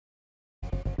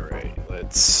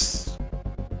friends.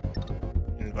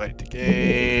 Invite to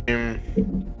game.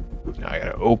 Now I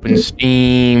gotta open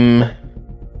Steam.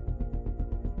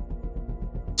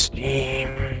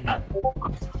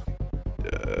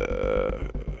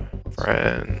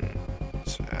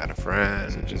 Friends. Add a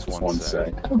friend. Just one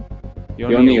sec. You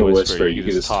don't need a whisper, you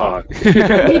can just talk.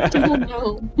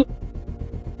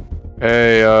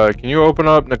 Hey, can you open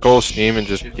up Nicole's Steam and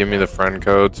just give me the friend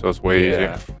code so it's way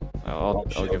easier? I'll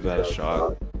give that a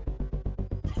shot.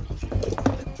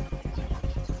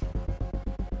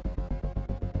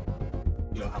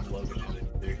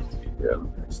 Yeah.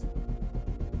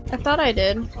 I thought I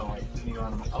did.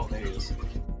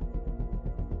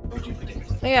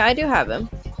 Yeah, I do have him.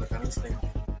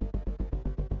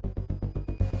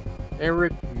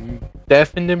 Eric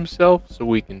deafened himself so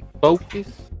we can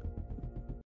focus.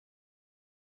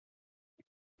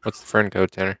 What's the friend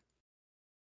code, Tanner?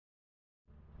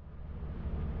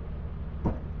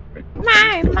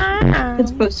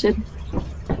 It's posted.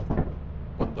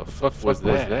 What the fuck was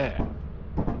that?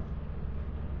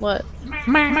 What?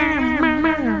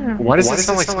 Why does it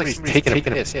sound like somebody's taking a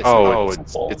piss? Oh,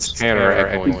 it's Tanner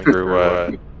echoing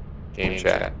through game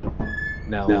chat.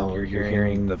 Now you're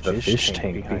hearing the fish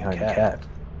tank behind Cat.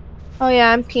 Oh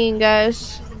yeah, I'm peeing,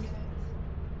 guys.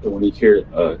 When you hear,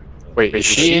 wait, is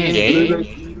she in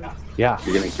game? Yeah.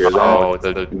 you're gonna hear that. Oh,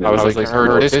 I was like,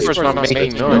 her discord's not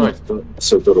making noise.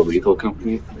 So go to Lethal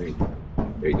Company.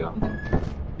 There you go.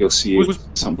 You'll see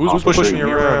some Who's pushing you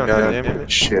around? Goddamn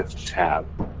it. Shift tab.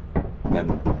 And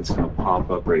then it's gonna pop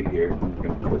up right here. And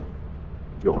you're gonna click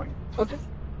join. Okay.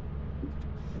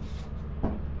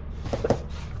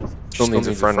 Still needs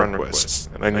a friend request,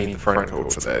 and I need the friend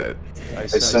code for that. I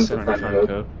sent the friend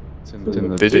code. It's in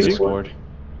the Did you? Discord.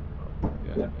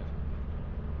 Yeah.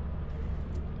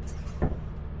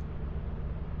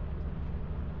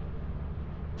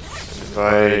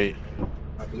 Invite.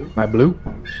 My blue?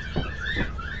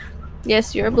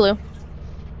 Yes, you're blue.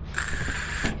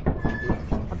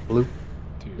 Blue.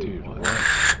 Dude,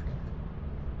 what?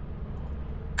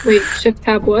 Wait, shift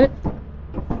tab what?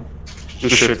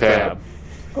 Just shift tab.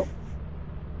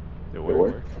 It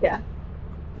work? Yeah.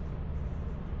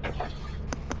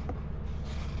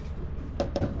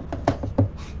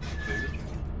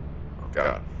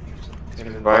 God.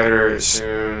 Invite her as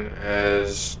soon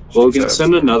as. Logan,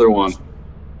 send another one.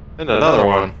 And another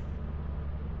one.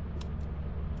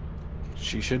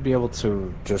 She should be able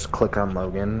to just click on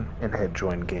Logan and hit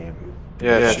join game.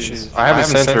 Yeah, she's. I haven't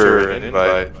sent her an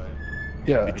invite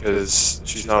Yeah. because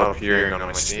she's not appearing on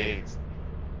my Steam.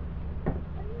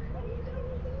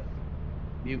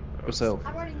 Mute yourself.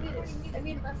 I've already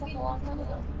muted myself a long time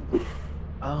ago.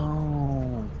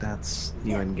 Oh, that's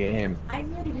you in game. I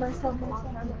muted myself a long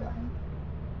time ago.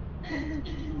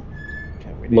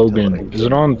 Logan, is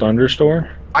it on Thunderstore?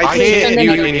 I can't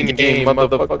mute in game,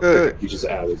 motherfucker. You just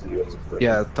added you as a friend.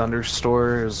 Yeah,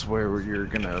 Thunderstore is where you're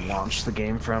gonna launch the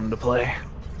game from to play.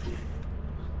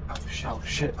 Oh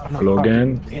shit. I'm not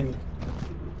Logan? in.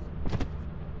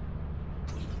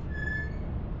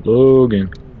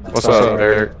 Logan, What's up,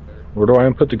 Eric? where do I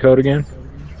input the code again?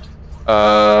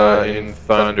 In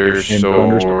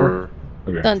Thunderstore.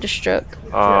 Okay. Thunderstruck.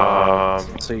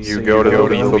 So You go to the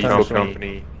Lethal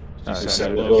Company.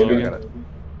 Send it, Logan.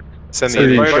 Send the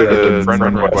invite or the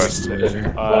friend request.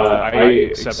 I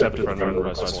accepted friend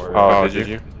request for it. Oh, did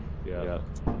you? Yeah.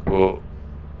 Well,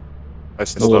 I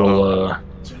still don't. Well,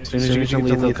 As soon as you can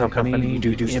leave the company,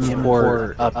 do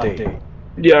import update.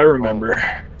 yeah, I remember.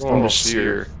 I'm just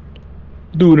here.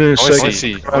 Do it in a I second.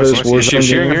 see. Is Is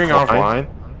she hearing offline?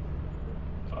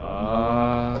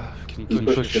 Can you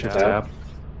click shift tab?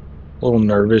 A little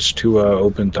nervous to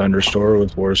open Thunderstore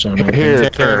with Warzone open. Here,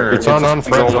 Tanner, it's on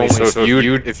friends only, so if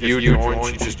you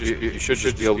join, you should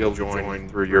just be able to join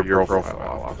through your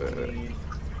profile off of it.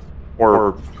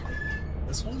 Or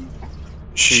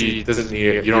she doesn't need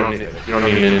it. You don't need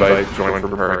an invite to join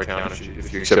from her account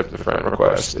if you accept the friend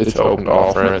request. It's open to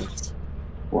all friends.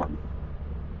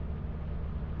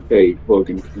 Hey,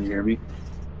 Logan, can you hear me?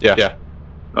 Yeah.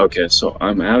 Okay, so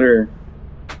I'm at her.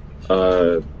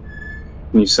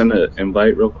 Can you send an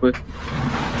invite real quick?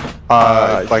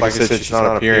 Like I said, she's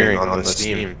not appearing on the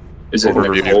Steam. Is it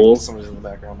overview. Nicole? Somebody's in the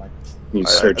background like. Can you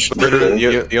search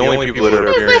The only people that are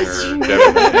appearing are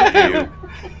Devin and you.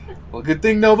 Well, good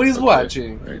thing nobody's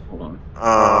watching. Right, hold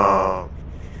on.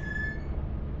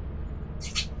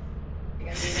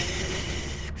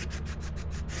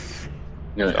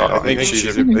 I think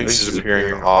she's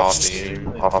appearing off Steam,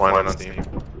 offline on Steam.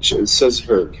 It says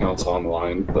her account's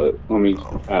online, but let me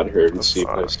add her and see if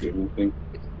I see anything.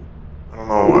 I don't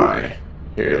know why.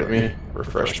 Here, let me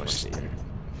refresh my Steam.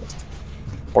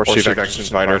 Or see if I can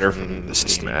invite her from the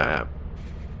Steam app.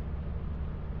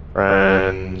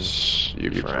 Friends,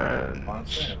 you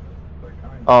friends.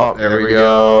 Oh, there we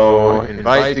go.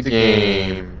 Invite the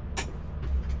game.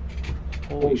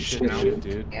 Holy shit,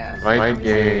 dude. Yeah. Invite the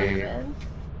game.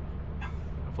 I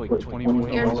have like 24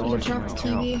 Here, dollars you in turn my off the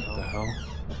account. TV. What the hell?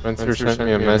 Spencer sent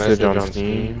me a message on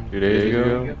Steam 2 days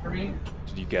ago.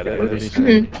 Did you get What did he it?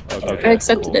 say? Okay, I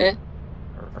accepted cool. it.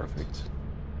 Perfect.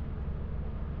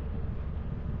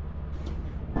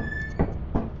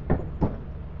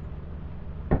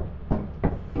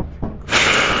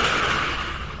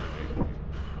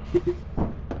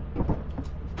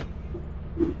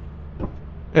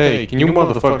 Hey, can you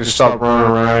motherfuckers stop running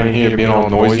around here being all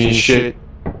noisy and shit?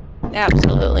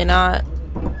 Absolutely not.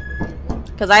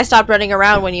 Because I stopped running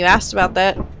around when you asked about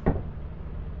that.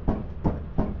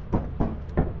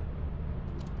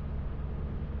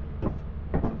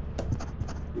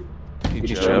 Hey,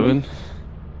 Jevin.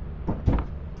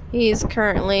 He's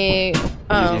currently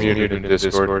He's muted in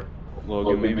Discord.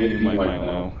 Logan, maybe you might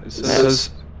know. It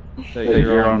says that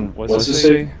you're on, what's this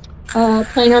say?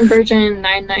 Playing on version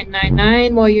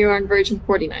 9999 while you're on version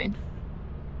 49.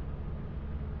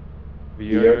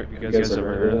 You guys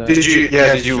ever heard of that?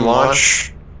 Did you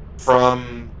launch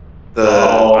from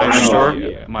the App Store?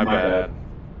 Yeah, my bad.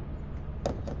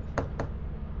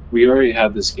 We already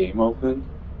have this game open.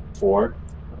 4.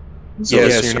 So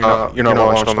Yes, you're not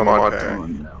launched on the mod pack.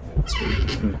 on now. So we're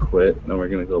just gonna quit. Then we're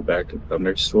gonna go back to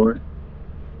Thunderstore.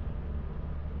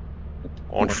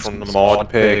 Launch from the mod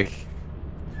pack.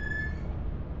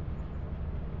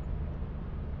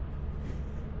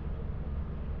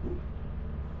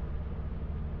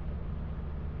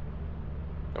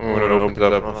 And when it opens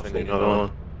up, I'll send you another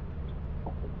one.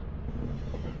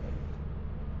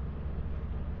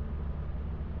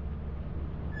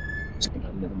 Just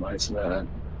gonna minimize that.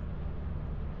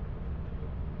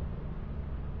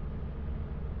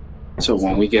 So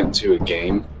when we get into a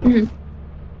game,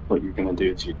 what you're gonna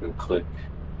do is you're gonna click.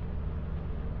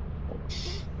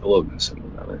 Logan's send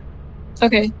another.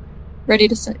 Okay. Ready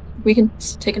to set. We can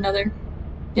take another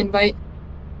invite.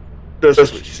 That's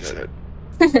what you said.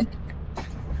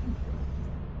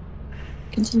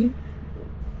 Continue.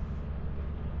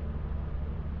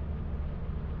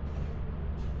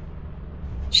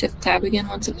 Shift tab again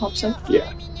once it pops up.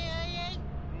 Yeah.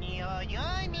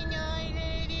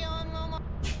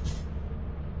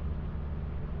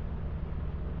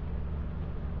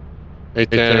 Hey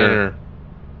Tanner,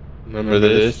 remember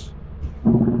this?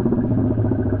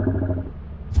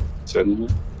 Send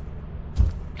it.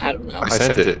 I don't know. I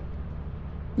sent it.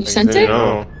 You sent it?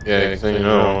 No. Yeah, so you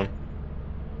know.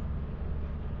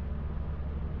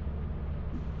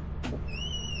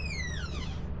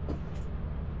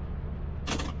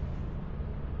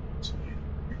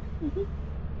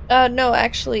 No,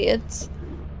 actually, it's,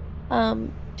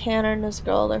 Tanner and his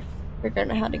girl, they're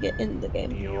figuring out how to get in the game.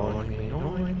 Did you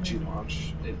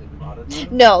launch it in modded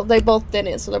mode? No, they both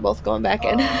didn't, so they're both going back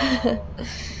in.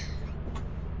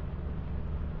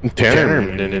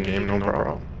 Tanner did in game, no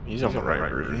problem. He's on the right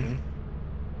version.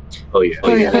 Oh yeah.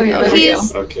 Oh yeah, there we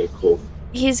He's- go. Okay, cool.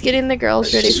 He's getting the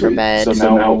girls ready for bed.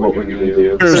 So now what we're gonna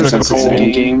do? Here's Since the it's an goal.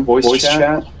 in-game voice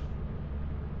chat,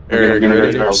 we're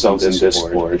gonna get ourselves in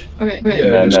Discord, Okay.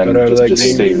 Yeah, and just then got out of that just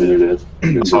game. stay muted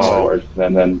in Discord,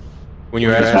 and then When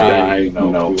you ask I me,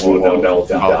 know we won't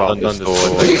delve I'll down.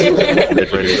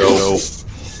 get ready to go.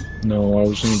 No, I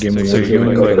was gonna give me So a you're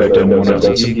feeling gonna that I go didn't to want to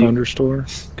Kattsy? be Thunderstore,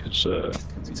 because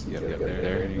Yep,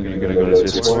 there. You're gonna go to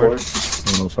Discord. I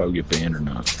don't know if I would get banned or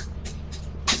not.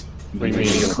 What do you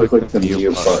mean? Click the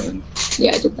mute button.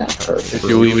 Yeah, I did that. If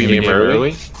you leave the game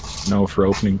early? No, for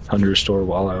opening Thunderstore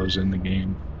while I was in the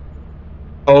game.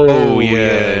 Oh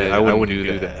yeah, I wouldn't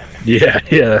do that. Yeah,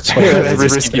 that's why. That's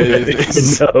risky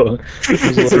business. No,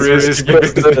 It's risky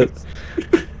business.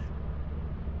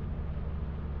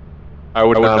 I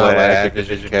would not let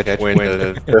Activision catch wind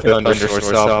of the Thunderstore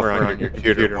software on your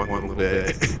computer one little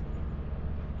bit.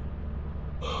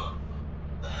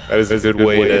 That is a good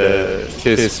way to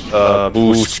kiss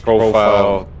boost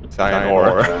profile sign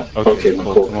aura. Okay,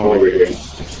 cool. Come over here.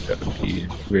 that would be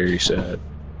very sad.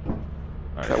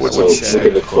 That would So be look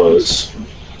at the sad. clothes.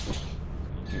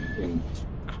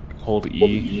 Hold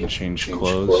E, change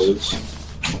clothes.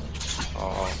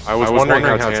 I was wondering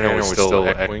how Tanner was still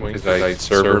echoing because I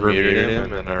server muted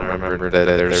him and I remembered that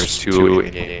there's two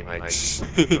in-game mics.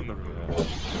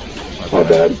 My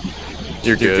bad.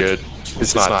 You're good.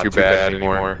 It's not too bad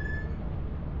anymore.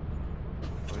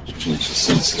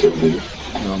 Sensitivity.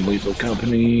 Non-lethal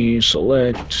company,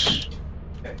 select. So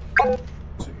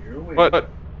you're awake. What?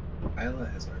 Isla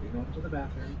has already gone to the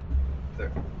bathroom. They're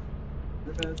in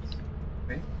their beds.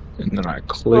 And then I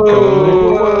click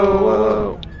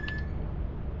on it.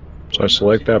 So I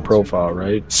select that profile,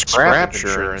 right? Scrap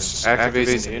insurance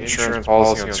activates an insurance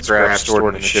policy on scrap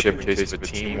stored in the ship in case of a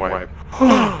team wipe.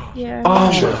 Yeah.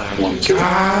 Oh my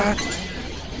god!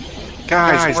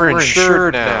 Guys, we're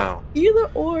insured now. Either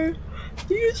or.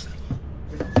 These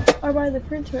are by the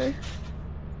printer.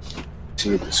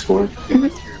 See the score?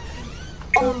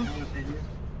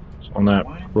 On that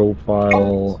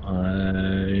profile,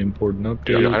 I import and update.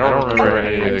 Dude, I don't remember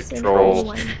any of the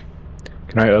controls.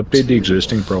 Can I update the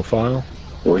existing profile?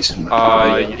 Voice and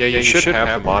Yeah, you should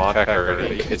have the mod pack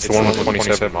already. It's the one with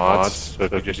 27 mods, so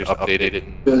if you just update it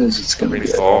and it's gonna be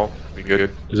reinstall, be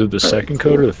good. Is it the second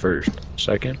code or the first?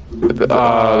 Second? The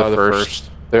first.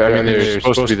 I mean, they're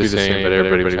supposed to be the same, but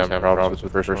everybody was having problems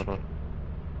with the first one.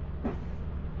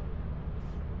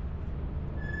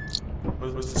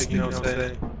 What's the sticky note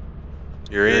say?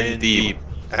 You're in the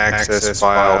access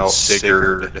file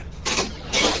Sigurd.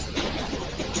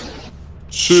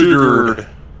 Sigurd.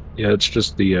 Yeah, it's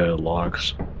just the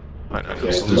logs. I know.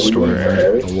 It's the story,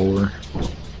 the lore.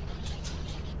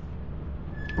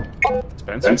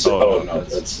 Spencer? Oh, no,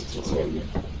 that's what you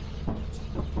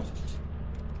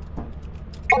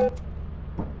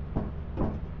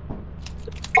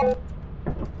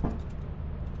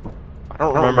I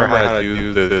don't remember how to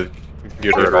do the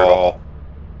computer at all.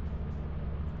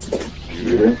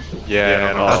 Computer? Yeah,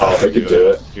 I don't know Oh, how I to could do do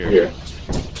it. it. Here.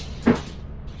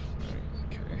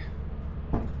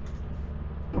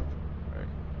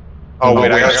 Oh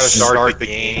wait, I gotta start the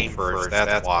game first,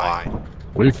 that's why.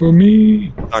 Wait for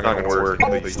me! It's not gonna work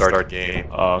until you start the game.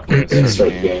 Oh, okay. Start Start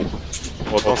the the game.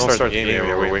 game. Well, don't start the game yet,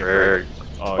 we're waiting for Eric.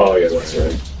 Oh, yeah, that's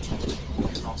right.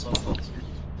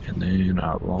 And then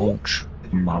I launch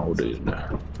modded.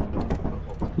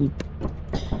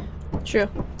 True.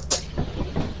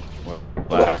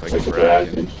 Laugh like a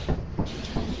dragon.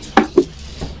 Is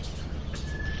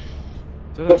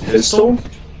that a pistol?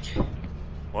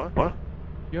 What?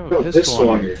 You have Oh, a pistol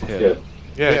on your Yeah. head.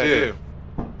 Yeah, I do.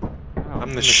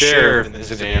 I'm the sheriff in this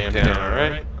damn town,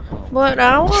 alright? But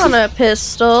I want a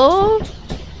pistol.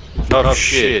 Oh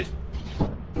shit.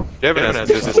 Devin has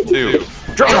this too.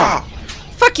 Drop!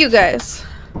 Fuck you guys.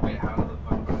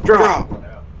 Drop!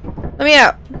 Let me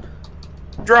out.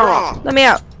 Drop! Let me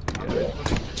out.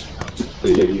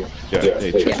 Yeah,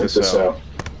 Hey, check this out.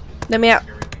 Let me out.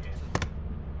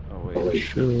 Oh, wait.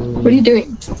 What are you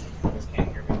doing?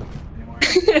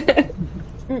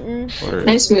 Mm-mm.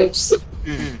 Nice moves. Oh,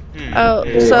 How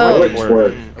so it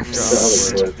work?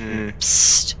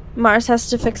 psst. Mars has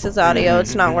to fix his audio.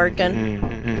 It's not working.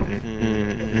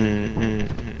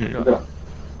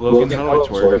 Logan, how do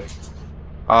I work?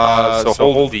 So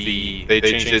hold D. They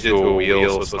changed it to a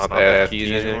wheel, so it's not the F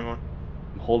keys anymore.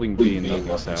 I'm holding B and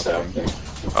nothing's happening.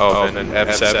 Oh, and then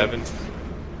F7.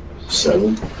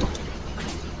 7.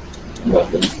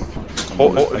 Nothing.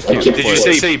 Did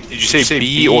you say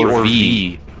B or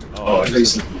V? Oh,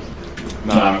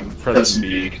 nah, I'm pressing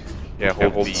B. Yeah,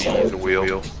 hold B is a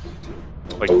wheel.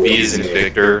 Like V is in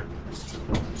Victor.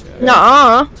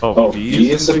 Nuh-uh. Oh,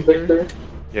 V is in Victor?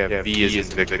 Yeah, V is in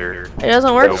Victor. It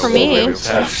doesn't work for me. What's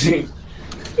happening?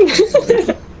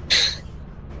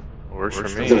 Works for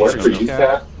me. Does it work for you,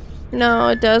 Kat? No,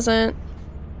 it doesn't.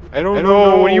 I don't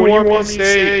know. What do you want me to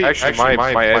say? Actually,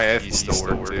 my F keys still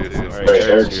work too. Right,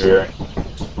 Eric's here.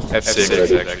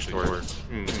 F6 actually works.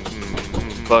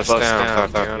 Bust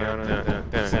down. I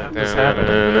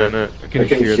can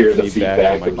hear the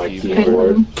feedback on my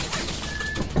keyboard.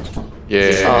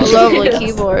 Yeah. Oh, lovely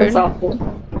keyboard. That's awful.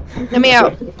 Let me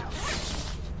out.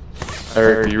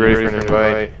 Eric, are you ready for an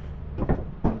invite?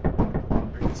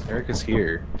 Eric is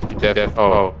here.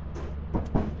 Oh.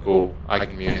 Cool. I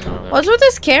can mute him. What's with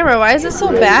this camera? Why is it so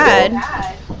bad?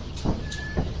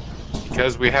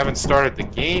 Because we haven't started the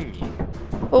game yet.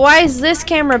 But why is this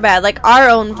camera bad? Like our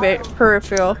own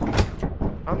peripheral.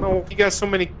 I don't know. You got so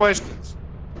many questions.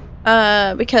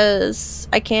 Because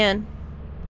I can.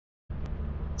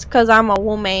 It's because I'm a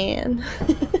woman.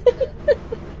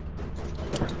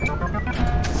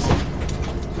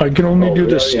 I can only do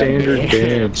the standard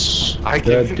dance. I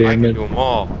God can damn do it. them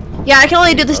all. Yeah, I can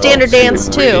only do the standard dance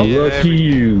too. Lucky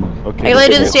you. I can only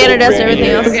do the standard dance and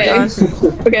everything else is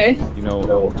gone. Okay. You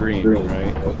know, green,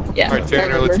 right? Yeah. Alright,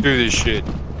 Tanner, let's do this shit.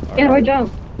 Yeah, how do I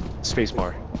jump?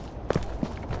 Spacebar.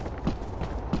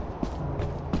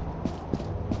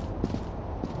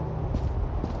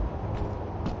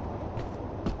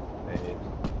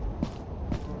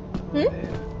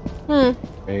 Hmm.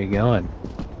 Where you going?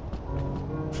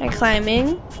 I'm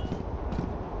climbing.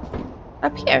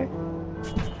 Up here.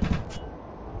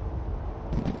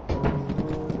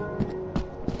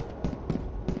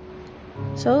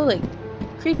 So, like,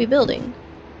 creepy building.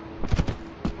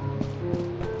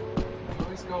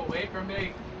 Always go away from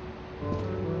me.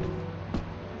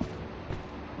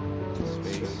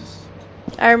 Space.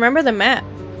 I remember the map.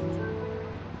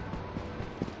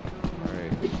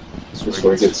 Alright. This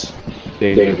way gets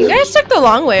You dangerous. guys took the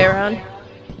long way around.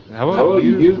 How about, How about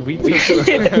you? We We took took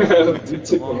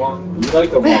the long. You like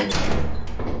the long.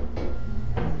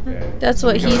 That's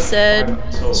what he said.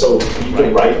 So you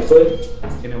can right click,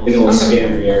 and it will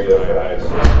scan the area for eyes.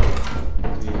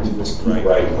 You just keep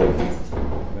right clicking,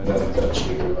 and then touch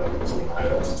you like some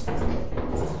items.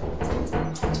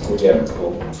 Yeah,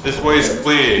 cool. This way's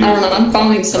clear. I don't know, I'm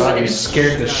following Oh, somebody. you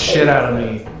scared the shit out of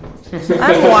me.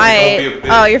 I'm white.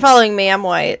 Oh, you're following me. I'm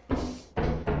white.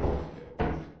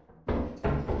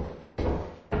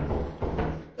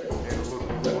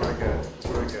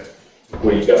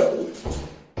 What you got?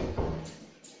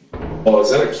 Oh,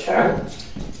 is that a cat?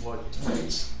 What?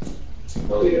 Nice.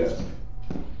 Oh yeah.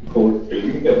 Cool. Are you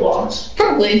gonna get lost?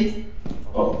 Probably.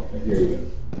 Oh, I hear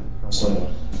you.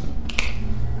 Someone.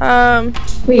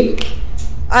 Wait.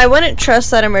 I wouldn't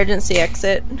trust that emergency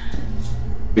exit.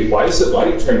 Wait, why is it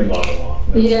light turning on and off?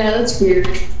 Yeah, that's weird.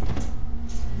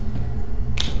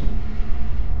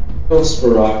 Close for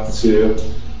rock too.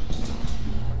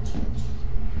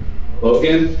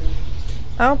 Logan?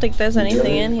 I don't think there's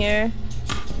anything in here.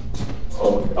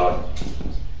 Oh my god.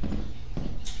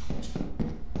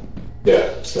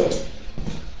 Yeah, so.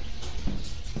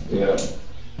 Yeah.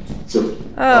 It's a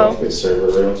Oh. server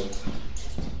room.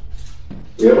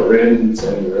 We haven't ran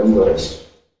into any room guys.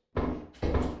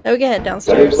 Now we can head Did I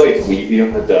downstairs. like leave you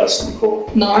in the dust,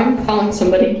 Nicole? No, I'm following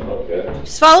somebody. Okay.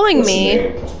 She's following What's the me.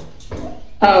 name?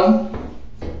 Oh,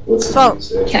 What's the Fo- name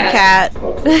say? cat. Cat.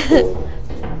 Okay, cool.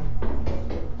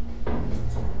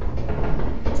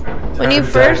 When you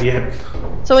Haven't first, died yet.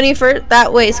 so when you first,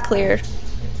 that way's clear.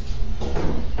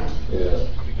 Yeah.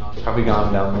 Have we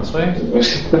gone down this way?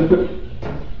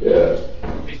 Yeah.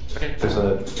 There's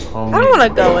a home. I don't want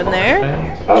to go in there.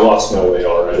 I lost my way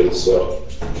already, so.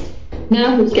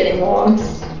 Now who's getting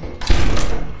lost?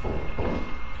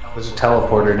 There's a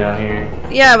teleporter down here.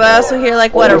 Yeah, but I also hear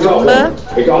like what, a I got Roomba?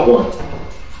 one. I got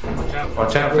one.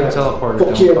 Watch out for the teleporter. Fuck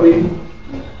Don't yeah, fucking baby.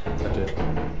 touch it.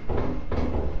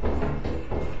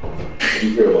 Did you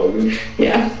hear Logan?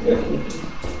 Yeah.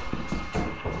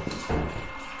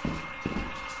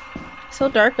 So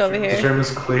dark over This here. room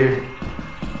is clear.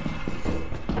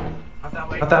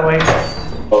 Not that way.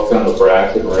 Oh, found the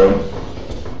bracket room.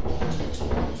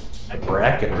 A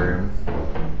bracket room.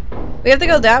 We have to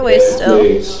go that way Yeah, still.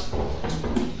 please.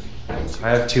 I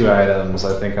have 2 items.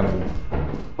 I think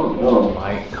Oh no.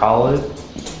 might call it.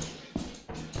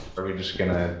 Or are we just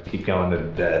gonna keep going to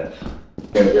death?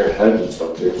 Get your head and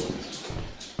stuff, dude.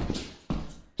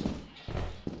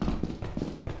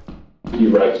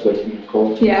 You right clicking,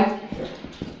 Nicole? Yeah.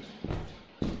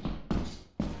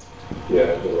 Yeah,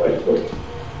 the right click.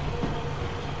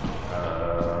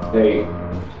 Hey.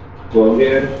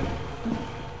 Logan?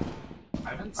 I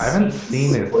haven't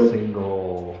seen a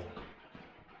single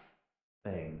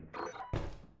thing.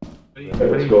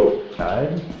 Let's go.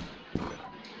 Died?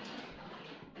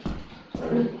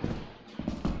 Alright.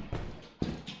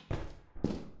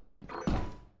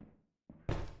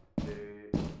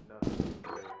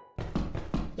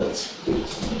 That's good.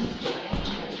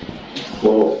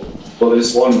 Well,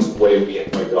 there's one way we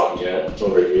haven't gone yet,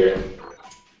 over here.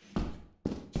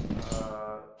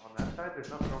 On that side, there's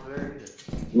nothing over there either.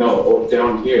 No,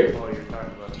 down here. Oh, you're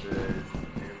talking about the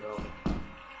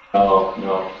Oh,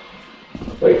 no.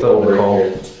 Like What's up, over Nicole?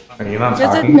 here. Are you not Does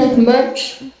it- talking? Nothing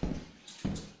much.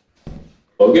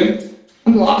 Logan?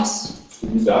 I'm lost.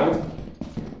 Did you die?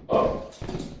 Oh.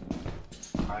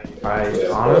 I Yeah,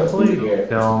 honestly yeah.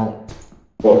 don't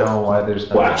Well, know why there's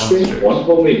no flashbang? monsters. One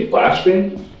told me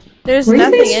flashbang? There's Where are you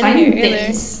nothing guys in finding here either.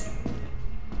 things?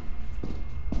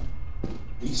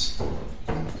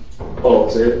 Oh,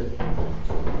 is it?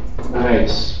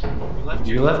 Nice.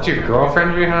 You left your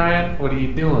girlfriend behind? What are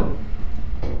you doing?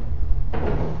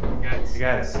 You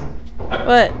guys.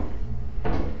 What?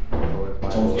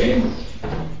 Okay.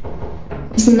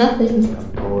 There's nothing.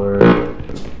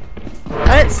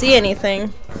 I didn't see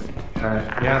anything. Alright,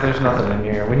 yeah, there's nothing in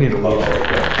here. We need to leave.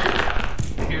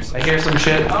 I hear some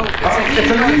shit. Oh,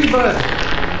 it's a ladybug!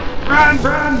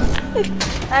 Run!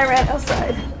 I ran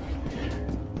outside.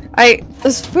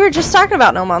 We were just talking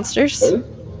about no monsters.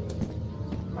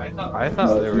 I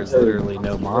thought there was literally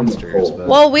no monsters, but...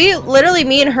 Well,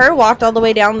 me and her walked all the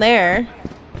way down there.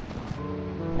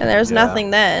 And there was Yeah.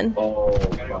 nothing then. Oh,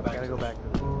 Gotta go back.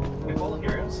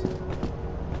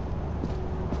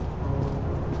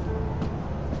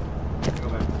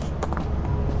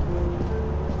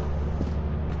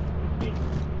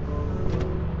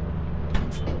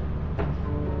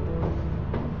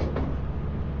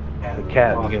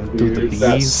 Cat, we can do the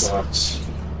That bees. sucks.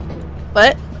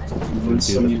 What? Win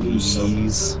some, you lose some.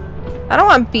 Bees. I don't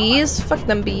want bees. Fuck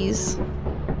them bees.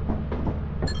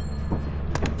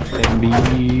 And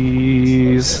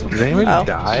bees. Did anybody Oh.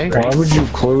 die? Why would you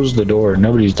close the door?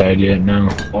 Nobody's died yet, no.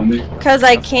 Only. Cause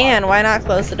I can. Why not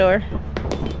close the door?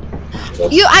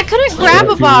 I couldn't grab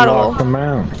a If you bottle. lock them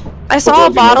out. I saw a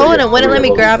bottle and it wouldn't let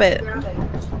me grab it.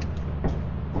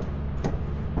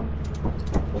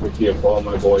 Over here, follow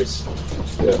my voice.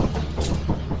 Yeah.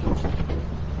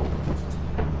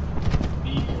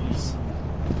 Bees.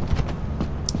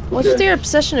 What's Okay. your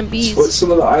obsession of bees? Put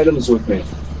some of the items with me.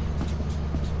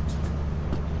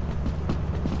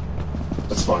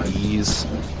 That's fine. Bees.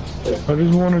 I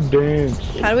just want to dance.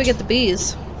 How do we get the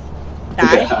bees?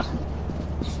 Die? Yeah.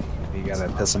 You gotta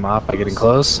piss them off by getting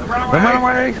close. Run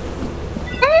away!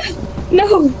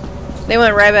 No! They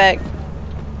went right back.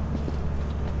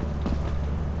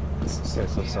 Okay,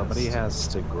 so somebody has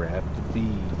to grab the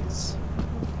bees.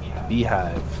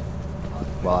 Beehive.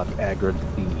 While I've aggroed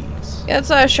the bees. Yeah, that's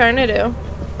what I was trying to do.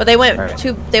 But they went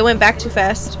Alright. they went back too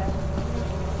fast.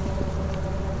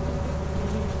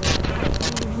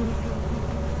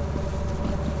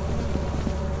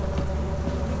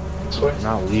 I'm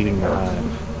not leaving the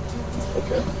hive.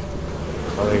 Okay.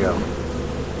 Oh, there you go.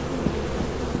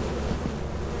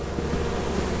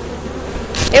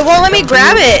 It won't let me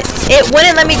grab it. It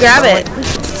wouldn't let me grab it.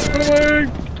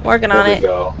 Working on There we it.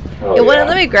 go. Oh, It wouldn't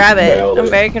yeah. let me grab it. Nailed I'm it.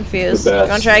 very The confused. You best.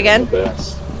 wanna try again? The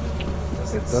best.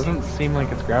 It doesn't seem like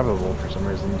it's grabbable for some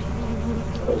reason.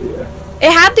 Oh yeah.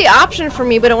 It had the option for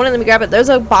me, but it wouldn't let me grab it. There's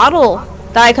a bottle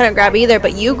that I couldn't grab either,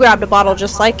 but you grabbed a bottle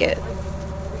just like it.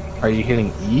 Are you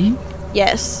hitting E?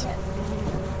 Yes.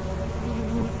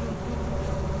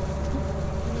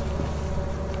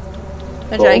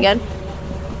 Wanna try Oh. again?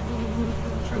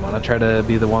 You wanna try to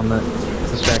be the one that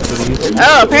distracts the bees?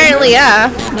 Oh, apparently,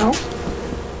 yeah. No?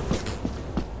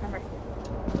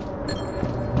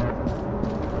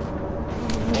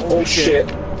 Oh shit.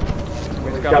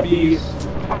 Got bees.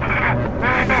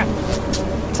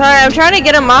 Sorry, I'm trying to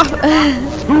get him off.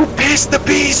 Who pissed the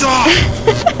bees off?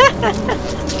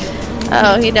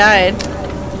 Oh, he died.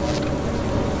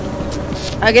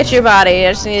 I'll get your body.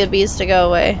 I just need the bees to go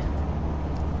away.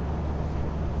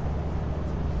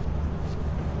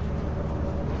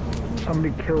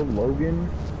 Somebody killed Logan.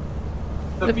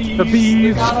 The bees. The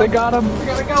bees! They got him. They got him! We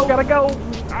gotta go. Gotta go!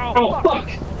 Oh fuck.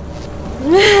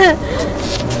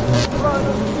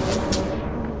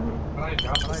 How do I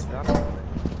drop this?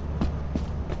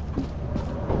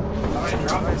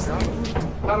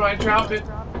 How do I drop it?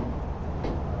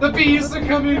 The bees are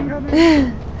coming.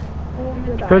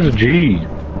 Press a G.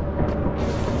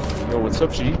 Yo, what's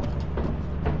up, G?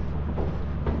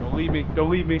 Don't leave me. Don't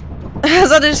leave me. I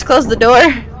was about to just close the door.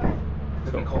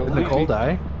 Did Nicole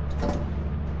die?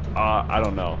 I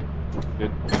don't know.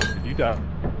 Did you die?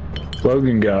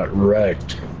 Logan got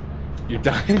wrecked. You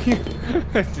died? Did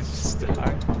you just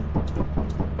die?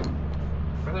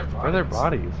 Where are their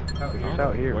bodies? It's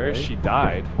out here. Where right? she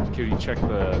died? Can you check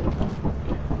the?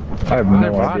 I have Where are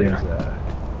their no bodies idea. at?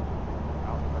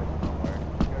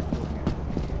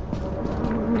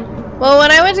 Well,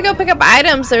 when I went to go pick up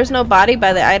items, there's no body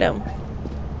by the item.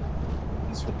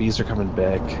 The bees are coming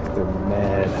back. They're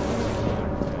mad.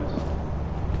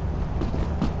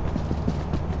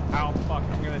 Ow, fuck!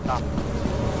 I'm gonna die.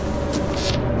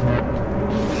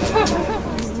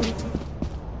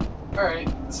 Alright,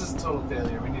 this is a total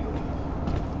failure. We need to leave.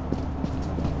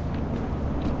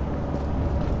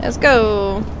 Let's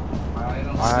go.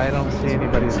 I don't see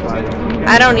anybody's body.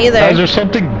 I don't Guys, either. there's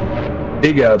something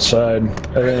big outside.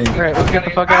 I think. Alright, let's get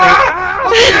the fuck out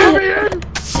of here.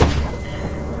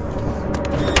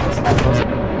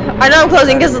 I know I'm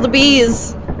closing because of the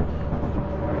bees.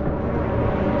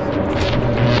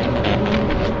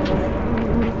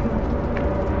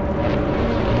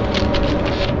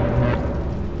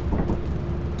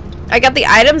 I got the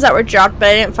items that were dropped, but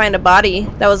I didn't find a body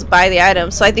that was by the item.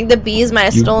 So I think the bees might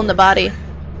have stolen the body.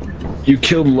 You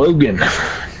killed Logan.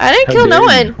 I didn't How kill no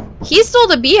dare you. one. He stole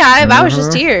the beehive. I was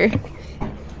just here.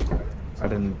 I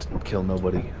didn't kill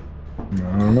nobody.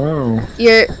 I don't know.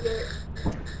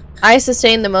 I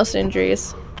sustained the most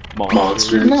injuries.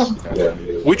 Monsters. No. Yeah.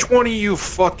 Which one of you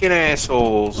fucking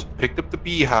assholes picked up the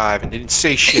beehive and didn't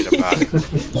say shit about it?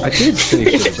 I did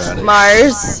say shit about it.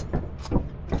 Mars.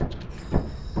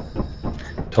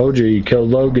 Told you, you killed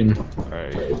Logan.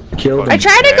 Alright. Killed I him.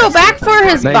 tried to go back for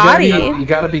his Now body. you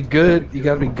gotta be good. You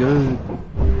gotta be good.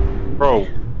 Bro,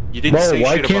 you didn't Bro, say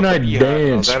why shit can't about I the beehive. I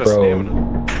dance, was out of bro? stamina.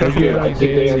 Why can't I I can't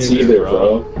dance dance, either,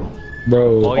 bro.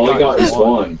 bro? All I got is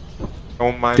one.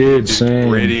 Don't mind Dude, me just same.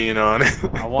 grittying on it.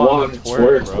 I want to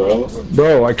twerk, bro.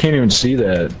 Bro, I can't even see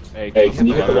that. Hey, Can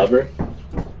you hit the lever?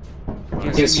 You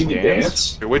can see me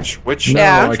dance? Which No,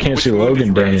 Yeah. I can't which see moon did Logan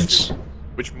you route us dance. to?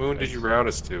 Which moon did you route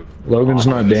us to? Logan's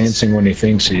not dancing when he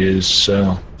thinks he is,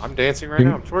 so. I'm dancing right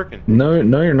now. I'm twerking. No,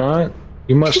 you're not.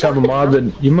 You must have a mod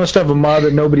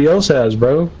that nobody else has,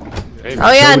 bro. Hey,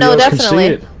 Oh yeah, Nobody no, else can see definitely.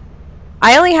 it.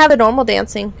 I only have the normal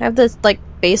dancing. I have this like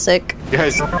basic. you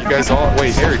guys all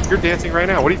wait. Eric, you're dancing right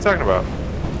now. What are you talking about?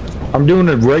 I'm doing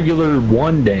a regular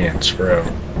one dance, bro.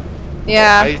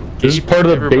 Yeah. This is part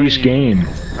of the base game.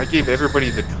 I gave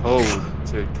everybody the code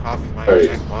to copy my Right.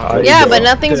 exact mod. Yeah, but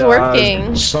nothing's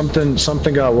working.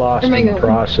 Something got lost Oh my in the God.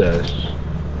 process.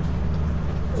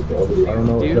 I don't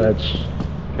know if that's.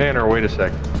 Tanner, wait a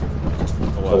second.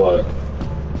 What?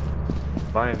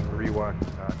 Fine, rewatch.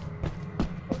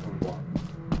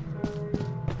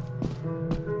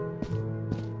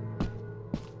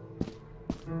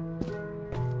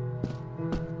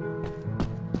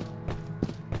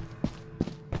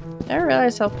 I didn't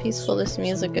realize how peaceful this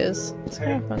music is. It's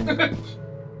kind of fun.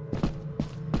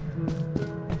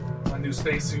 My new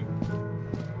spacesuit.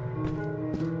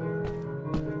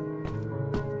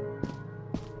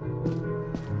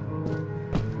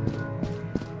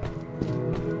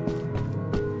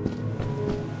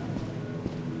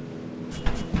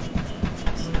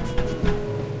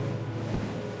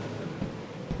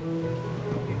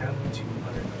 We have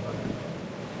 200.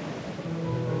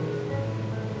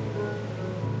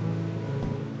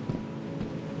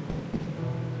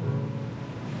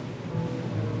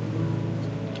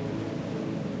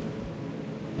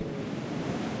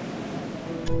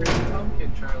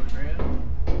 Pumpkin, Charlie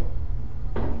Brown.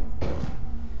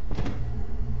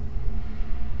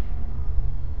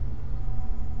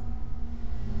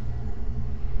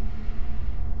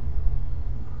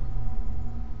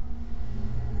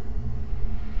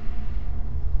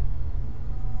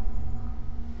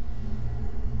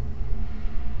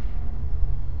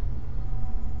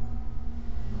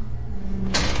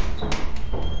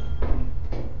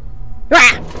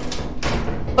 Rah!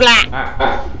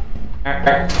 Blah!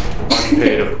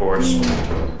 Unpaid, of course.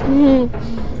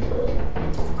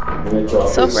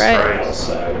 So bright.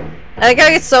 Outside. I think it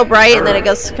gets so bright and then it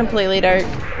goes completely dark.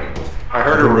 I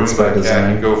heard a Roomba.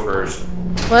 Yeah, you go first.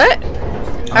 What?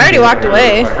 I already walked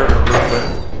away. I heard a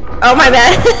Roomba. Oh my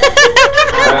bad.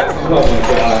 Oh my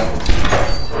god.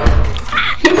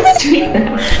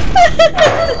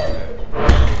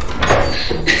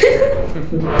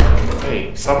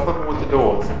 Hey, stop fucking with the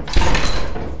doors.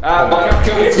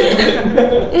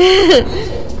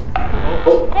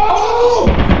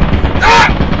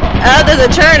 Oh, there's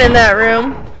a turn in that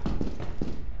room.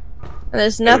 And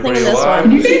there's nothing in this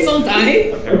one. You guys all died?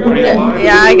 Everybody alive?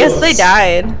 Yeah, I guess they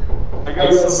died. I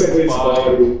got something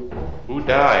body. Who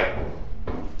died?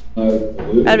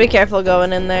 I'd be careful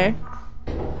going in there.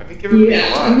 I think everybody Yeah,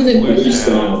 alive. I'm gonna Lose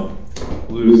down.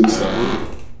 Lose down.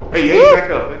 Hey, back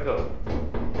up, back up.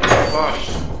 Gosh.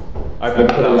 I put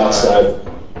it outside.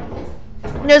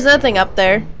 There's nothing up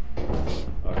there.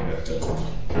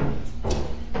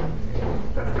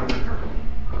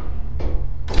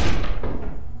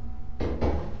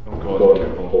 Don't go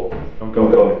in the hole. Don't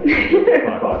go in.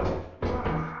 Fuck.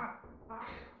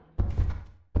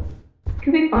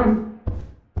 Could be fun.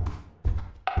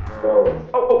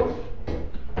 Oh.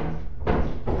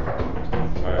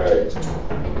 Alright.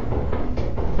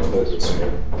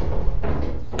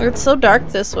 It's so dark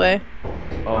this way.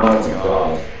 Oh my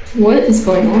god. What is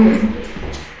going on?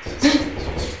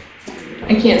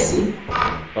 I can't see.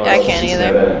 Oh, Yeah, I can't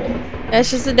either. It's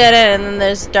just a dead end and then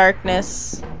there's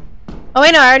darkness. Oh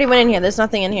wait, no, I already went in here. There's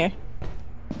nothing in here.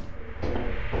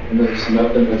 And there's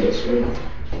nothing in this room.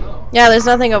 Yeah, there's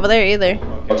nothing over there either.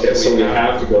 Okay, so we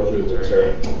have to go through the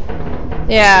turn.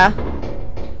 Yeah.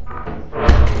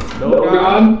 No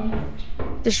god?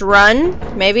 Just run,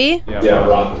 maybe? Yeah,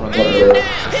 run.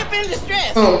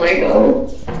 Oh my god.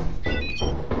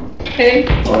 Okay.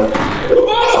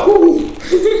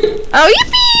 Oh,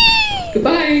 yippee!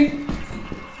 Goodbye.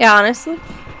 Yeah, honestly.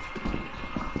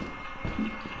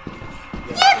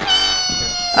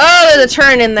 Oh, there's a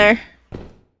turn in there.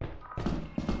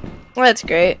 Well, that's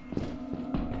great.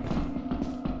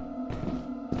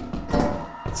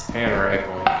 It's Tanner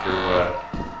echoing through,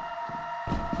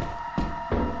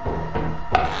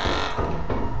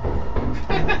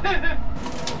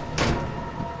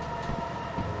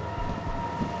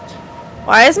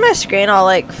 Why is my screen all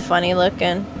like funny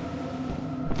looking?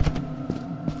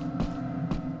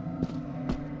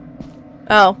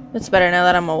 Oh, it's better now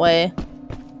that I'm away.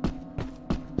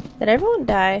 Did everyone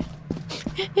die?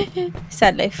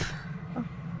 Sad life.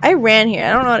 I ran here.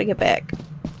 I don't know how to get back.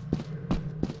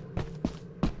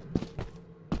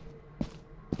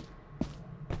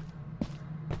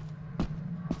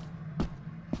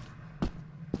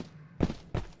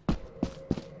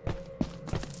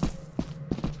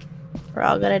 We're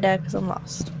all gonna die because I'm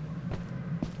lost.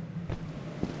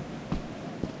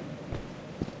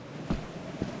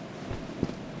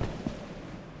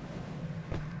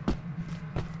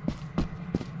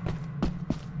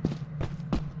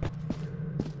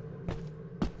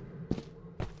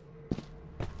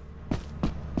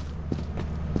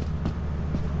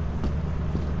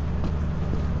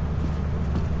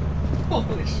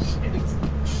 Holy shit.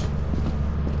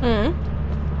 Hmm.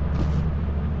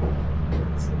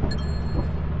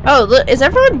 Oh, look, is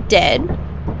everyone dead?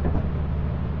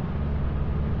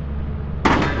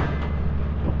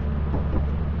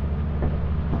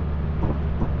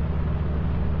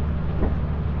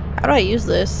 How do I use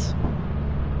this?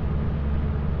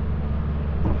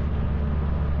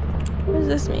 What does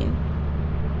this mean?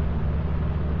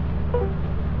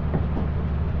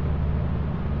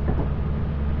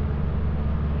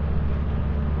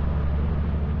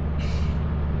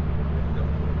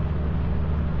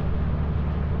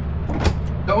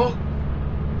 Don't.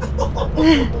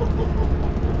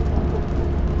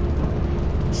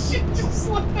 She just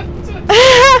left it.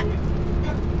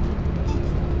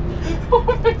 Oh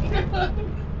my god.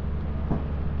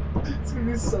 It's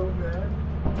gonna be so bad.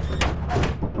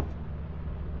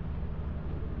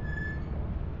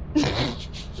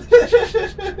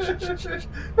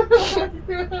 Oh my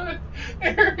god.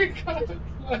 Eric got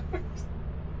left.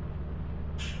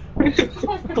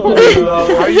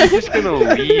 How are you just gonna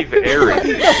leave Eric?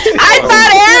 I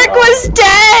thought Eric was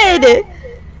dead!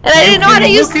 And I didn't know how to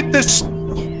use- Look at this!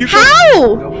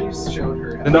 How?! Nobody's showed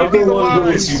her. The number one rule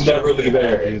is you never leave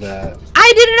Eric.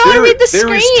 I didn't know how to read the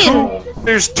screen!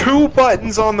 There's two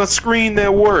buttons on the screen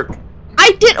that work.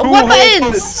 I did- Two what whole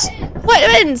buttons? What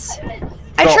buttons?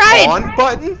 I the tried! on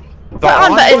button, the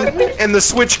on on button. button, and the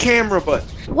switch camera button.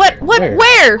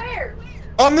 Where?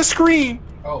 On the screen.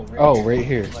 Oh, right. Oh, right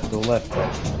here, to the left.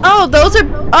 Oh, those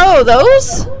are- oh,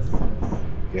 those?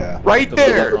 Yeah. Right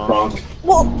there.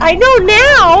 Well, I know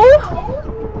now!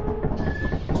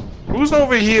 Who's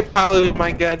over here piloting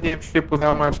my goddamn ship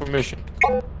without my permission?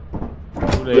 I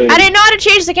didn't know how to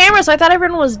change the camera, so I thought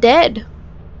everyone was dead.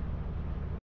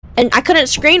 And I couldn't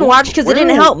screen watch because it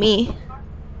didn't help me.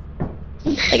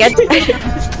 Like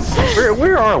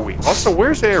Where are we? Also,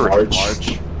 where's Eric?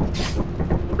 March.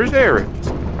 Where's Eric?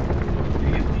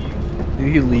 Did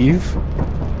he leave?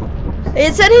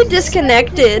 It said he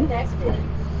disconnected.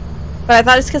 But I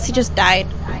thought it's because he just died.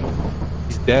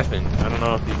 He's deafened. I don't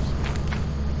know if he's...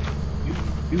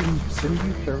 Dude, didn't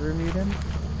you server mute him?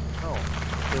 No.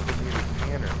 Server muted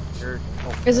Tanner. Eric.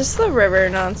 Oh, Is this the river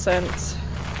nonsense?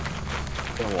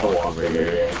 I'll walk over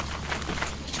here.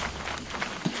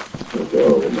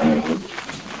 Go, man.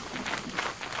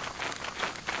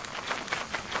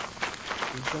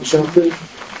 Something.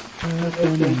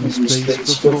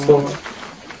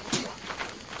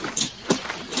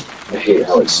 I hate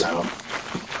how it sounds.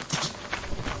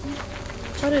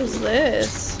 What is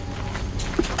this?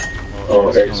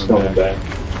 Oh, Eric's coming back.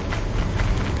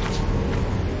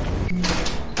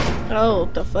 Oh,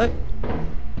 the fuck?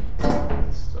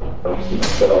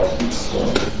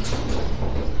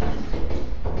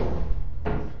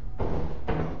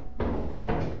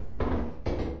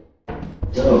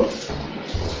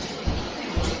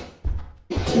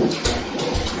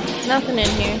 Nothing in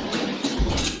here.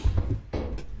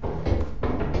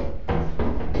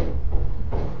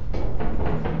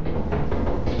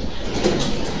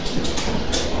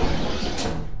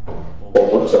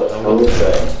 What the hell was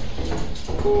that?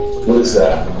 What is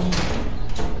that?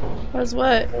 What is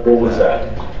what? What was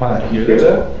that? You hear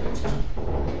that?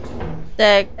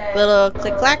 The little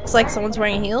click clacks like someone's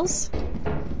wearing heels?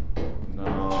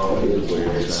 No, it was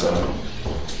weird sound.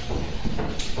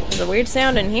 There's a weird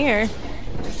sound in here.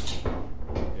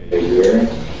 You hear it?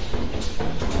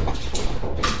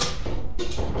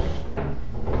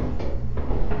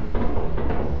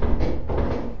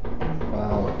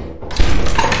 Wow.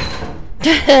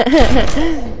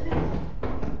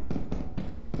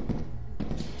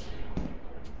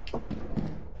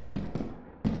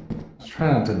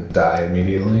 Try not to die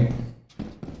immediately.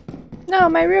 No,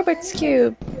 my Rubik's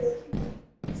Cube.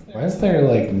 Why is there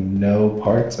like no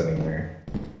parts anywhere?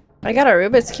 I got a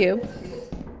Rubik's Cube.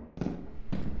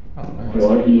 Oh, nice.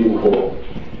 What are you?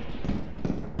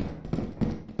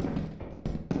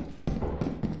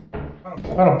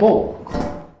 Got a bolt.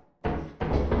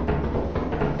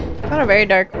 Got a very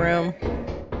dark room.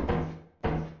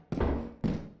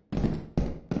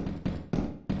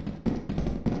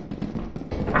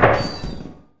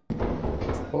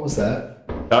 What was that?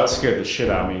 That scared the shit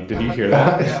out of me. Did you hear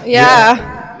that?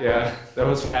 Yeah. Yeah, that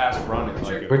was fast running.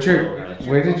 Like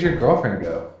Where did your girlfriend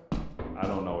go? I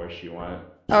don't know where she went.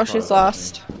 Oh, she's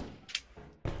lost.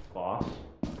 lost?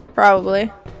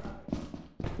 Probably.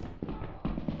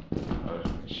 Oh,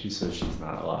 she says she's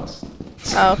not lost.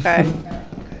 Oh, okay.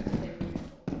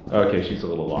 Okay, she's a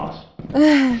little lost.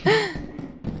 I'm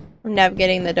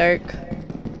navigating the dark.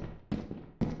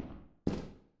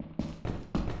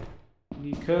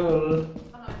 Nicole.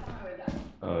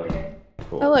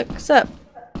 Cool. Oh look, what's up?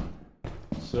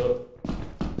 So.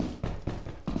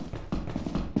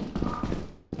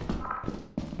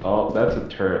 Oh, that's a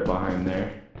turret behind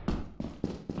there.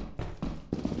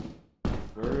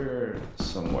 We're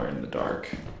somewhere in the dark.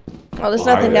 Oh, there's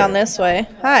nothing down this way.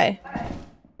 Hi.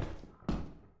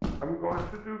 I'm going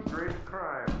to do great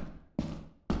crime.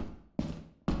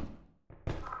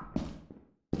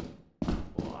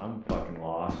 Well, I'm fucking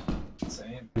lost.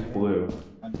 Same. Who's blue?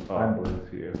 I'm blue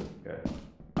to you. Okay.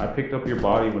 I picked up your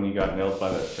body when you got nailed by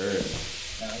that turret.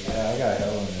 Yeah, I got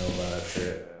hella nailed by that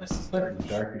turret. This is Fucking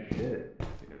dark as shit.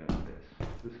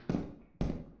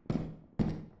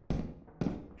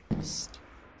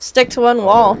 Stick to one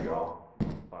wall. There we go.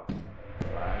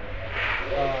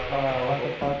 What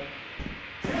the fuck?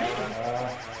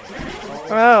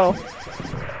 Oh.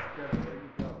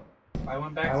 I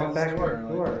went back to the store.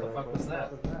 Like, what the fuck was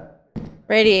that?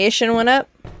 Radiation went up.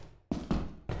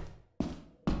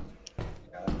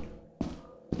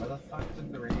 Why the fuck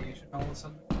did the radiation all of a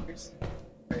sudden increase?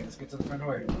 Alright, let's get to the front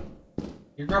door.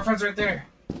 Your girlfriend's right there.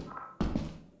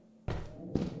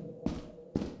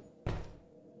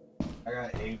 I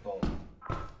got a bolt.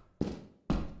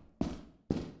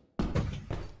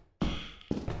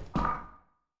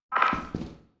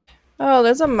 Oh,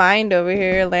 there's a mine over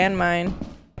here, landmine.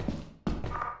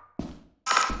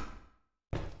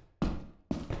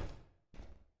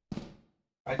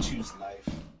 I choose life.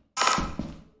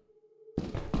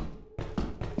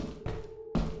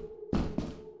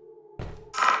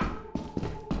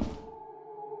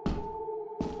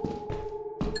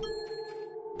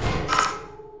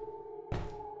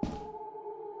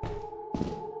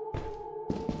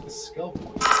 Skill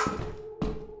points.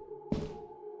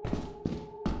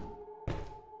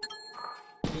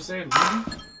 Did you say leave?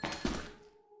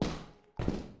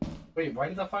 Wait,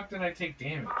 why the fuck did I take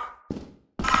damage?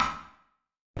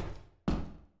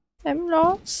 I'm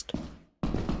lost.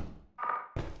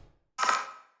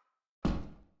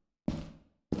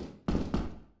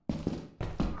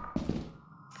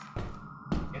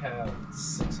 I have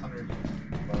 612.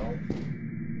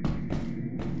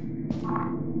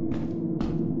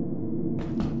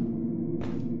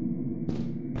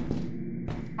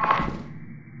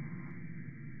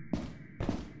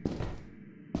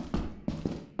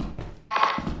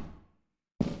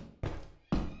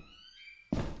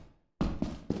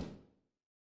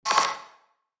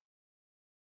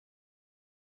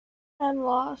 I'm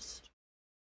lost.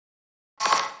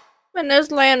 And there's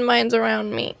landmines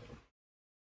around me.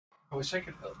 I wish I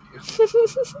could help you.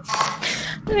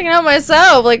 I can help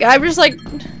myself. Like, I'm just like...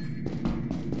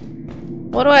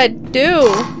 What do I do?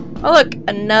 Oh, look.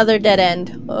 Another dead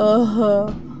end.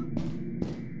 Ugh.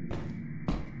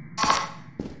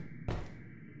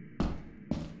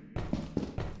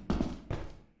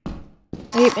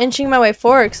 I keep inching my way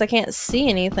forward because I can't see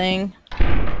anything.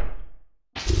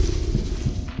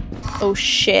 Oh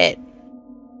shit.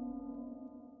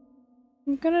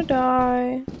 I'm gonna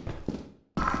die.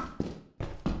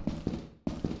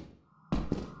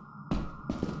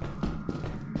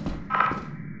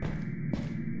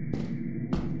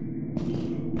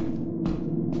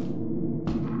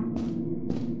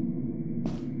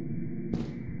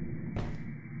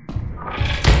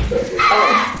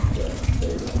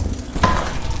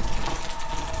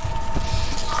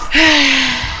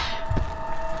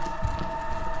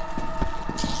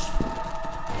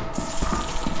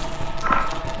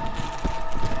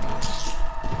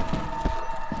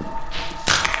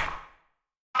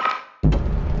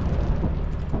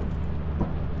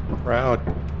 Proud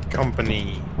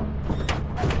company.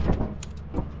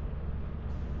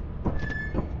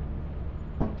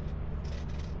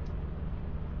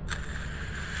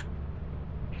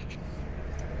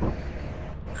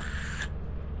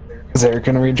 Is Eric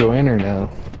gonna rejoin or no?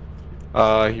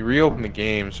 He reopened the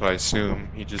game, so I assume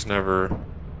he just never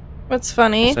What's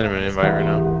funny sent him an invite right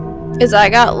now. is I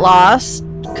got lost.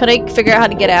 Couldn't figure out how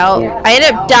to get out. I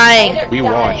ended up dying. We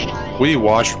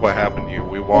watched what happened to you.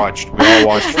 We all watched.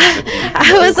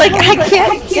 I was like, I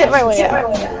can't get my way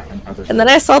out. And then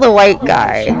I saw the white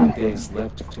guy.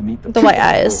 The white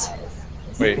eyes.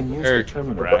 Wait, Eric,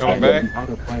 coming back?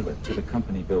 Autopilot to the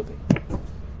company building.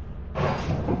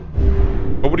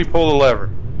 Nobody pull the lever.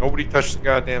 Nobody touch the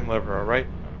goddamn lever, alright?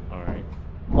 Alright.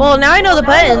 Well, now I know the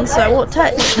button, so I won't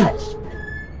touch.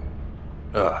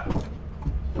 Ugh.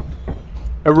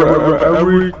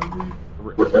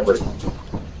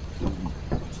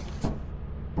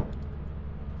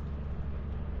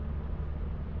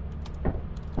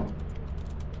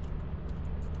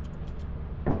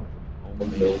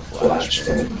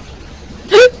 Flashbang.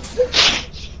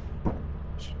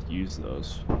 Should use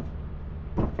those.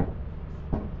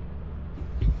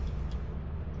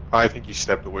 I think you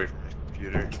stepped away from his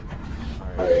computer.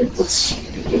 Alright, let's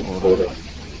see. Quota.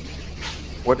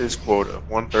 What is quota?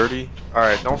 130?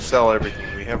 Alright, don't sell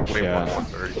everything. We have way more than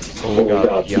 130. So we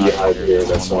got Beehive here,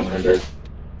 that's 100.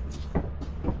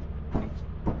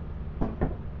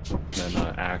 And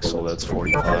then Axle, that's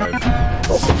 45.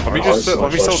 Let me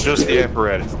sell just the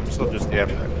apparatus. Let me sell just the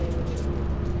apparatus.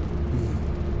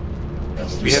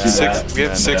 We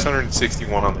had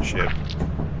 661 on the ship.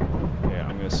 Yeah,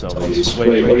 I'm gonna sell these.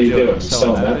 Wait, what are you doing?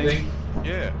 Selling that thing?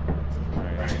 Yeah.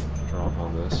 Alright, drop all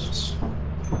this.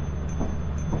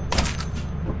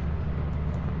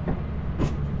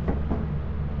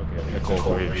 Okay, Nicole,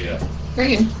 where are you at? Right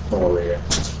here. Come over here.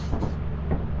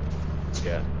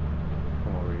 Yeah.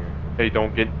 Come over here. Hey,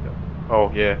 don't get.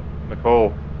 Oh, yeah. Nicole.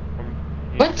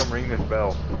 What? Come ring this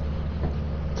bell.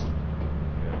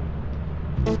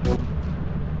 Ring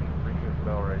this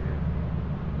bell right here.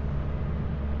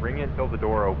 Ring it until the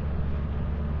door opens.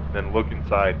 Then look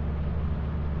inside.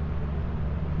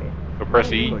 So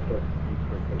press E.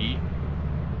 E.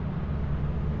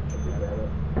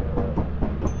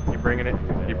 Keep bringing it.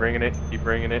 Keep bringing it. Keep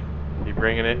bringing it. Keep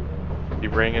bringing it.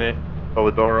 Keep bringing it. Till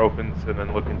the door opens, and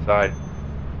then look inside.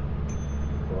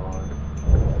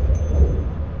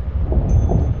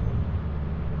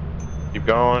 Keep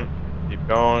going. Keep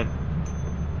going.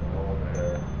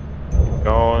 Keep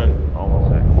going.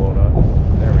 Almost at quota.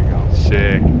 There we go.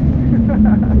 Sick.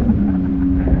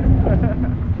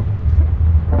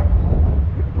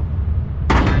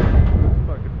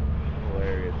 Fucking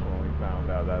hilarious when we found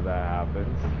out that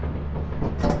happened.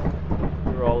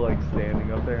 We were all like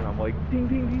standing up there, and I'm like, ding,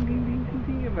 ding, ding, ding, ding, ding,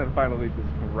 ding, and then finally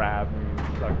just grabbed me and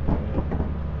sucked me in.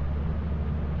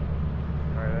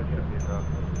 Alright, that should be enough.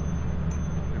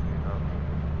 Should be enough.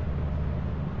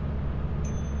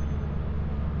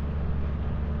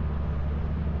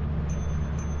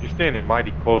 You're standing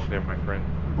mighty close there, my friend.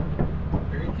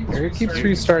 Eric keeps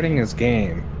restarting his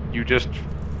game. You just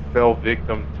fell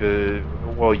victim to.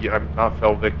 Well, I'm not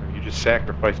fell victim. You just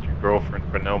sacrificed your girlfriend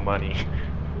for no money,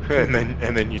 and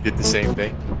then you did the same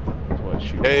thing. What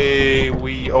she Hey,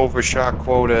 we overshot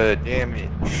quota. Damn it.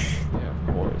 Yeah,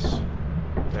 of course.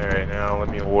 All right, now let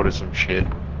me order some shit.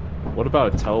 What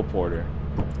about a teleporter?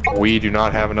 We do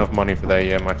not have enough money for that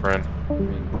yet, my friend. I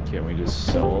mean, can't we just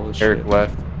sell all the Eric shit?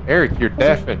 left. Eric, you're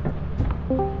deafened.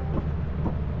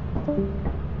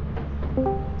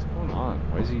 What's going on?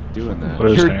 Why is he doing that?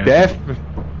 What is You're that? deaf.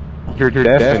 You're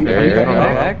deafened, Eric.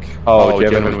 back? Oh,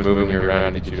 Jevin was moving me around. I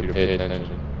need you to pay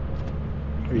attention.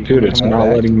 Dude, it's not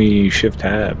letting me shift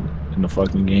tab in the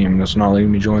fucking game. That's not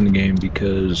letting me join the game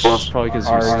because... It's probably because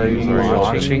Are you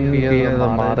watching via the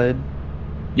modded?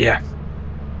 Yeah.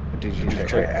 Did you Check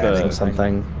try adding the-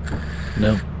 something?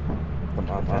 No. The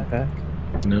mod pack?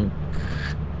 No.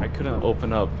 I couldn't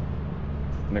open up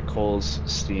Nicole's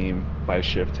Steam by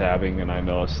shift tabbing, and I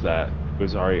noticed that it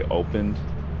was already opened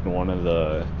in one of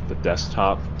the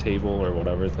desktop table or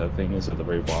whatever that thing is at the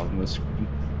very bottom of the screen.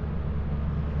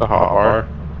 The hot bar.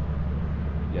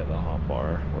 Yeah, the hot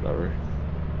bar, whatever.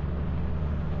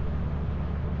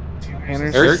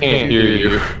 Eric can't hear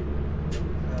you.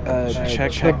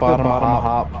 Check the bottom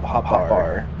hop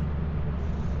bar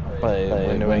by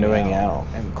windowing out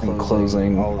and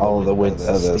closing all of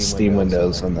the Steam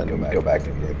windows, and then go back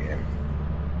into the game.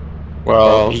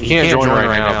 Well, he can't join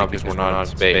right now because we're not in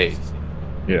space.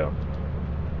 Yeah.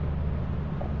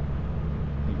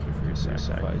 Thank you for your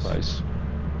sacrifice.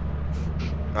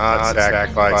 Not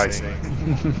sacrificing.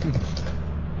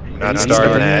 Not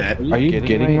starting that. Are you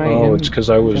getting my Oh, it's because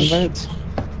I was invites?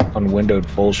 on windowed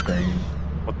full screen.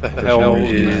 What the hell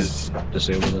is...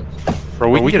 Disabled it. Bro,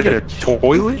 we can get a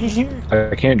toilet in here?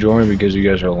 I can't join because you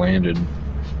guys are landed.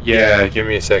 Yeah, give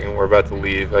me a second. We're about to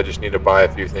leave. I just need to buy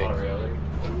a few things.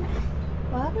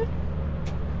 What happened?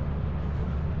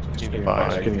 Need to buy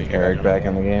a few Getting things. Eric back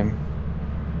in the game.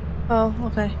 Oh,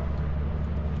 okay.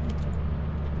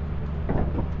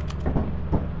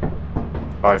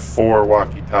 Buy 4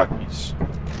 walkie-talkies.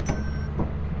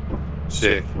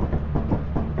 Sick.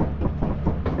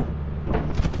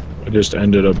 I just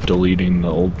ended up deleting the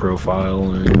old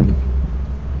profile and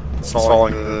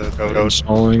Installing the code.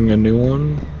 installing a new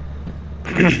one.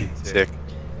 Sick.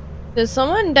 Did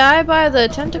someone die by the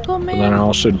tentacle And then I man?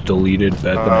 also deleted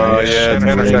Bed the Oh, Nights yeah, and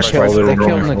Tanner reinstalled it They in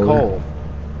killed my folder. Nicole.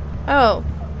 Oh,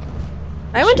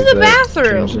 I went to the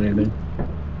bathroom.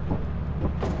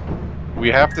 We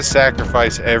have to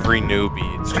sacrifice every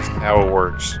newbie. It's just how it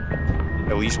works.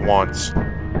 At least once.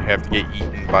 You have to get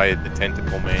eaten by the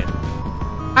tentacle man.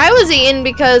 I was eaten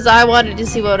because I wanted to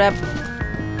see what happened.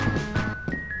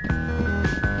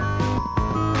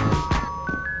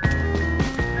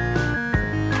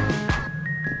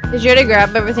 Did you already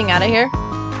grab everything out of here?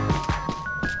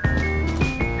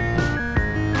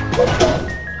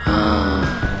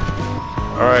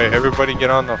 Alright, everybody get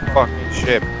on the fucking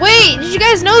ship. Wait, did you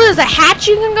guys know there's a hatch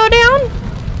you can go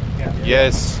down?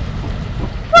 Yes.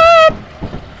 What?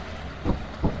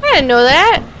 I didn't know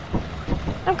that.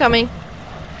 I'm coming.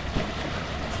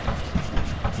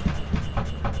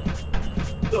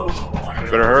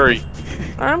 Better hurry.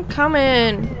 I'm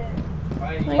coming.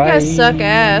 You guys suck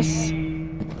ass.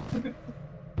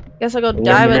 Guess I'll go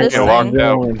die by this thing.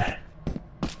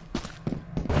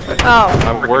 Oh.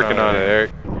 I'm working on it,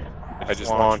 Eric. I just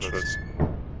launched this.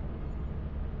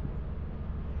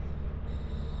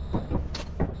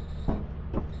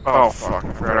 Oh fuck,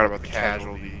 I forgot about the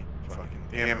casualty. Fucking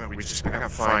damn it, we just gotta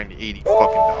find $80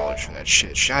 fucking for that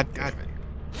shit. God damn it.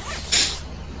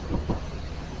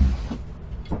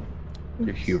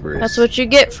 Your hubris. That's what you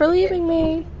get for leaving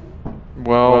me.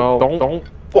 Well, don't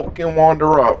fucking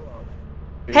wander up.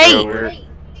 Hey!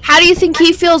 How do you think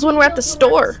he feels when we're at the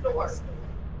store? You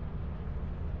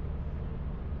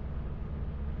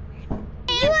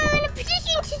are in a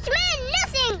position to demand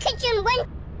nothing, kitchen wench.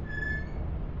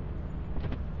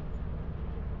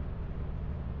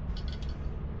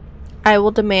 I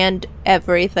will demand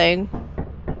everything.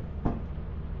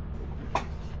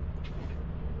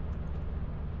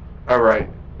 Alright.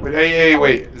 But hey,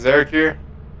 wait. Is Eric here?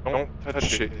 Don't touch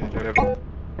shit.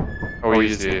 Oh,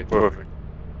 he's here. Perfect.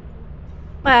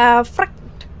 Frick.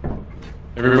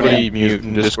 Everybody mute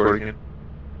in Discord again.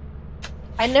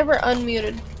 I never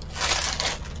unmuted.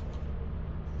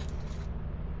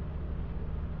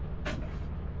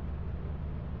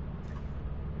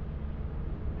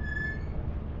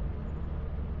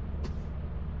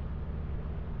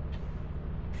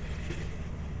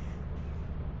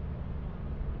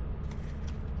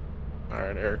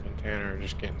 Alright, Eric and Tanner are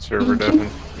just getting server deafened.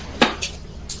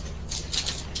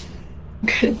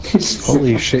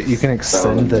 Holy shit, you can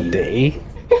extend the day?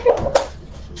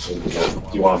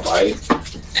 You want to bite?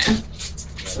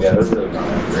 Yeah, that's really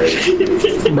not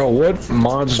great. Bro, what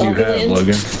mods do you have,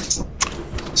 Logan?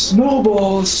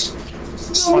 Snowballs!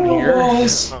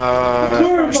 Snowballs!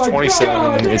 There's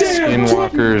 27. It's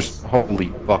Skinwalkers. Holy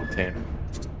fuck, Tanner.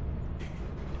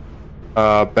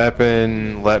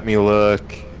 Beppin, Let Me Look,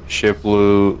 Ship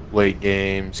Loot, Late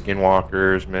Game,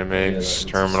 Skinwalkers, Mimics,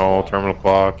 Terminal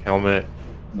Clock, Helmet,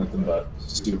 Nothing but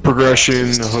stupid.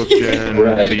 Progression, Hook Gen,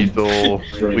 Lethal,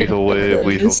 Lethal Live, There it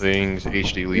Lethal is. Things,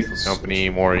 HD Lethal Company,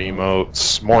 more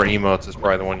emotes. More emotes is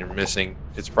probably the one you're missing.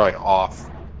 It's probably off.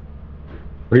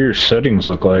 What do your settings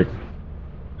look like?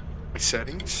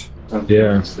 Settings?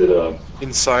 Yeah.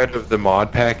 Inside of the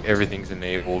mod pack, everything's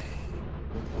enabled.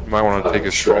 You might want to take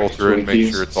a stroll through it and make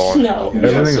sure it's all No.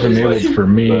 Everything's enabled for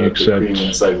me except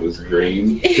inside was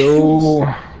green. go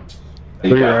for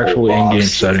your actual in-game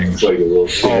settings.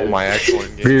 Oh, my actual For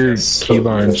in-game your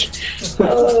settings.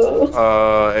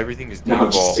 keybinds. Everything is Now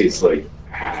it just default. tastes like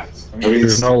ass. I mean,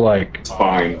 There's no like. it's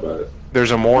fine, but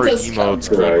There's a more It does emotes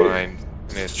sound right. keybind,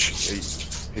 and it's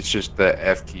just the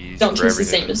F keys Don't for choose the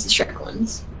everything. same as the Shrek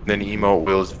ones. Then emote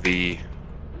wheels V.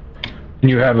 And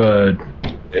you have a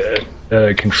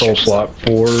control slot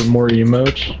for more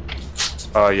emotes.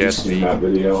 Yes, seen V. that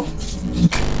video.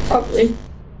 Probably.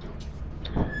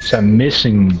 So I'm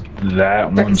missing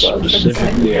that one so.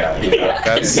 specifically. Yeah.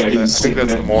 That's I think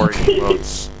that's the more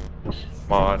emotes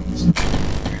mod.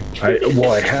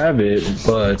 I have it,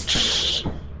 but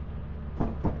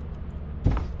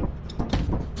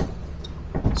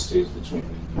Stays between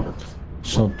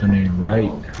something ain't right.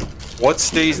 What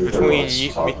stays between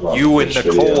you and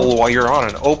Nicole while you're on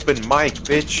an open mic,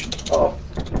 bitch? Oh.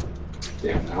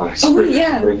 Damn, now I Oh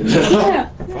yeah. Yeah.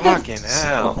 Fucking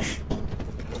hell.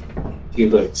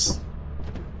 Helix.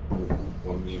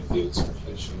 One new Helix for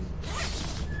fishing.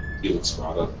 Helix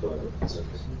brought up, but he's like,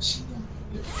 have you seen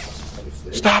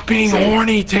that? Stop being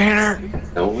horny, Tanner!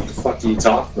 No, what the fuck are you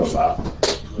talking about?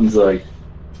 He's like,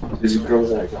 there's a girl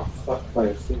that got fucked by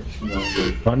a fish. You know,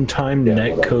 like, One-time Yeah,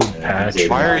 netcode whatever, man. patch.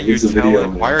 Why are you Here's a video,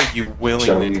 man. Why are you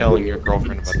willingly telling your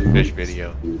girlfriend about the fish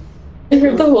video? I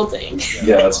heard the whole thing.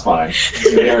 Yeah, that's fine.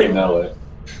 They already know it.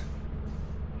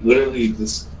 Literally,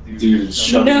 this dude is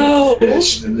shoving No. a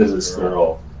fish into this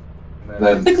girl.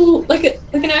 And then Like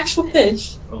an actual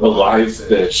fish. a live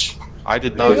fish. I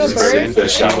did not Are you a consent bird?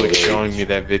 to Felix showing me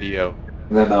that video.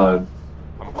 And then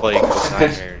I'm plagued with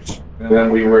nightmares. And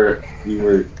then we were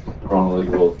on like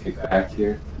a little kickback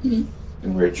here, and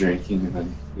we were drinking, and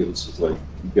then he was just like,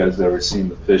 "You guys ever seen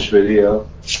the fish video?"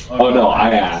 Oh no,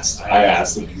 I asked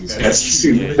if you guys have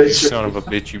seen the You fish. son of a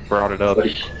bitch, you brought it up.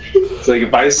 It's like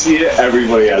if I see it,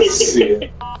 everybody has to see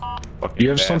it. You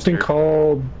have something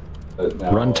called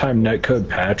Runtime Netcode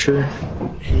Patcher?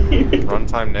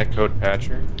 Runtime Netcode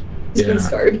Patcher? He's been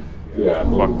scarred. Yeah.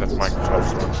 Fuck, that's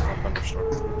Microsoft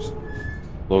Thunderstorm.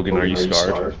 Logan, are you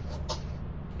scarred?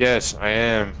 Yes, I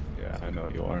am. Yeah, I know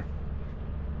you are.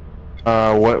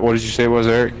 What did you say it was,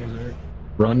 Eric?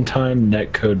 Runtime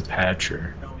Netcode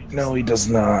Patcher. No, he does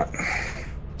not.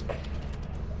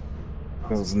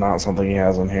 This is not something he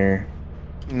has on here.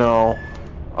 No.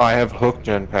 I have Hook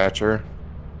Gen Patcher.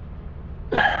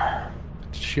 Did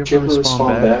she ever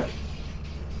respond back?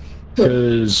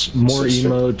 Because more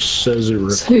emotes says it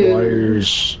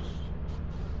requires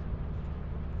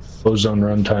Ozone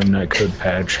Runtime Netcode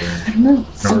Patcher. I don't know.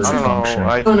 I don't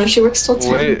know. Oh no, she works till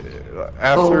 10.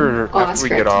 After that's we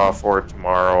correct. get off or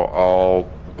tomorrow,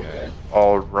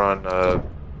 I'll run a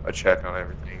check on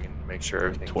everything and make sure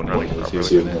everything's running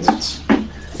properly.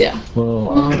 Yeah.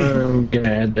 Well, I'm gonna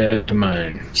add that to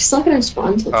mine. She's not gonna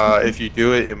respond till 10. If you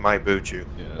do it, it might boot you.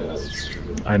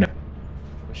 I know.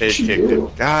 It kicked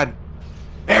it. God,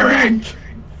 Eric!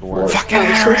 Fucking She works at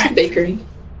Eric! bakery.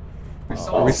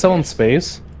 Are we still in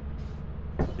space?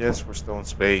 Yes, we're still in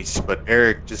space, but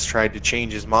Eric just tried to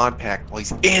change his mod pack while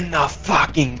he's in the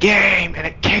fucking game, and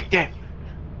it kicked it.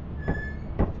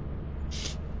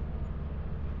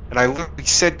 And I literally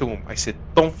said to him, I said,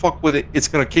 "Don't fuck with it, it's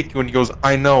gonna kick you," and he goes,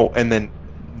 "I know," and then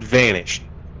vanished.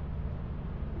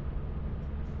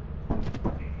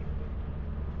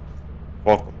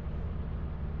 Welcome.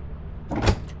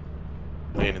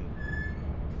 Landon.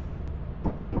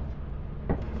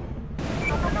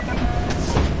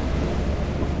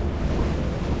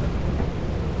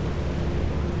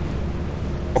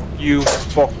 Fuck you,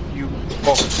 fuck you,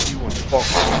 fuck you, and fuck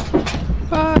you.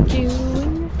 Fuck you.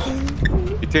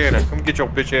 Hey, Tanner, come get your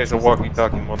bitch ass a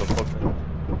walkie-talkie, motherfucker.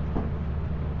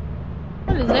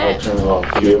 What is I'll that? turn it off.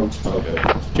 You?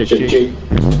 Okay. Q.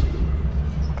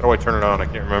 How do I turn it on? I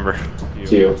can't remember.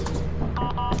 Q.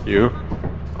 You?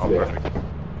 Oh, Yeah.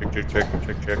 perfect.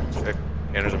 Check.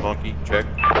 Tanner's a monkey. Check.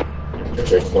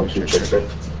 Check. 1, 2, check.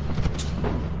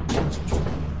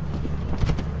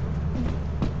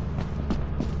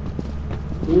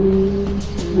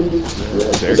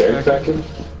 Is Eric back in?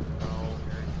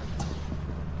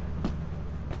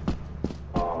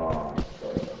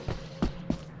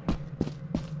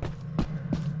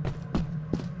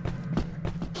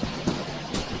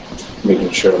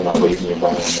 Making sure I'm not leaving you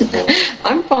behind.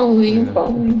 I'm following.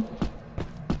 Come,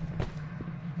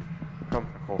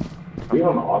 Nicole. Are we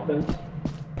on offense?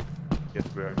 Yes,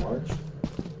 we are. March?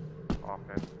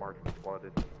 Offense, March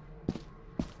flooded.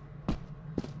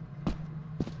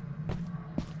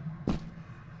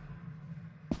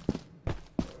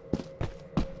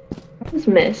 Who's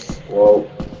Miss? Whoa.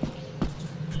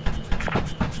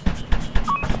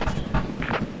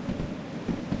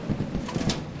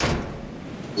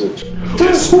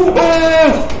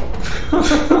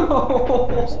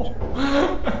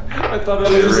 I thought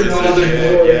it was another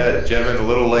Yeah, Jevin, a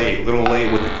little late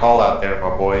with the call out there,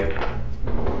 my boy.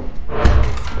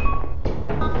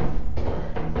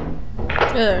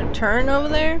 Is there a turn over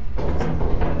there?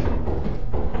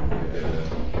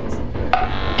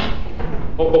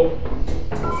 Oh.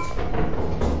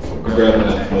 We're grabbing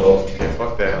that middle. Yeah,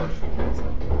 fuck that.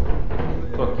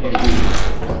 Fuck you.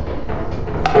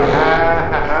 Oh.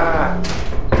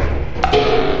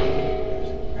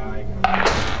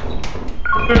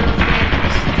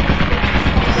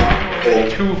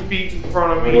 2 feet in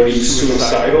front of me. What are you,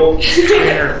 suicidal?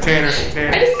 Tanner.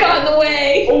 I just got in the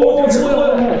way. Oh, it's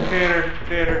well.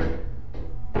 Tanner.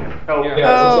 Help.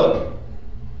 Oh.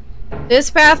 This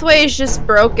pathway is just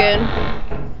broken.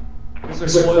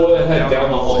 There's a coil head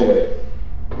down the hallway.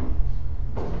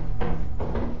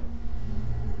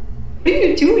 What are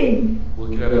you doing?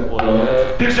 Look at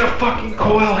it. There's a fucking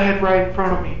coil head right in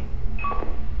front of me.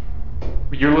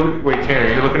 You're looking. Wait, Tanner,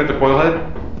 you're looking at the coil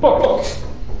head? Fuck.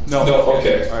 No,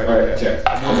 okay. Alright, okay.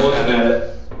 I'm looking at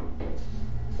it.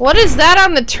 What is that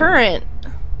on the turret?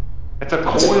 That's a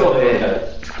coil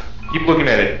head. Keep looking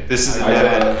at it. This is a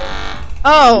dead end.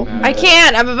 Oh, I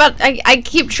can't. I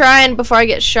keep trying before I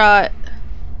get shot.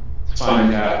 It's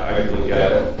fine, yeah, I can look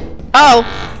at it. Oh.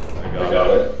 I got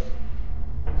it.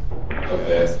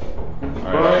 Okay.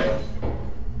 Alright.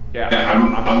 Yeah,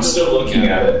 I'm still looking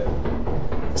at it.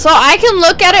 So I can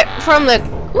look at it from the.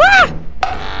 Wah!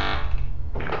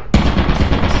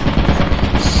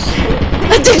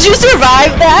 Did you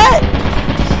survive that?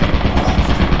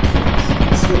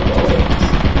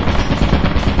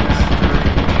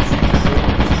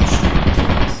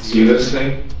 See this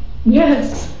thing?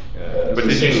 Yes. But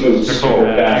did you, Nicole,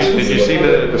 did you see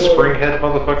the spring head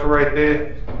motherfucker right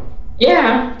there?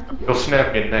 Yeah. He'll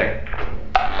snap your neck.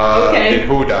 Okay. Did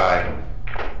who die?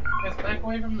 Yes, back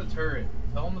away from the turret.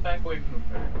 Tell him to back away from the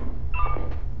turret.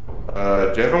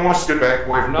 Jevin wants to get back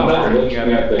away from the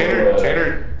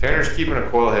turret. Tanner's keeping a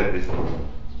coil head busy.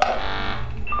 I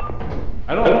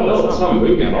don't know. It's not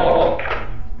moving at all.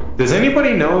 Does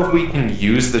anybody know if we can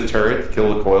use the turret to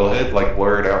kill the coil head, like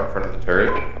blur it out in front of the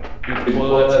turret? The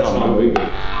coil head's not moving.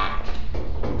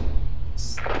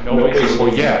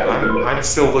 Well, yeah, I'm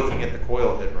still looking at the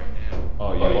coil head right now.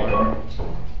 Oh, you are?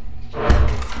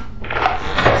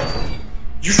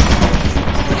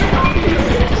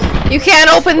 You can't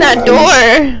open that door.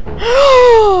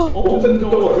 Open the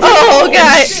door. Oh,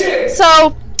 God.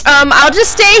 So, I'll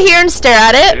just stay here and stare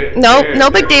at it. Nope, no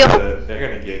big deal. They're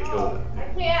gonna get killed.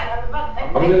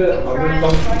 I'm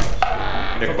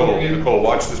gonna Nicole,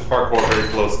 watch this parkour very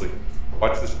closely.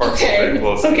 Watch this parkour very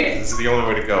closely. Okay. This is the only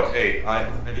way to go. Hey, I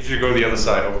need you to go to the other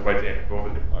side, over by Tanner. Go over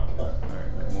there. Alright,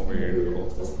 I'm over here.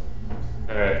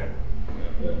 Alright.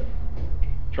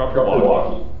 Drop your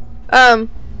walkie.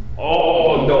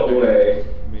 Oh, no way.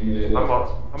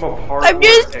 I'm a part. I'm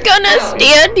just gonna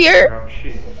stand here. Oh,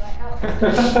 shit.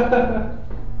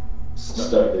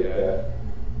 Stuck like that.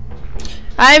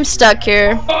 I'm stuck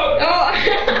here.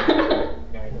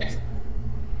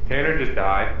 Tanner just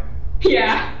died.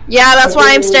 Yeah. Yeah, that's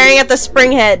why I'm staring at the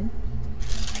spring head.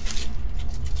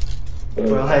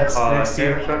 Well, heads next to you.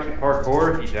 Tanner stuck in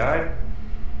parkour. He died.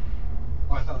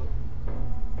 Oh, I thought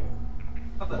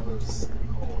that was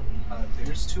cool.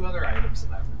 There's 2 other items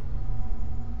in that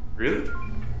Really?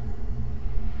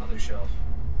 other shelf.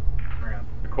 Around.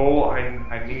 Nicole,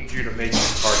 I need you to make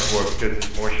this parkour because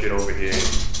there's more shit over here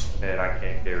that I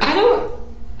can't carry. I don't.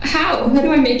 How? How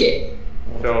do I make it?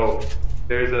 So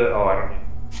there's a I don't need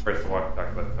first of all to talk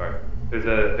about. Sorry. There's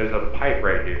a pipe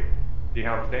right here. See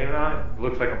how I'm standing on it? It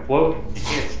looks like I'm floating. You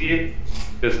can't see it.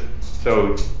 Just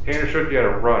so Tanner showed you how to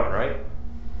run, right?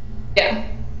 Yeah.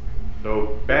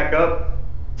 So back up,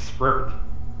 sprint,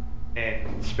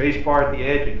 and space bar at the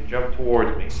edge and jump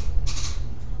towards me.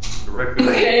 Directly.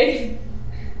 Okay.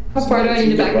 How far do I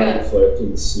need to back up?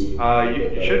 You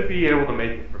should be able to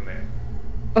make it from there.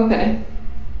 Okay.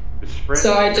 Just sprint.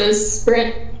 So I just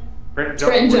sprint. Sprint and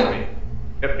Sprint and towards jump. me.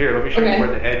 Yep, here, let me show Okay. you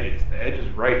where the edge is. The edge is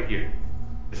right here.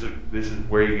 This is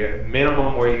where you get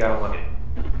minimum where you gotta land it.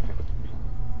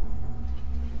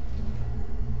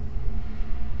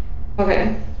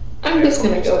 Okay. I'm just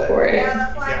gonna go for it.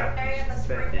 Yeah.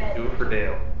 Do it for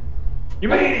Dale. You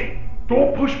made it!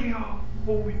 Don't push me off!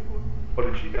 Holy fuck. What,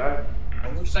 did she die?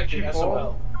 It looks like She an fall?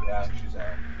 SOL. Yeah, she's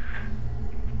out.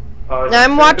 She I'm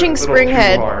sent watching it a little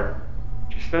Springhead. too hard.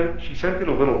 She sent it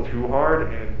a little too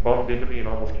hard and bumped into me and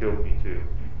almost killed me too.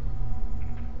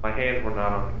 My hands were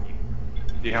not on the key.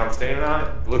 See how I'm standing on it?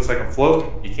 It looks like I'm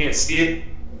floating. You can't see it.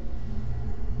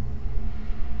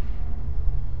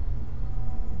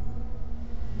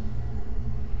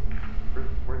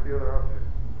 Where's the other object?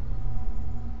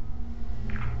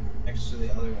 Next to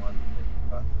the other one.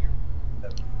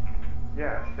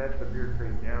 Yeah, set the beer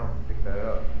crate down and pick that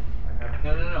up.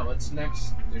 No. It's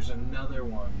next. There's another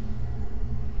one.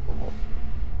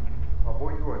 Oh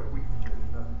boy, you are weak.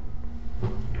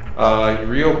 He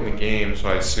reopened the game, so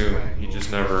I assume he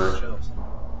just never.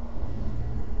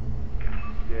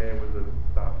 Yeah, it was a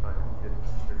stop sign.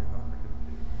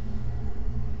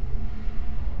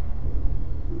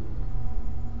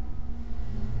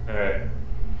 Alright.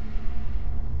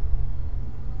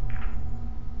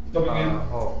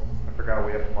 Oh, I forgot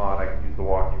we have a mod. I can use the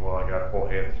walkie while I got full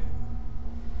hands.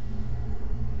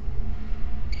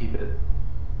 Keep it.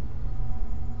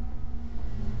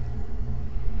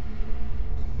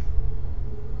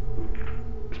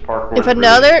 This parkour If is really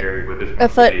another- scary with this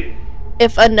if one.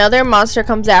 If another monster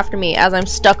comes after me as I'm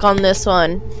stuck on this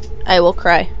one, I will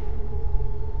cry.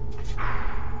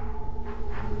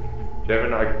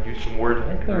 Devin, I could use some words of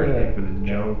encouragement for this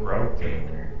jump, bro.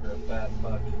 You're a fat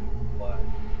fucking black.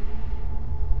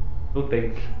 No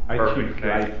thanks. I Perfect, choose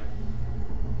life. thanks.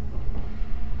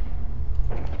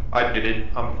 I did it.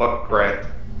 I'm fucking cracked.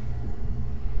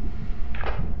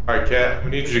 Alright, Kat,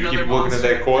 we need you to keep looking at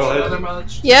that coil head.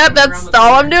 Yep, that's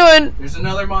all I'm doing. There's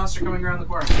another monster coming around the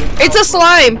corner. It's a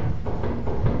slime.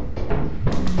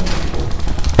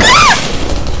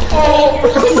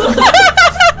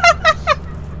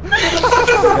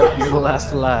 Yep, you're the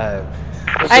last alive.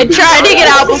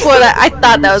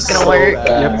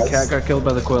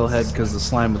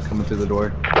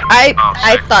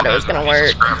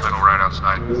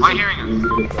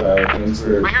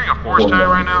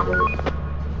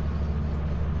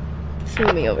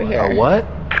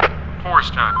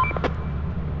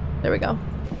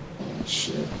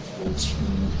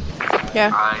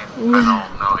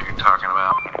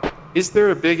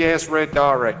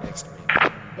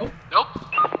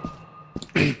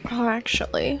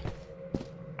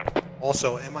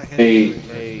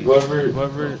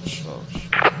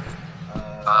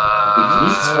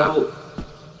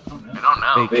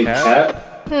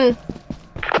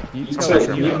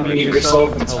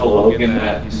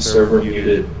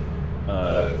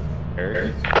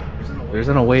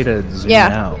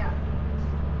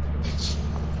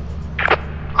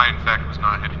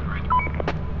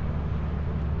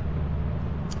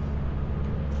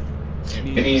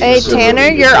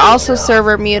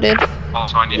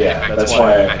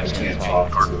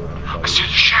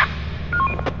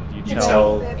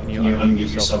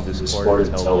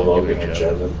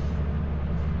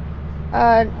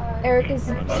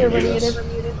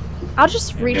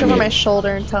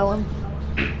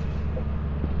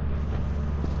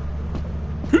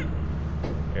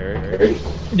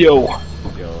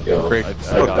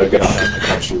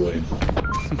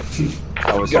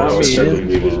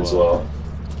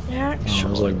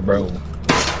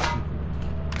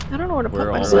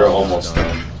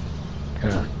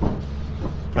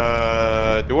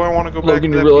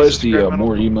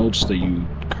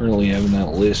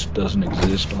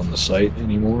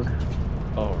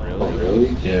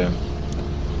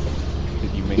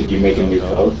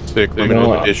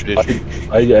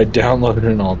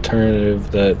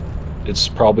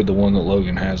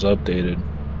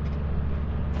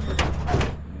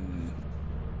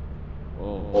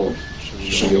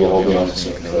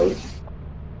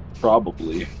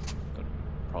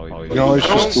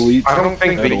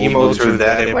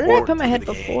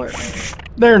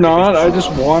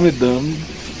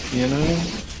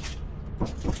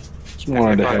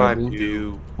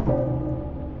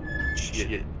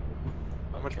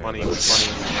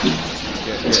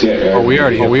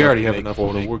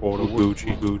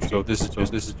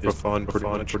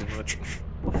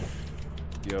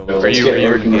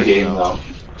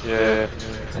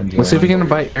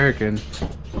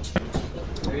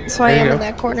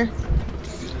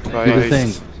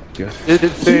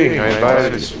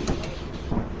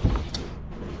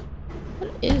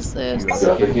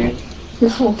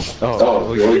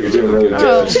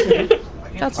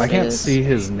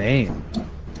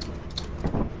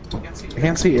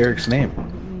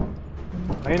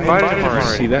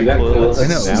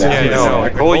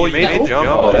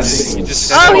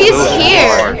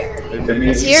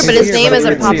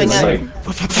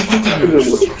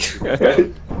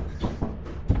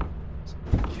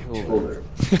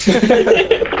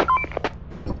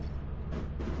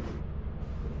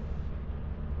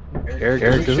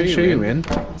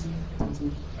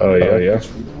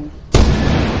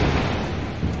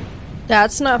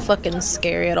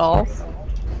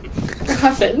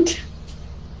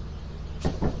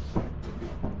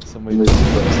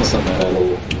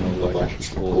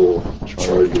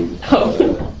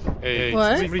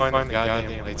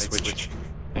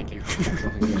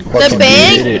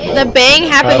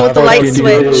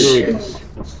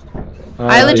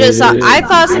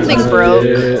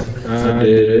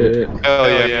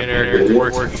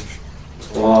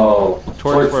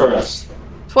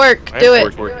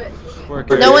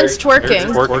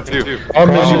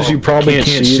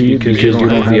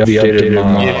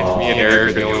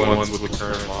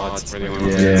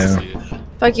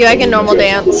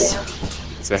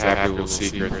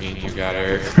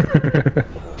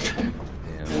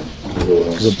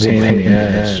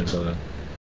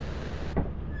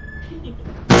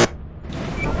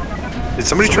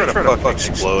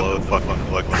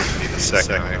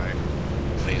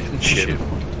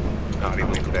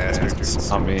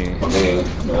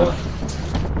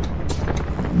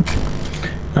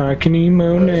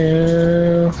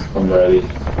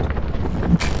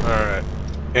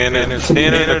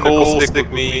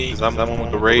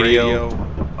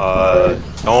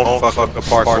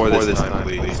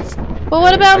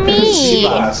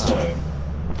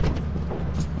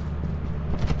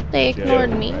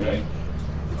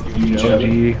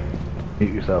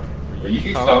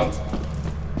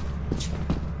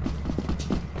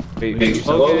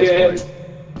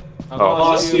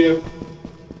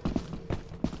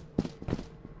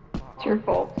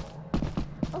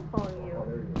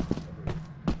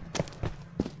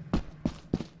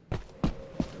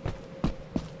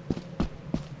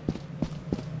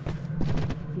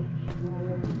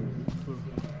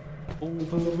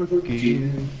 Over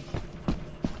again.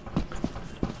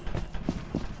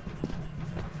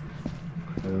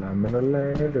 I'm in a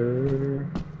ladder.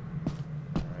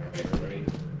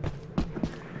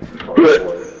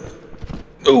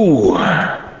 Ooh.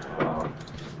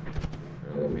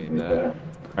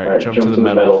 Alright, jump to the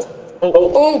metal.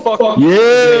 Oh, fuck. Yeah.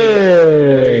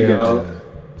 There you go.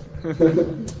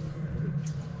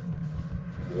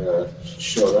 Yeah,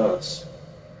 showed us.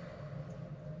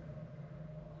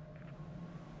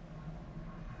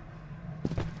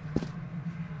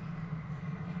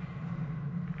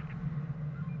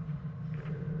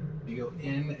 You go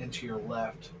in and to your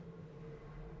left.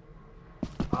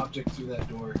 Object through that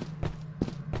door.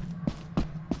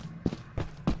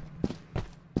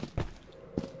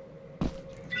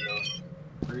 You go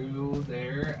through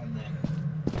there and then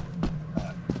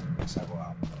several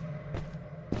out.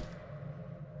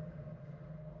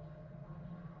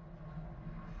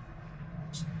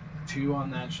 Two on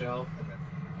that shelf and then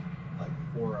like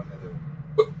 4 on the other one.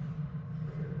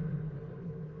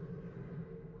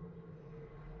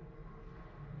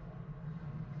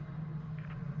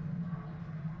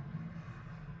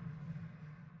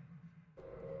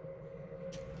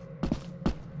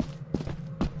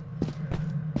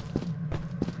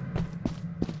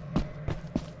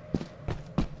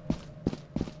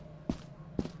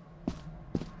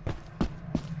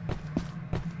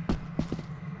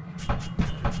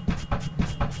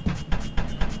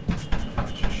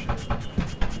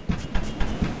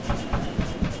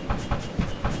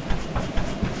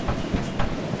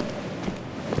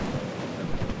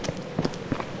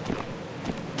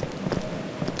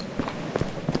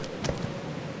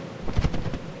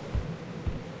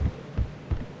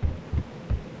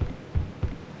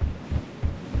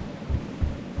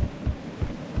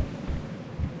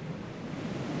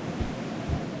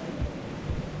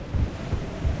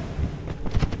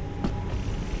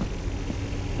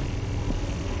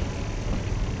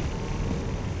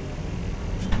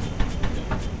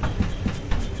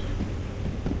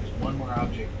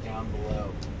 Object down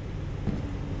below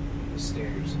the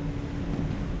stairs.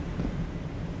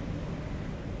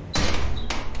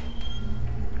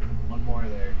 One more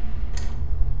there.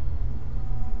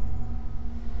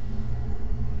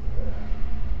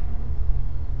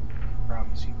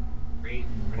 Promise you. Great.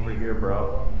 Over here,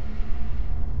 bro.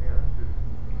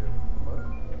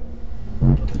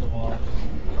 Look at the wall.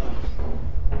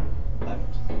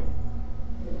 Left.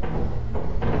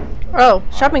 Oh,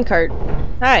 shopping cart.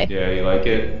 Hi. Yeah, you like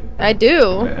it? I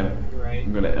do.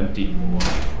 I'm gonna empty.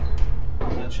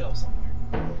 On that shelf somewhere.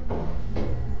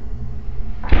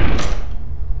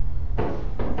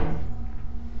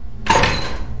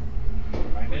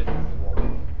 Find it.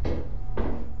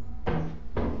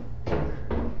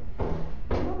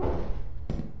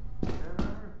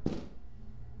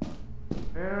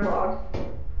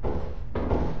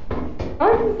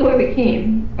 Oh, this is the way we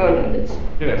came. Oh no, it is.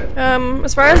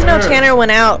 As far as I know, Tanner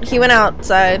went out. He went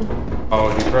outside. Oh,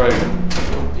 he probably.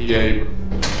 Yeah.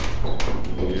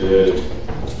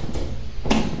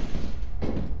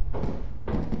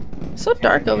 So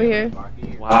dark over here.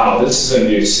 Wow, this is a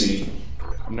new scene.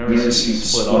 I've never seen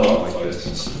split up like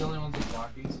this.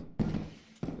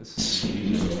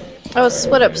 I was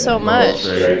split up so much.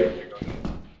 How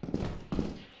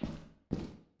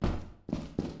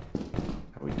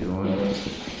we doing?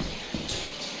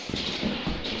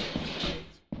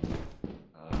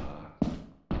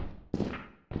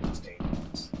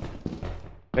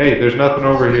 Hey, there's nothing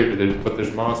over here, but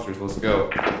there's monsters. Let's go.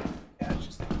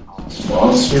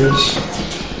 Monsters?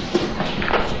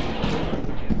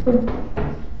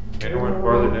 Anyone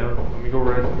farther down? Let me go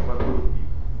right into my food.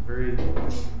 Where is it?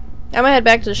 I'm gonna head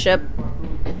back to the ship.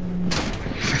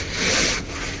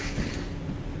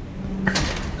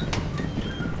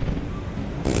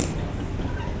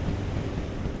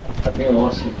 I think I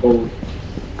lost some food.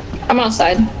 I'm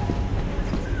outside.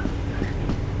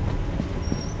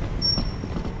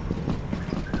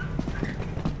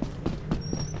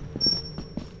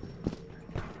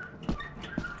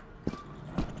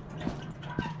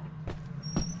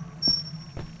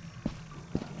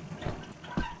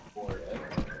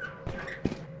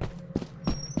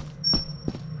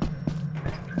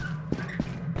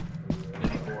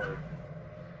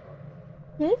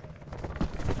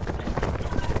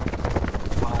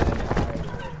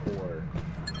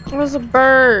 It was a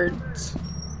bird.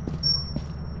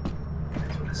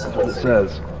 That's what it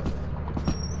says.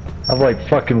 I have like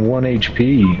fucking 1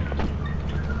 HP.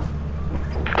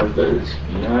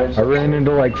 I ran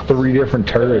into like 3 different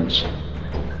turrets.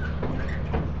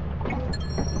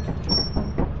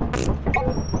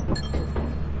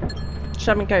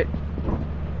 Shopping cart.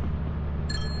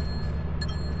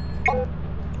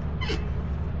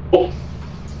 Oh,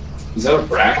 is that a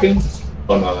bracken?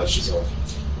 Oh no, that's just a.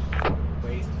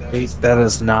 Wait, that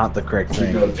is not the correct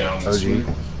thing. Go down this way.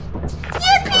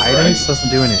 Items doesn't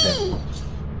do anything.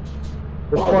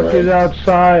 The fuck is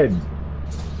outside?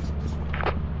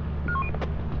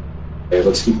 Okay,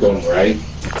 let's keep going right.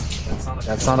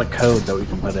 That's not a code that we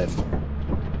can put in.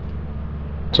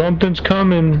 Something's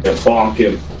coming. Yeah, bonk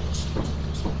him.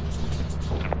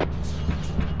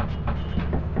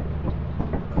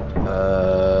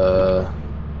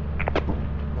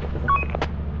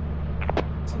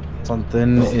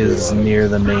 Something is near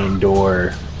the main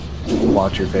door.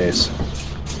 Watch your face.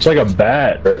 It's like a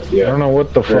bat. Yeah. I don't know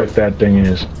what the fuck that thing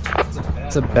is.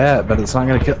 It's a bat, but it's not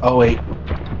gonna kill. Oh wait,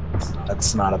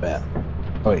 that's not a bat.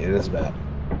 Oh wait, it is a bat.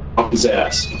 Bonk his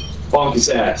ass. Bonk his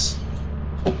ass.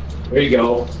 There you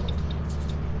go.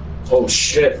 Oh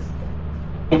shit.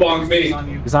 Don't bonk me.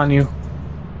 He's on you.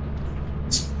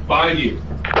 It's behind you.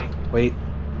 Wait.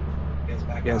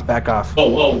 Guys, back off. Oh,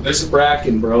 whoa, there's a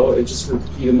bracken, bro. It just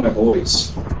repeated my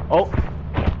voice. Oh.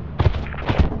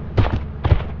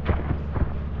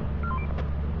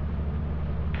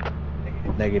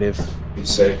 Negative. You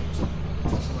say?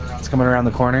 It's coming around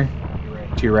the corner.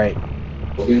 To your right.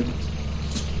 Okay.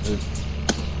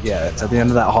 Yeah, it's at the end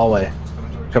of that hallway.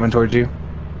 Coming towards you.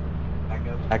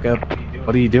 Back up.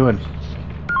 What are you doing?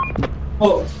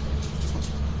 Oh.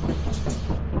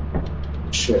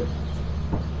 Shit.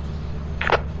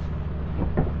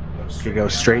 You go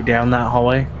straight down that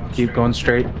hallway. Keep going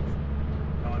straight.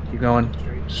 Keep going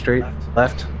straight.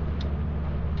 Left.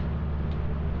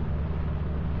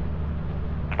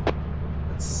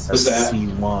 What's that?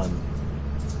 C1.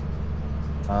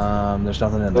 There's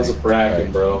nothing in there. That's a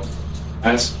bracken, bro.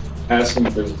 Ask him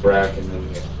if there's a bracken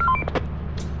in here.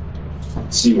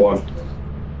 C1.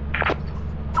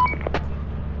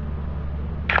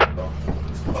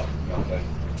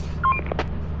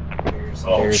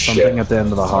 Oh, There's shit. something at the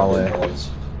end of the hallway.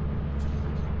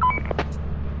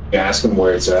 Yeah, ask him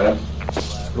where it's at.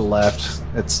 Left.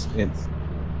 It's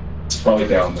probably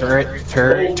down there.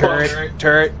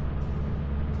 Turret.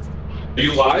 Are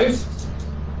you live?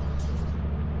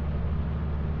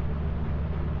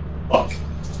 Fuck.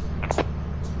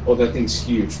 Oh, that thing's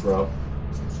huge, bro.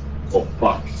 Oh,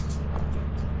 fuck.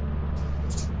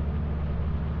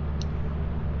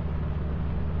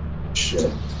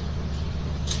 Shit.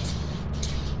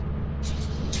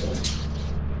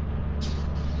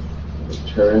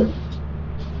 Turret.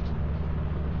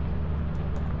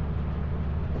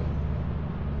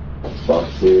 Fuck,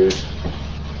 dude.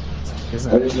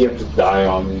 Why did he have to die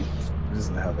on me? He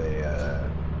doesn't have a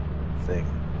thing.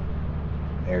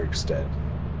 Eric's dead.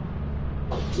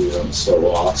 Dude, I'm so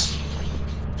lost.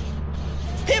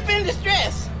 Pip in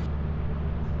distress.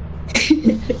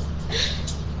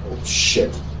 Oh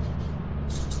shit.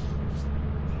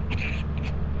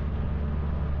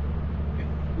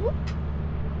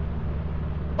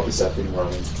 How is that thing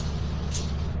running?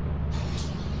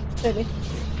 Baby.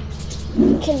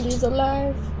 Kendi's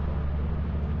alive.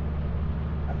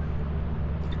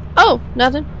 Oh,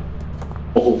 nothing.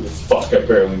 Holy fuck, I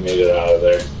barely made it out of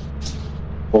there.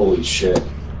 Holy shit.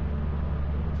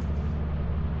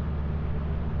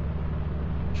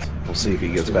 We'll see if he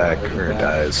gets back or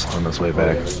dies on his way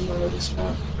back.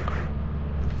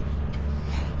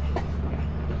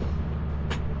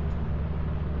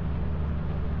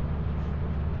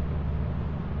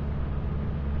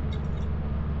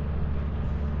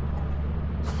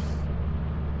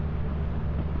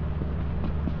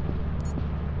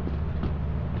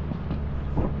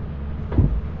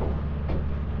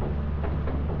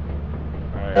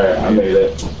 Alright, I made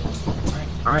it.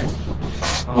 Alright.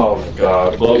 Oh my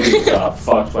god, Logan got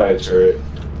fucked by a turret.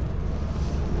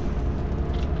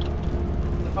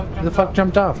 Who the fuck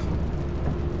jumped off?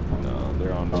 No,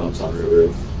 they're on Oh, top it's of on the the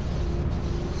roof.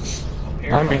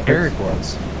 roof. I mean, Eric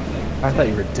was. I thought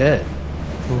you were dead.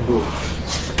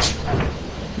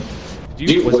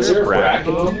 Dude, was there a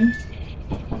bracket on me?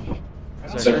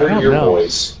 I heard your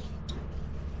voice.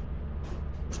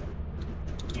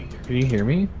 Can you hear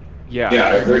me? Yeah, Yeah,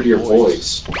 I heard your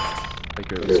voice.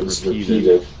 Like it It was was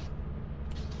repeated. repeated.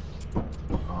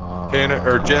 Tanner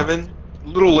or Jevin, a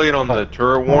little late on the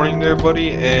turret warning there,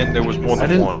 buddy, and there was more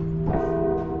than one.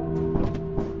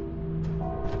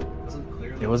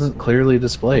 It wasn't clearly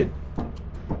displayed.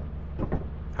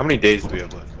 How many days do we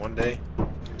have left? 1 day?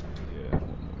 Yeah.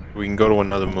 We can go to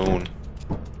another moon.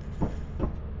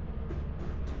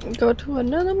 Go to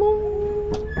another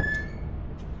moon.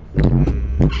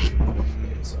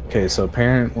 Okay, so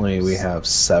apparently we have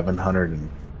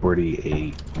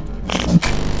 748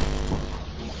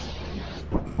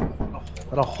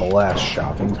 that a whole ass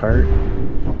shopping cart?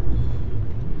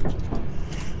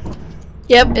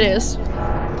 Yep, it is.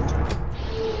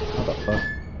 What the fuck?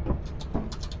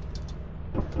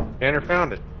 Tanner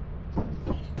found it.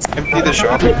 Empty the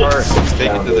shopping cart and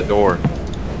take it to the door.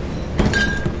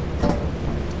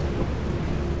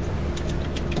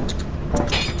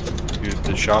 Dude,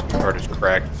 the shopping cart is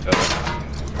cracked as hell.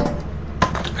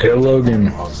 Hey, Logan.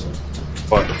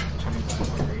 What?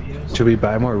 Should we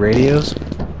buy more radios?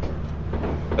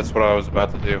 That's what I was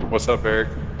about to do. What's up, Eric?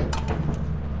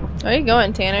 Where are you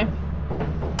going, Tanner?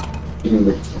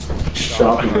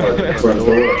 Shopping cart in the front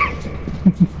door.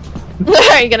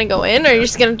 Are you gonna go in, or are you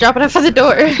just gonna drop it off at the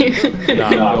door? No,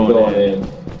 I'm going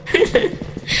in.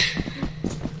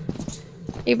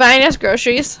 You buying us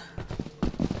groceries?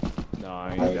 No,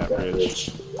 I ain't that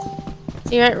rich.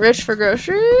 You ain't rich for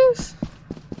groceries?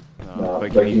 No,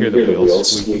 but can you hear the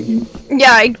wheels squeaking?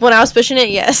 Yeah, when I was pushing it,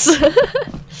 yes.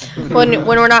 when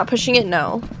we're not pushing it,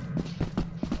 no.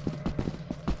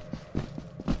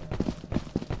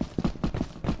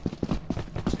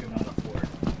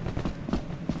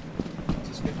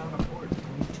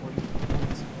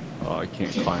 Oh, I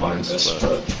can't climb this,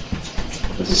 but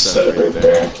Just set it right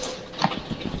there.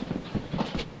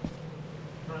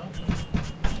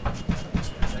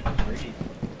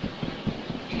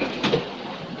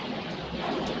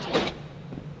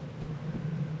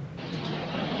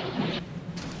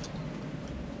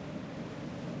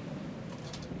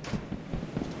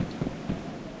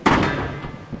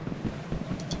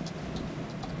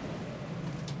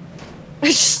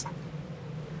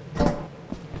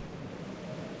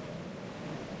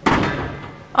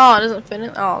 Oh, it doesn't fit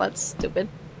in. Oh, that's stupid.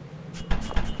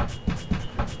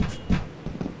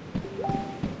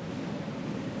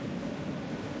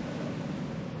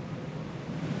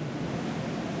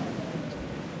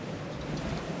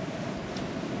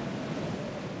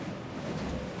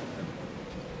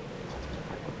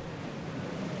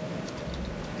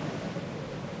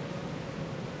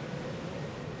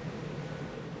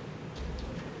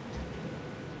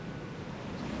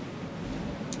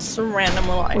 Some random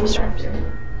little ice creams.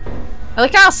 I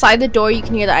like how outside the door you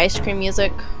can hear the ice cream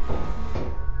music.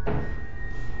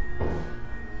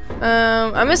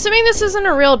 I'm assuming this isn't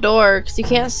a real door because you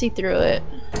can't see through it.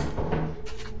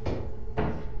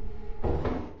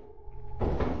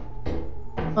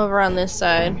 Over on this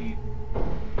side.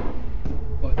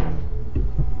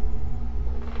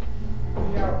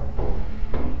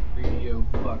 Radio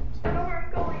fucked. I know where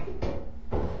I'm going.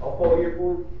 I'll follow your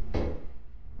board.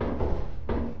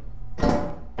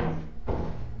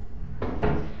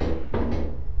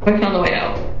 I found the way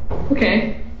out.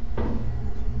 Okay.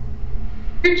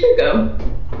 Where'd you go?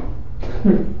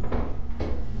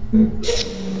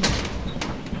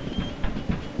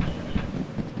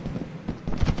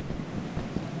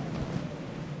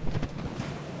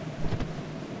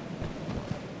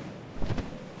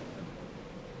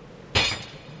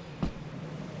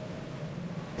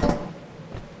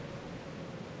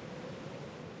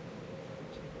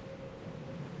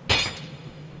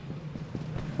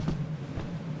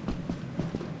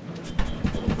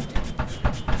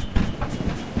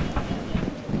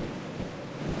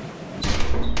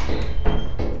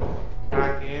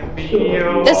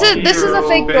 This is a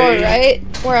fake door, right?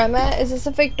 Where I'm at? Is this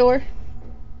a fake door?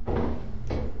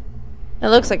 It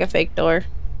looks like a fake door.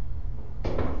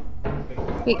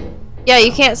 Yeah,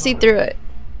 you can't see through it.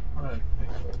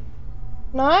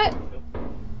 Not?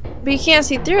 But you can't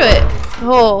see through it.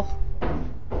 Oh.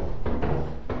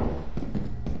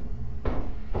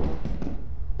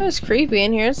 It's creepy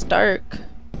in here. It's dark.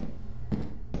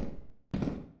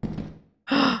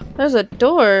 There's a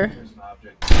door.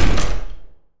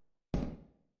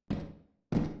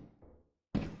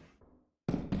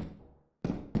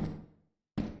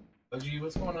 OG,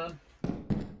 what's going on?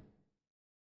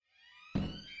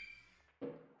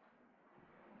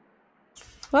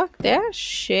 Fuck that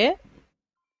shit.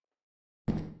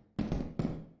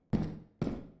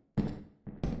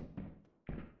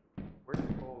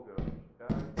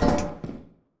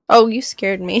 Oh, you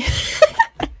scared me.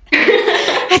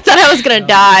 I thought I was gonna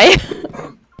die.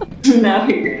 Now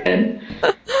you're good.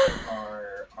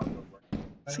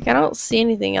 It's like I don't see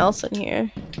anything else in here.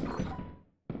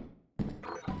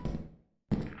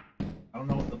 I don't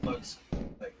know what the fuck's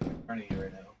like in front of you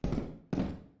right now.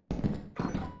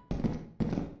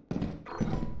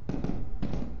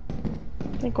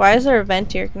 Like, why is there a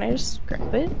vent here? Can I just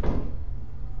grab it?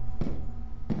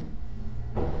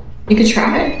 You could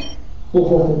try.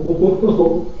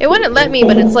 It wouldn't let me,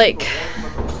 but it's like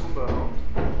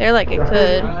they're like it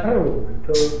could.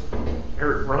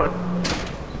 Eric, run.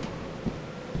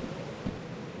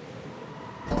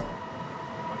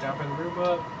 open the room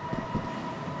up.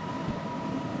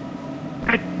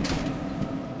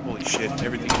 Holy shit,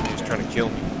 everything in here is trying to kill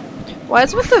me. Why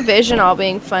is with the vision all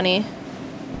being funny?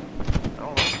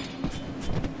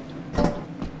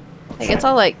 Like it's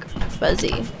all like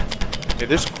fuzzy. Hey,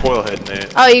 there's a coil head in there.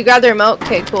 Oh, you grabbed the remote?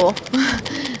 Okay, cool.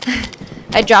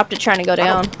 I dropped it trying to go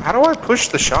down. How do I push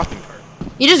the shopping cart?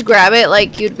 You just grab it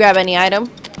like you'd grab any item.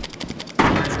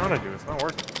 I'm trying to do it, it's not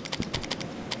working.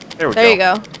 There we go. There you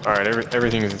go. Alright,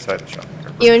 everything is inside the shopping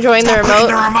cart. You enjoying the remote?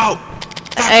 The remote!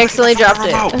 I accidentally dropped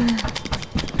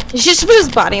it. You should just put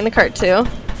his body in the cart too.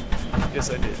 Yes,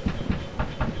 I did.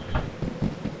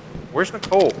 Where's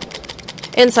Nicole?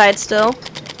 Inside still.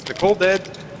 Is Nicole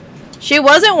dead? She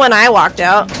wasn't when I walked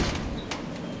out.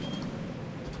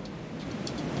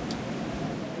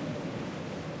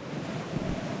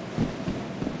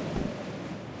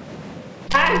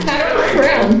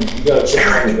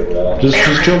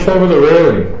 Just jump over the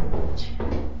railing.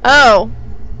 Oh.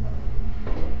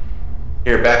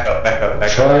 Here, back up, back up,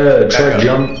 back Try up.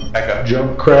 try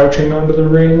jump crouching onto the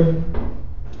railing.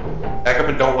 Back up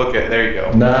and don't look at it. There you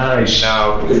go. Nice.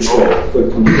 Now,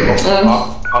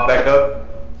 hop back up.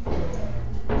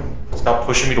 Stop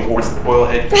pushing me towards the coil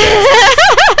head.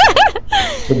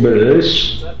 A bit of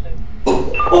this.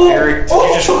 Eric, did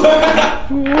you just...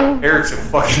 Eric's a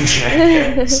fucking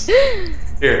jackass.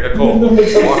 Here, Nicole,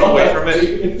 walk away from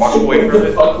it. Walk away from it. What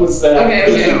the fuck was that?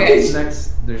 Okay.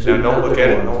 Next, there's Now, don't look at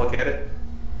it. Don't look at it.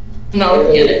 I'm not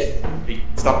looking at it. Hey,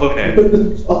 stop looking at it.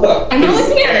 I'm not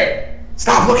looking at it.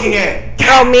 Stop looking at it.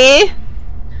 Oh, me?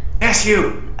 Yes,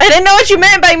 you. I didn't know what you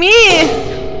meant by me.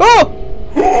 Oh.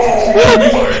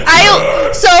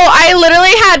 I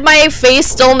literally had my face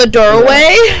still in the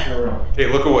doorway. Okay,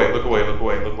 look away, look away, look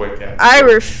away, look away, Kat. I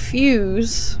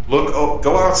refuse. Look, oh,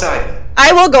 go outside.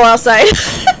 I will go outside.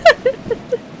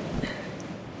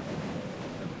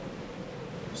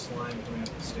 slime coming up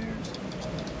the stairs.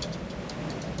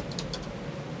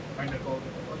 Alright, Nicole,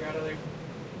 get the fuck out of there.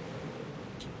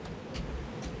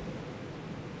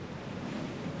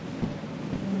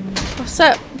 What's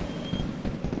up?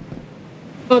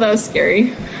 Oh, that was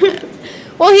scary.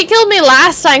 Well, he killed me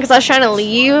last time because I was trying to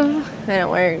leave. It didn't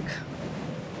work.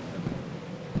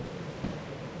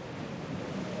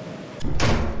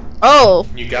 Oh,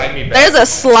 You guide me back. there's a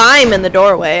slime in the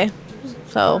doorway.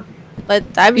 So, let's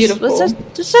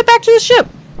just head back to the ship.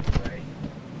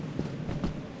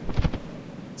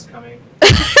 It's coming.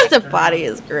 The body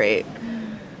is great.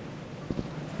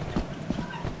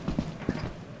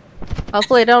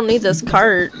 Hopefully I don't need this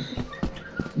cart.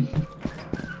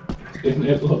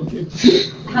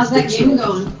 How's that game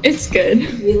going? It's good.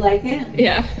 You like it?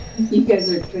 Yeah. You guys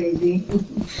are crazy.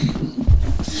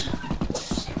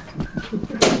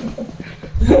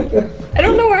 I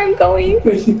don't know where I'm going.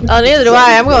 Oh, neither do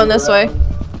I. I'm going this way.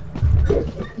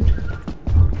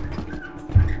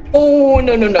 Oh,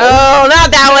 no, no, no. Oh, not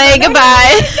that way.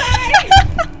 Goodbye.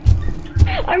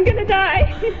 I'm gonna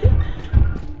die.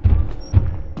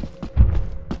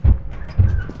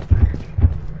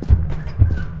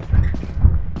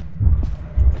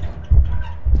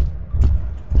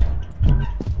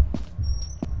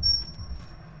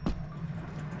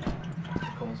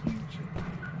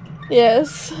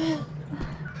 Yes.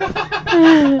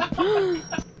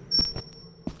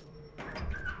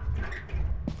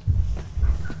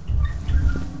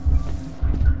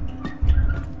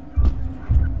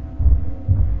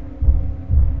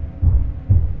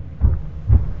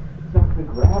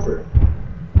 Grab her.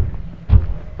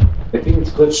 I think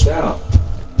it's glitched out.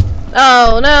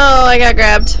 Oh no, I got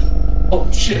grabbed. Oh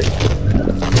shit.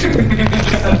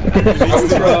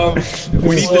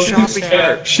 We need the shopping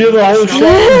cart. Shit, the whole shopping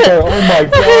cart. Oh my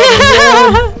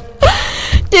god.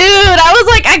 Dude, I was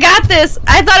like, I got this.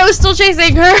 I thought I was still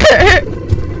chasing her.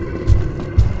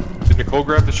 Did Nicole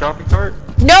grab the shopping cart?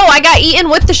 No, I got eaten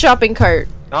with the shopping cart.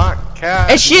 Not Kat.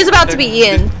 And she's about to be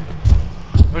eaten.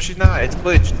 No, she's not. It's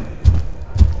glitched.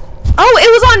 Oh,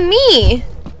 it was on me.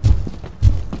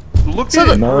 Look So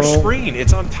at the- her screen.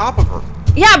 It's on top of her.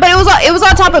 Yeah, but it was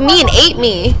on top of me and ate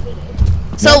me.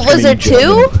 So That's was there pretty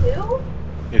two?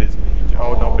 It is.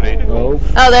 Oh, no, it ain't. Oh.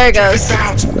 Oh, there it goes.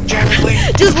 Bounce. Javin,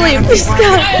 leave. Just leave. Just go.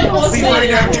 Leave right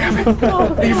now, Javin.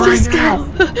 Leave right now.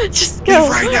 Just go. Leave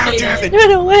right now, Javin.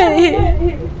 Run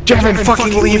away. Javin,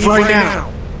 fucking leave right now.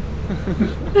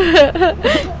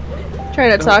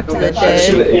 Trying to talk to the I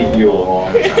should have dead. ate you a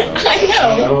long time. I know.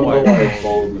 I don't know why I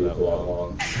followed you that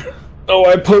long. Oh,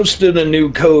 I posted a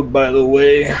new code, by the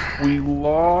way. We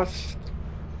lost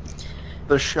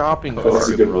the shopping That's a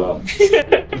cart. good run.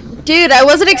 Dude, I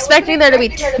wasn't expecting there to be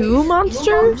two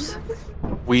monsters.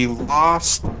 We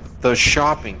lost the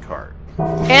shopping cart.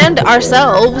 And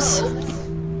ourselves.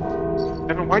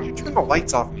 Evan, why'd you turn the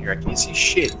lights off in here? I can't see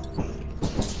shit. I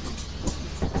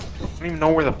don't even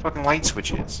know where the fucking light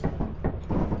switch is.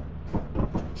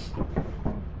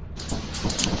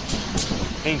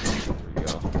 Thank you.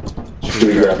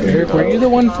 Eric, were you the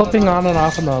one flipping on and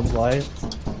off on the lights?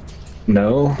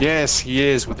 No. Yes, he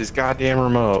is with his goddamn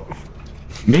remote.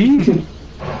 Me?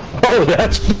 Oh,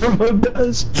 that's what the remote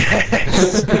does?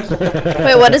 Yes.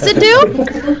 Wait, what does it do?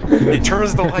 It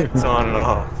turns the lights on and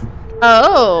off.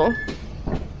 Oh.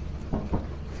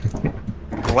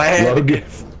 Glad.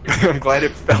 I'm glad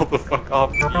it fell the fuck off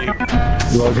of you.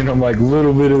 Logan, I'm like,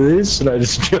 little bit of this, and I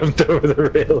just jumped over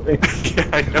the railing. Yeah,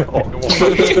 I know.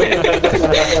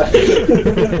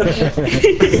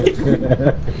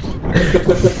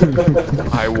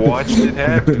 I watched it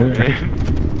happen, man.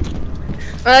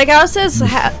 Or like how it says,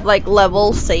 like,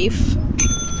 level safe.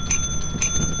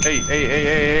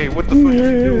 Hey, what the fuck are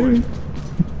you doing?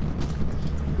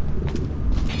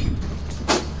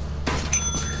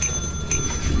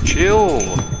 Chill.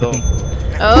 Oh.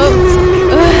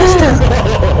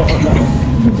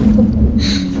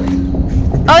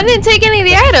 Oh, I didn't take any of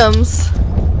the items.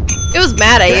 It was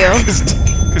mad at you.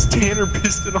 Because Tanner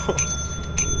pissed it off. What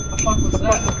the fuck was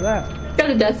that? Got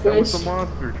a death That was wish. the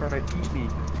monster trying to eat me.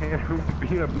 Tanner was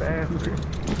being a bastard.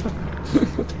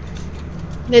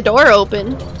 The door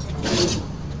opened.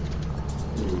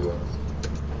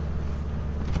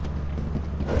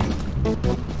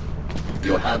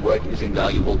 Your hard work is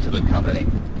invaluable to the company.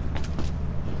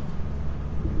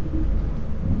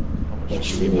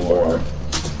 Should be more.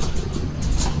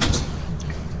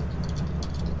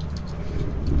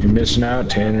 You're missing out,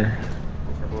 Tanner.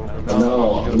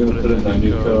 No, I'm gonna put in a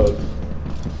new code.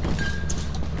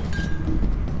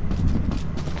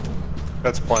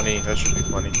 That's plenty. That should be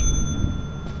plenty.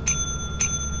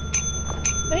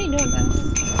 What are you doing, man?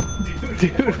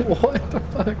 Dude, what the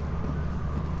fuck?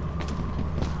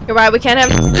 You're right, we can't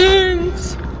have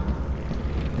things.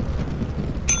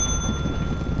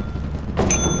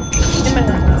 In my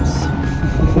house.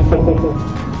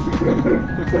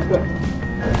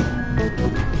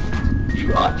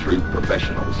 You are true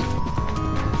professionals.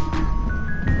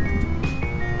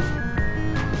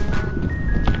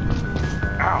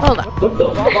 Hold on. What the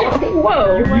fuck?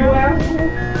 Whoa, you asshole.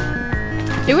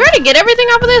 Did we already get everything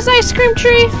off of this ice cream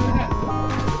tree?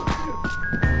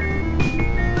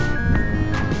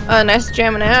 Oh, nice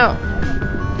jamming out.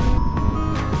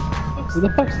 Who the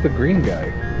fuck's the green guy?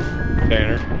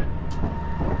 Tanner.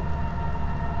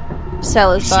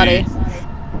 Sell his body.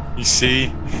 You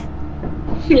see?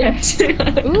 Yes.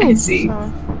 I see.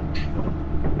 God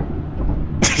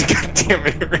damn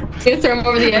it, Eric. You throw him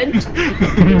over the edge?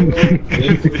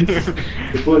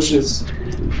 The bushes.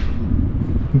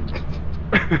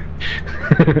 I'm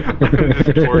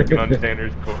just working on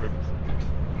Tanner's corpse.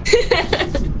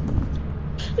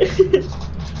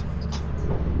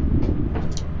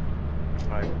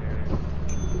 Hi, Tanner.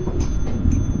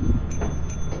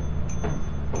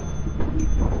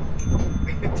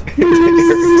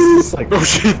 It's like, oh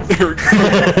shit, there we go.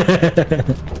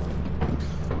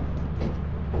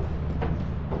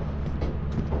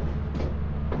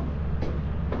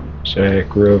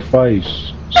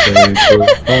 Sacrifice.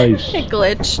 Sacrifice. It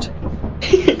glitched.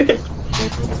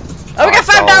 Oh, we got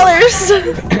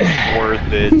 $5.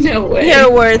 Worth it. No way.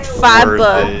 You're worth $5 Worth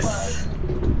bucks.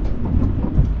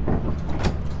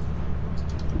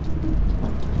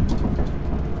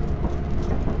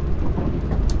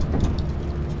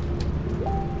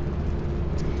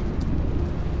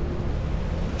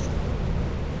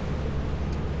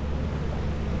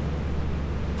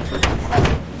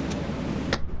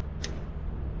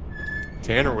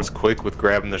 Tanner was quick with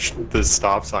grabbing the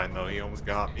stop sign though. He almost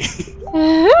got me.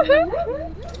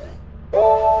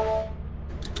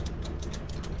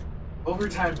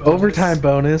 Overtime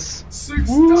bonus.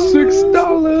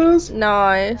 $6.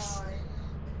 Nice.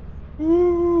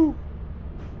 Woo.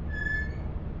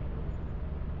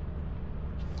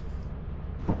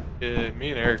 Yeah,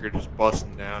 me and Eric are just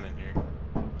busting down in here.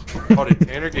 Oh, did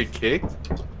Tanner get kicked?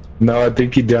 No, I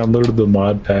think he downloaded the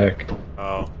mod pack.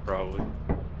 Oh, probably.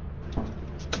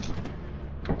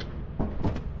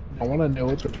 I want to know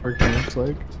what the twerking looks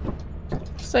like.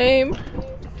 Same.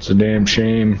 It's a damn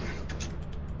shame.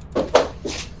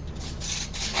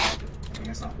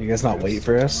 You guys not wait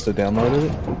for us to download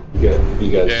it?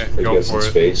 You guys, Yeah, are go you guys for in it.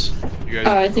 space? You guys,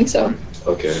 I think so.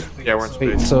 Okay. yeah, we're in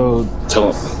Wait, space. so So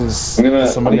is I'm gonna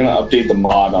somebody? update the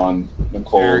mod on Eric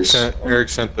Nicole's sent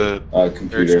the Eric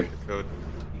computer. sent the code.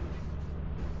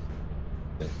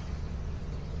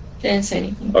 Didn't say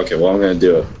anything. Okay, well I'm gonna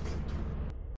do it.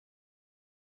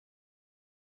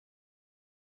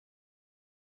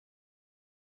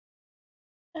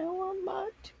 I want am I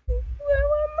to? Where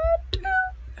am I to?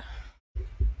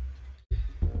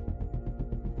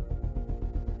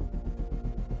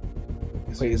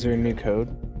 Wait, is there a new code?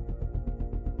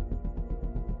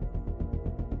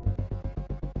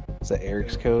 Is that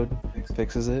Eric's code?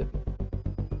 Fixes it?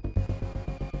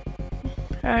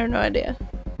 I have no idea.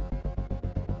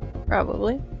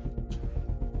 Probably.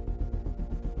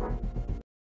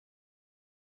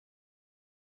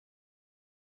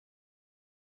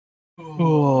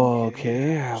 Oh,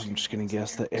 okay, I'm just gonna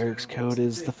guess that Eric's code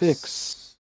is the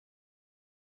fix.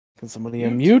 Can somebody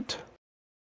unmute?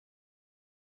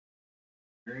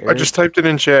 I just typed it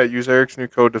in chat. Use Eric's new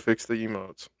code to fix the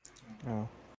emotes. Oh.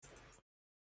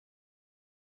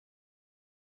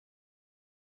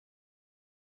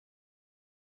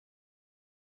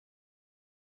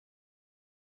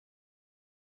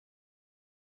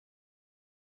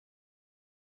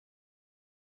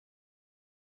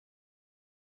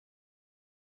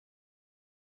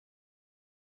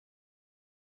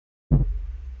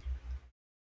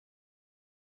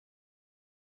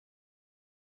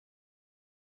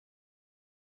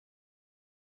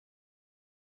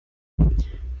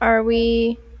 Are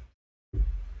we...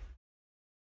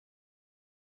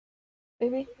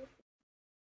 Maybe?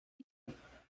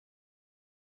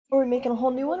 Are we making a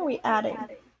whole new one, or are we adding?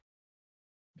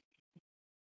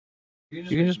 You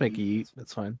can just make Yeet,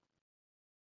 that's fine.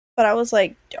 But I was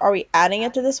like, are we adding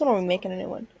it to this one, or are we making a new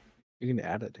one? You can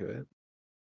add it to it.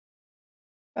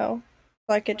 Oh.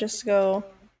 So I could just go...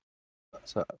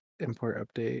 So, import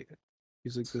update,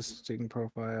 use existing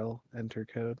profile, enter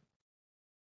code,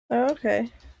 Oh, okay.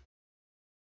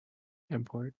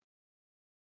 import.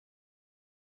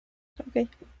 Okay.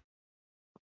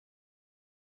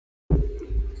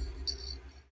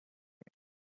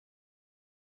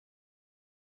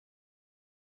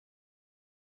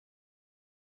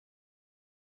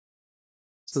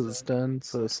 So it's done,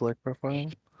 so select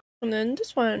profile. And then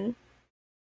this one.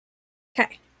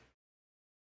 Okay.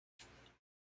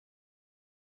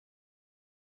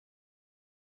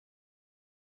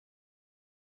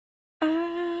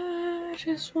 I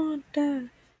just want that.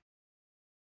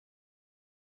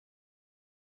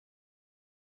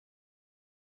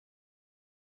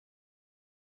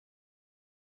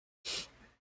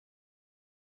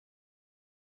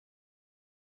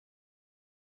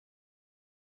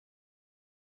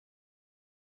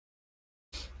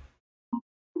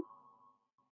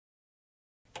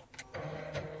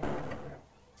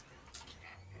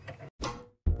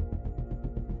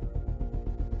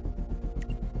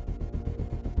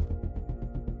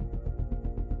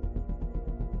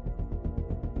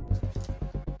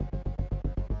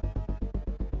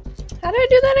 How do I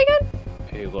do that again?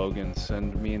 Hey Logan,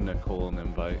 send me and Nicole an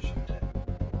invite.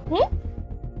 Hmm?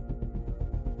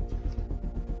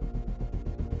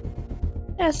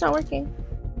 Yeah, it's not working.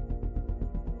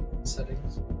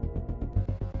 Settings.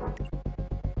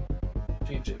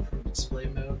 Change it from display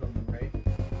mode on the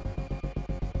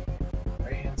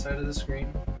right hand side of the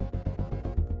screen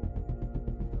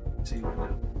to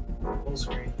full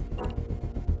screen.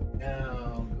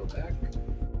 Now go back.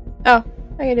 Oh,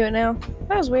 I can do it now.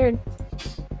 That was weird.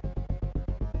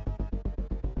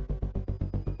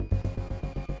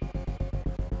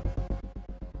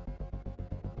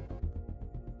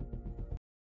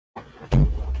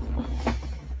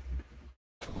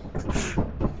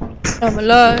 I'm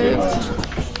alive.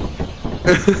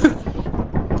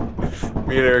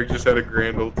 Me and Eric just had a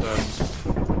grand old time.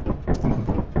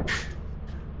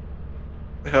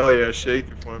 Hell yeah, shake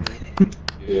it for me.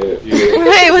 Yeah.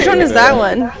 Wait, which one is that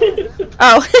one?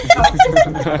 Oh.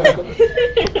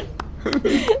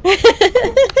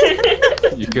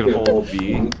 You can hold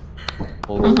V.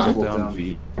 Hold down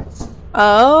V.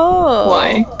 Oh.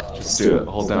 Why? Just do it.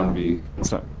 Hold down V.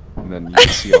 It's not, and then you can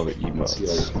see all the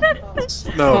emotes.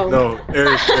 No,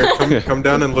 Eric, come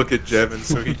down and look at Jevin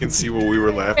so he can see what we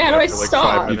were laughing How do I at for like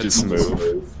stop? 5 You minutes. just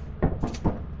move.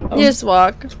 You just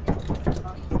walk.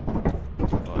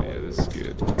 Oh yeah, this is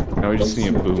good. Now we just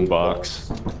need a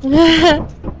boombox.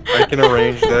 I can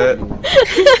arrange that.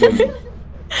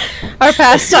 Our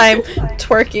pastime,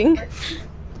 twerking.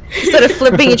 Instead of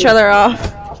flipping each other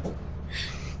off.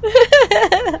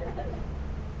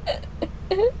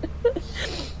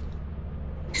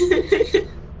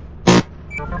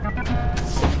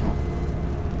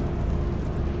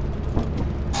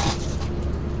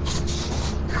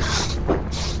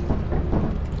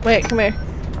 Wait, come here.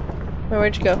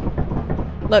 Where'd you go?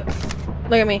 Look.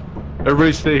 Look at me.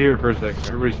 Everybody stay here for a second.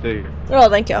 Everybody stay here. Oh,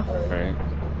 thank you. Right.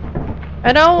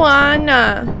 I don't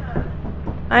wanna.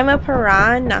 I'm a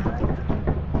piranha.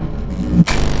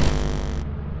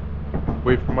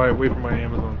 Wait for my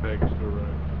Amazon package to arrive.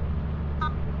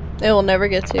 It will never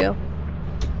get to you.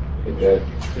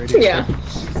 Yeah.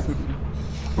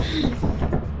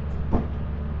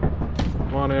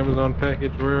 Come on, Amazon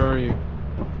package, where are you?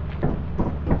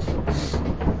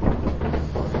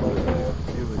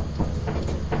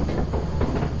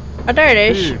 Oh, there it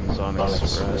is. Amazon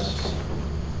Express.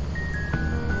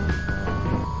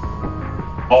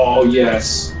 Oh,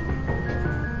 yes.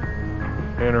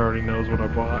 Tanner already knows what I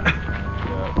bought.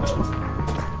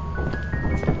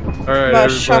 Alright, About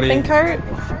everybody. shopping cart?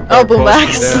 Oh,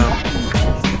 boombox.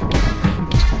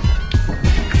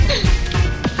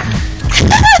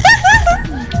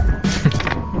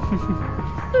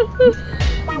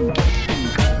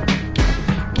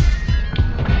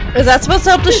 Is that supposed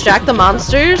to help distract the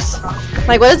monsters?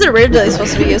 Like, what is it originally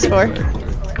supposed to be used for?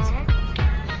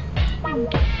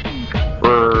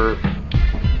 For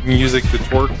music to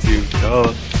twerk to,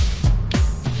 duh.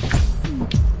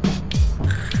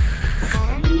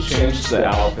 Change the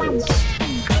outfits.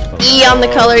 E on the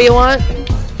color you want?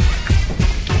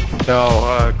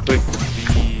 No, click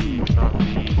B, not B.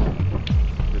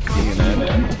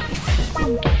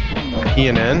 E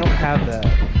and N? I don't have that.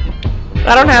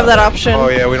 I don't have that option. Oh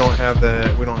yeah, we don't have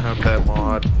that. We don't have that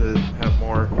mod to have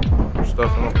more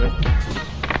stuff. I don't think.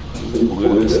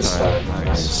 Blue this time,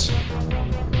 nice.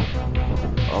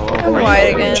 Oh, I'm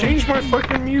white again. Change my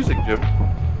fucking music, Jim.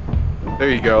 There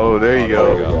you go. There you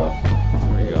go.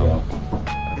 There you go.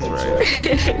 That's right.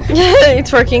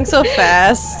 It's working so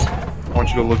fast. I want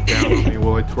you to look down on me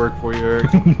while I twerk for you,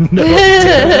 Eric.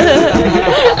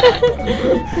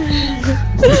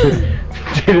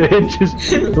 Dude,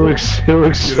 it looks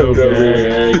so good.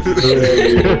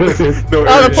 No, All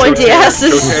Eric, the pointy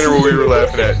asses. Show Tanner what we were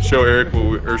laughing at. Show Eric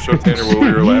what or show Tanner what we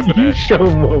were laughing at. Show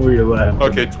him what we were laughing.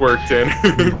 Okay, twerk, Tanner.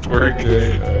 Twerk.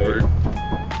 Okay, Twerk.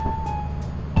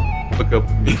 Look up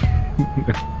at me.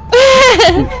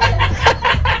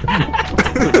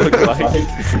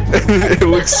 It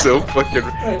looks so fucking.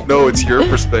 No, it's your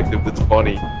perspective that's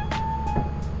funny.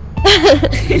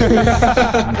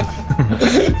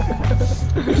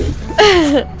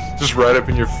 Just right up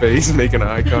in your face, making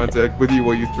eye contact with you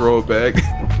while you throw it back.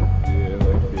 Yeah,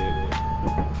 like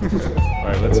it.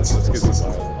 Alright, let's get this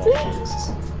out.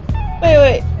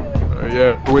 Wait.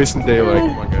 Yeah, we're wasting daylight.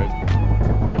 Come on, guys.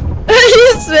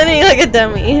 He's spinning like a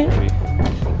dummy.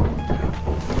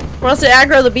 Wants to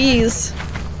aggro the bees.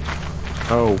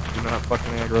 No, do not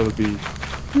fucking aggro the bees.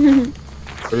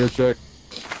 Radio check.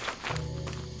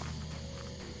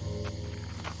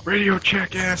 Radio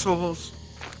check, assholes.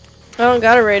 I don't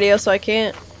got a radio, so I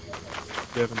can't.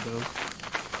 Devin does.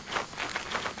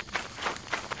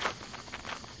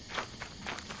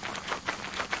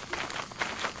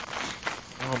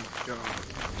 Oh my god.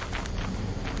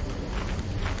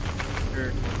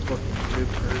 Eric, my fucking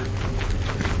ribs hurt.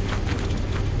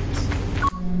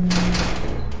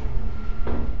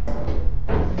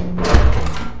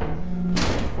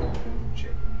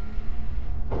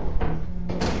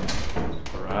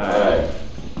 Alright.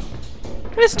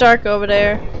 It's dark over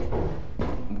there.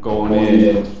 I'm going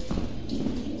in.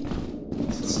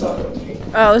 It's not okay.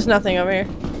 Oh, there's nothing over here.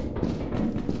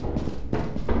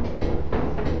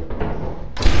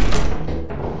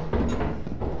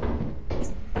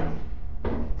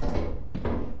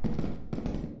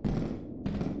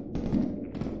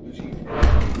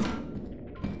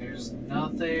 There's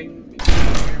nothing. Can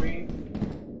you hear me?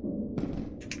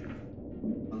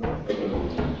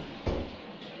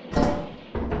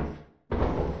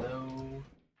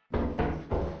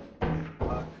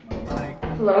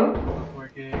 Hello? Not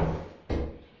working.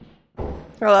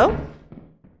 Hello?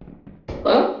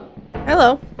 Hello?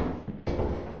 Hello.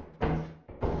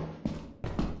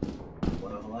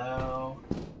 Hello?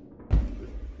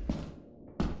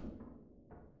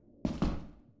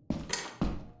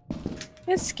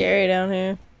 It's scary down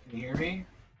here. Can you hear me?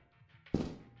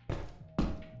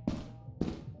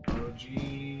 OG.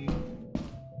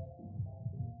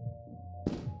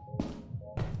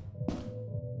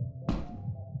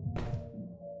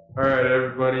 Alright,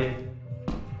 everybody.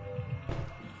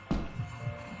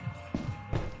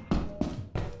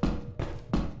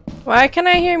 Why can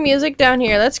I hear music down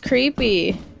here? That's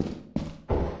creepy.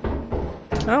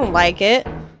 I don't like it.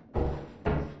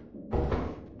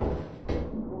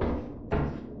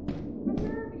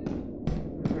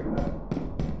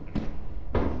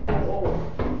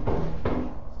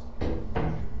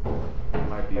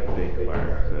 Might be a fake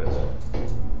fire exit.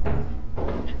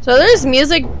 So there's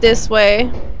music this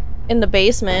way in the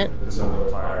basement. There's another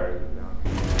fire exit down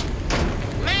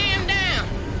here. Man down!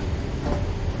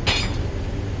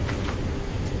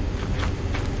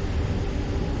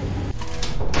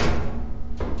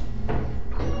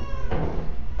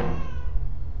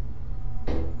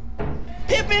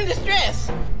 Pip in distress.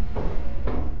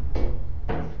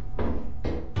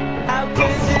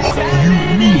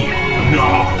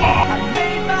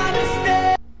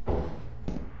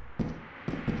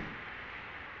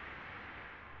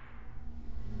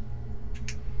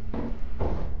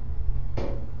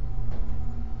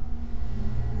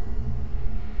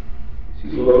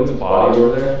 See Logan's body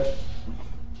over there?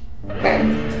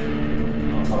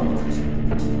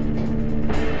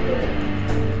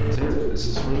 This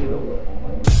is really the one.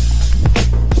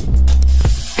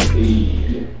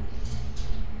 Hey.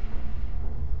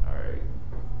 Alright.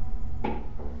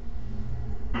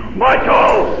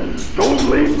 Michael! Don't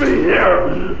leave me here!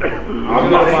 I'm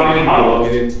gonna find you,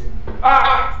 Logan.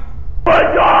 Ah!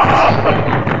 Michael!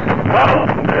 Help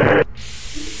me!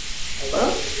 Hello?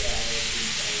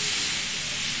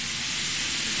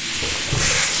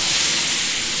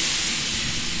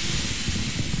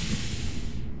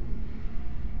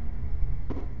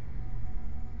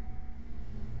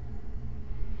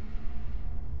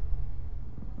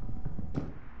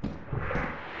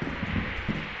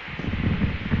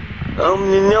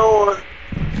 You know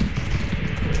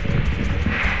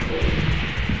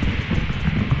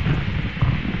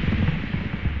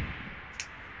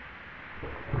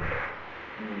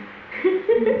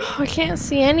I can't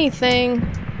see anything.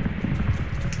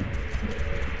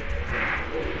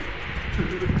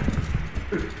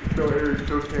 Show Eric,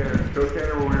 show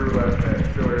Tanner where we were last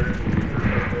at. Show Eric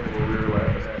where we were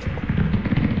last at.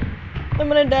 I'm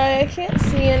gonna die. I can't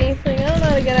see anything. I don't know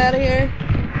how to get out of here.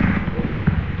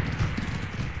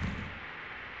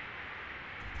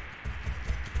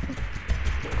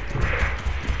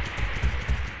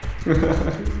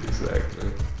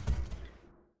 Exactly.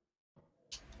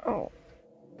 Oh.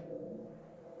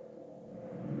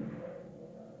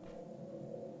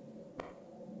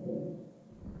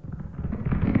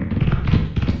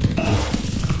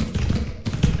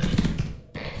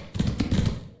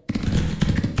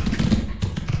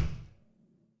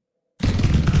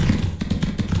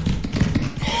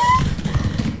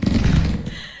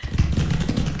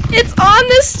 It's on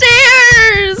the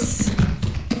stairs!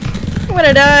 I'm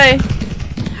gonna die.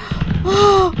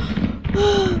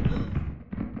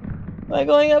 Am I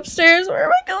going upstairs? Where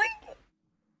am I going?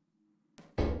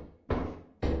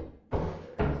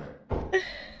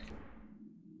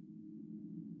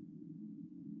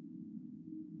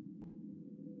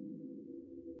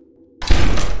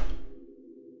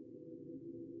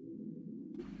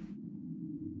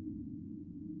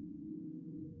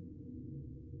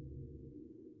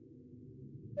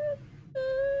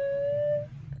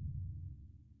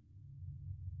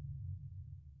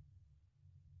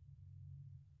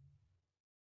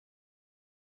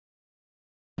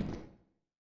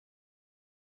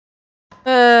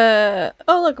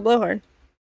 Oh look, a blowhorn.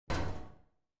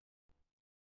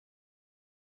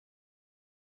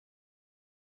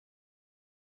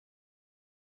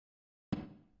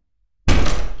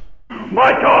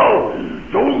 Michael!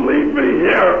 Don't leave me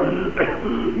here!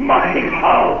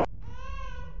 Michael!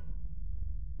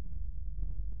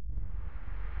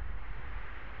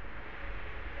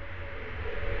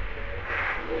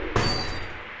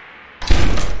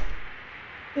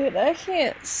 Dude, I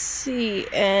can't see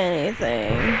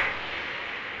anything.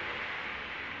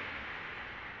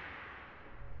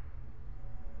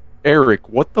 Eric,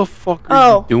 what the fuck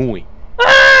are you doing?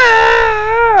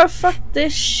 Ah, fuck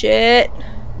this shit.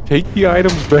 Take the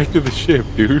items back to the ship,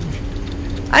 dude.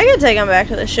 I can take them back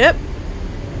to the ship.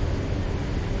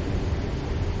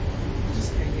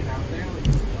 Just hanging out there like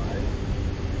he's alive.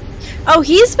 Oh,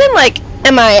 he's been like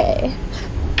MIA.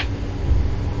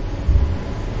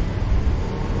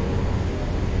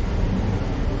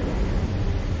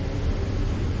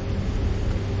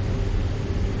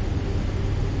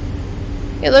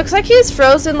 It looks like he's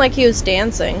frozen like he was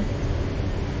dancing.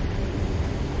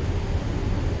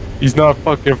 He's not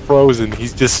fucking frozen.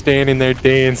 He's just standing there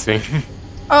dancing.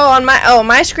 Oh, on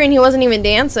my screen he wasn't even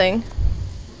dancing.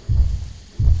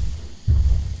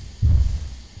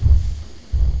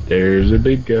 There's a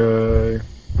big guy.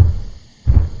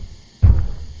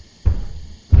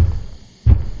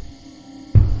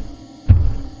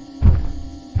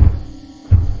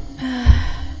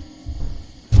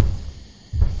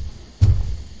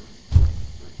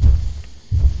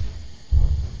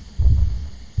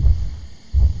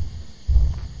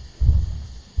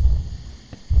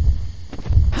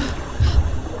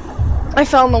 I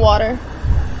fell in the water.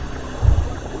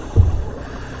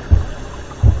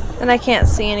 And I can't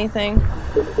see anything.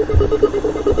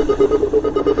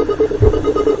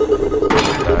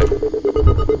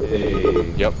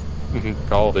 Hey, yep.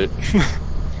 Called it.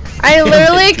 I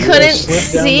literally couldn't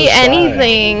see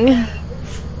anything.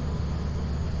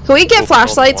 Can we get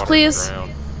flashlights, please?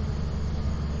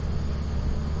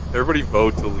 Everybody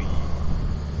vote to leave.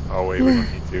 Oh wait, we don't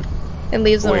need to. It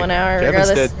leaves in 1 hour,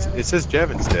 regardless. Dead. It says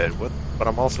Jevin's dead. What? But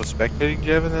I'm also spectating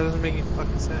Jevin? That doesn't make any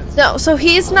fucking sense. No, so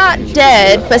he's not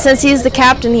dead, but since he's the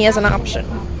captain, he has an option.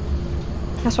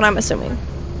 That's what I'm assuming.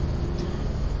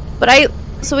 But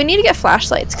so we need to get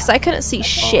flashlights, because I couldn't see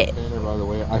shit. By the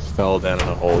way, I fell down in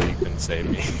a hole. You couldn't save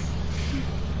me.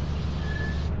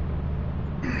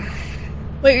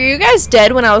 Wait, were you guys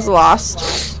dead when I was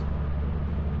lost?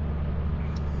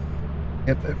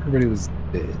 Yep, everybody was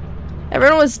dead.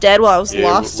 Everyone was dead while I was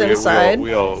lost inside.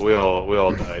 We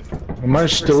all died. Am I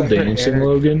still dancing,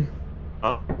 Logan?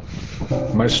 Huh?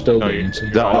 Am I still dancing?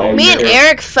 Me and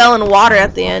Eric fell in water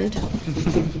at the end.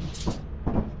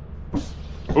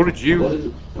 Who did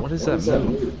you? What is that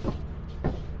move?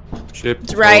 Chip.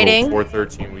 It's riding.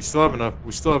 413. We still have enough.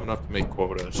 We still have enough to make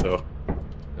quota. So.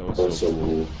 That was so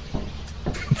cool.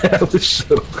 That was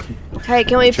so cool. Hey,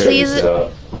 can we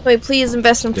please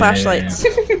invest in flashlights?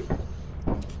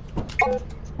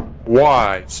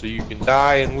 Why? So you can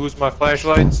die and lose my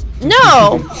flashlights?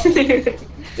 No.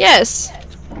 Yes.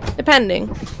 Depending.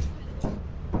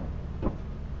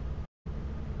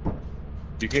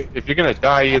 If you're gonna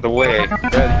die either way, you'd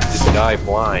rather just die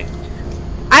blind.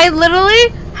 I literally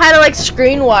had to like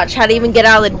screen watch how to even get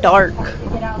out of the dark.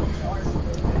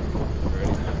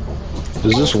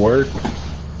 Does this work?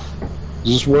 Is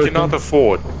this working? Cannot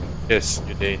afford. Yes,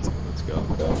 you're dancing. Let's go.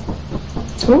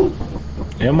 Ooh.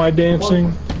 Am I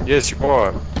dancing? Yes, you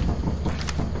are.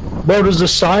 Bro, does the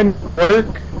sign work?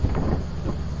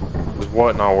 Does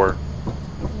what not work?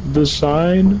 The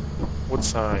sign? What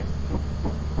sign?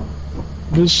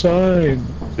 The sign.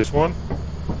 This one?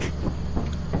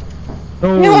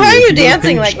 No. Why are you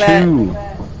dancing like that? You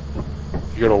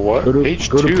go to what? Go to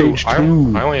page page 2. I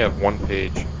only have one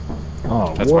page.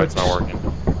 Oh, that's why it's not working.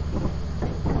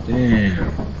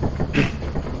 Damn.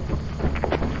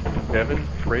 Devin,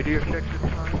 radio check this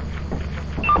time.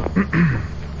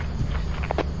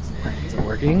 Is it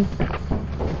working?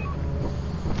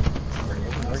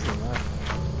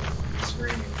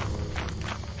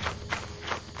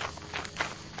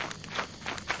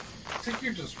 Looks like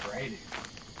you're just writing.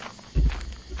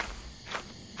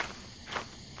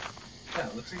 Yeah,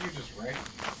 it looks like you're just writing.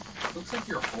 It looks like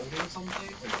you're holding something.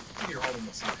 Like, it looks like you're holding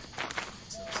a sign.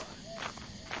 It's no sign.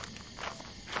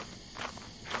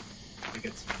 Like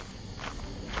it's.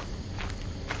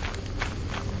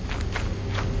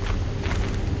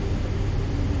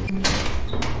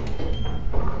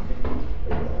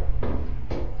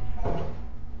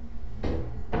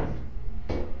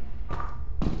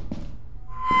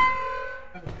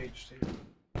 I have a page too.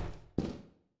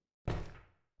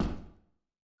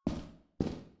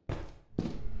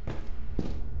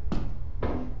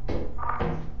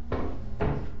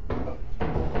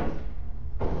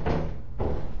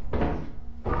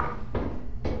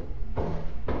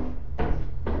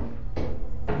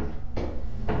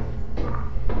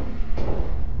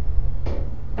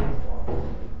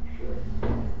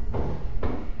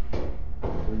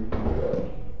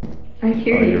 I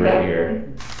hear you. You're right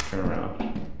here. Turn around.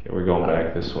 Okay, we're going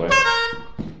back this way.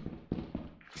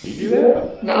 You do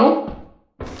that? No?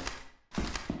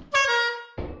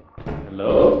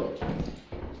 Hello?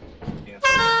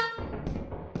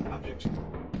 Object.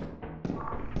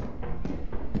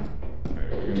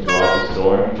 We're gonna go out this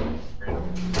door.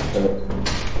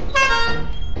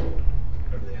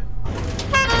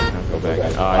 Go back.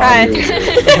 Hi.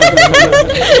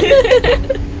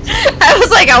 I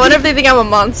was like, I wonder if they think I'm a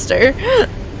monster.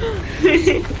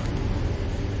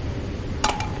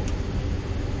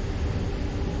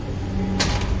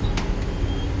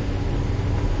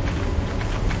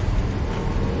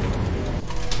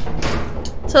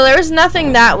 So there was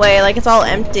nothing that way, like it's all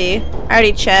empty. I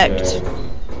already checked.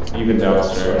 Even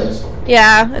downstairs.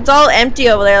 Yeah, it's all empty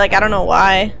over there, like I don't know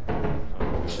why.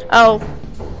 Oh.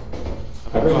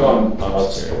 I've been going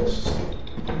upstairs.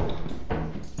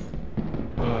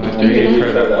 Did you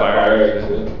turn that fire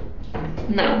exit?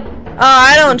 No. Oh,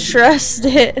 I don't trust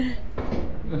it.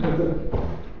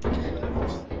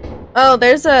 Oh,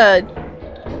 there's a...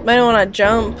 Might want to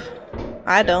jump.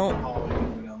 I don't. No.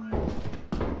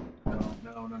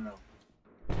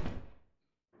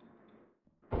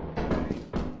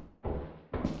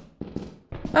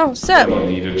 Oh, sup? You don't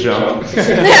need to jump. Yeah,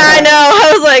 I know.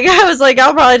 I was like,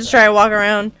 I'll probably just try and walk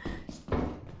around.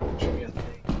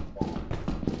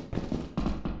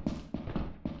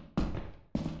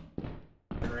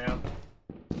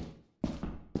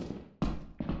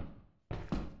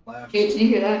 Left. Did you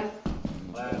hear that?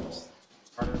 Left.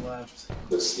 Harder left.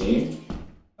 The steam?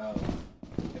 Oh.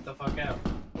 Get the fuck out.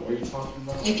 are you talking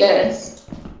about? I guess.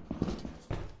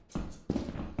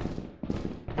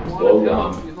 Well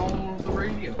done. It's all over the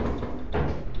radio.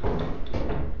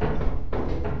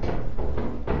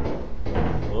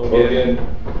 Logan.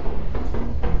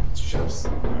 It's just.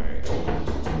 Alright.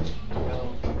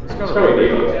 Well, Let's go to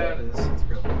radio. yeah, it is. It's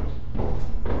real.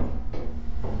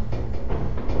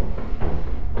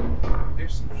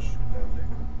 There's some shit down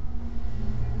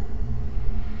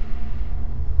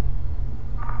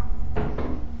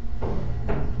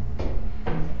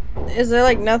there. Is there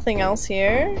like nothing else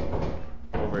here?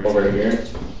 Over here.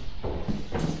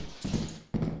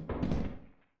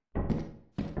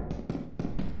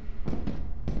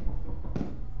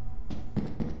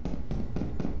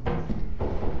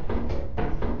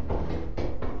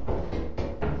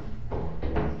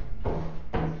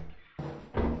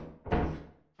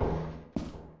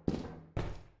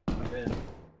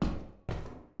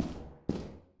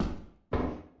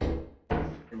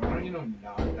 Why don't you know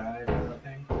not dive or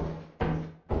nothing?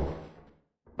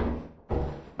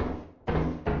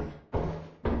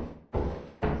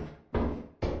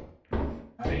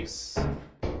 Nice.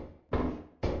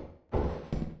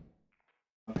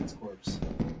 Fuck its corpse.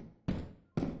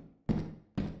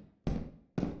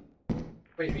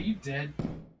 Wait, are you dead?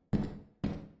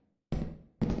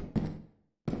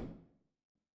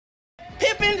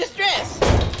 Pip in distress.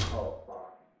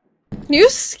 You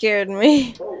scared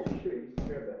me.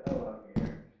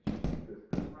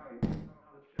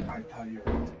 I thought you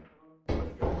were.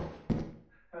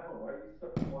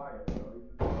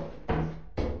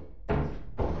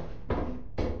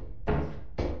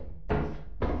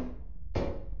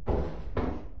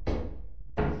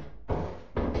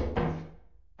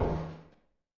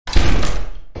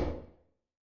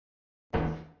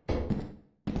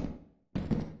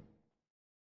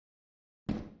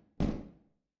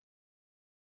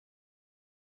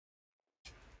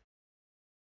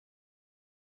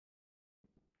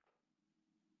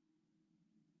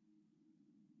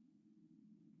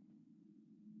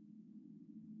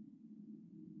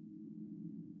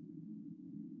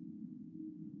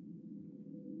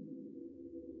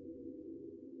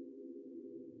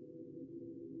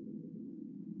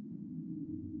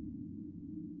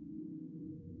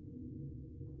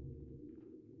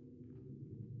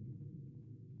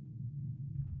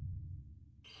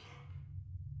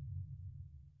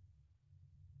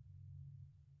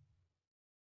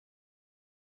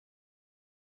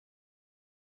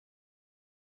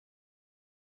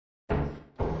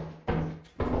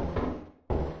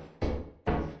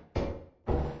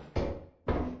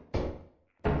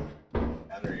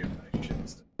 Battery of my shit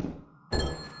still.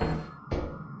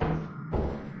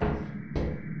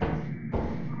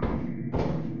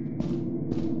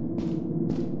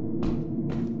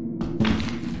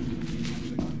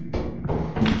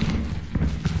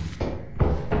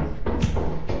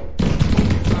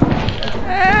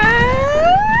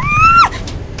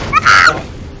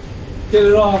 Get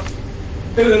it off!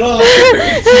 Get it off!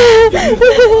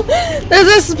 There's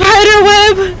a spider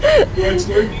web! It's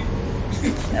working.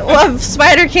 Well, a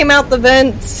spider came out the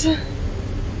vents. No.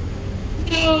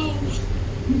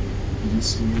 Did you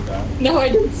see me die? No, I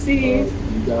didn't see. You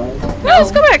died? No,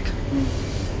 let's go back.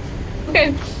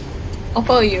 Okay. I'll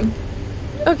follow you.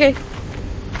 Okay.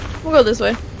 We'll go this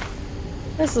way.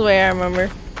 This is the way I remember.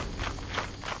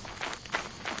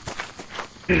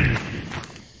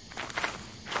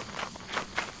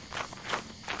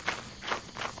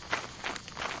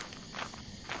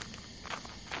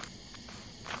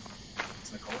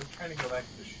 Is Nicole trying to go back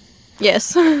to the ship?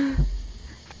 Yes. I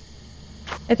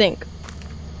think.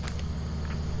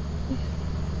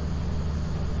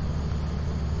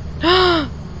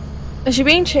 Is she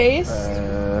being chased?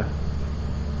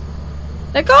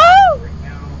 Let go!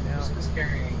 She's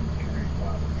carrying Tanner's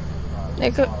body.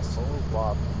 Nicole.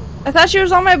 I thought she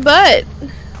was on my butt.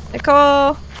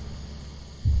 Nicole.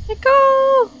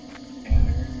 Nicole.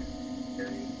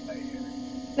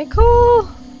 Nicole.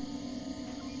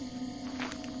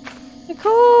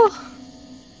 Nicole.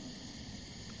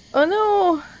 Oh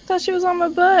no. I thought she was on my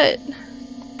butt.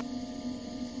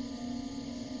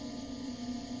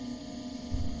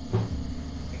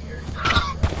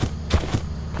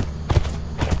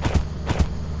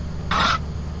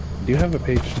 Do you have a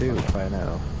page 2 by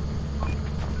now?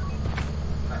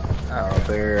 Oh,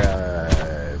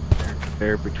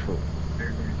 they're between.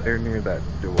 They're near that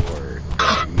door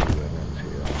that you went into.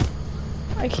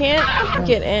 I can't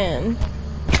get in.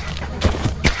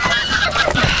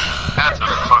 That's a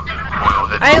fucking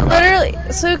boil. I literally.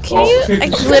 So can you? I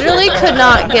literally could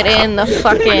not get in the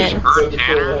fucking. Heard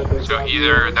Tanner, so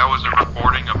either that was a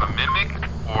recording of a mimic,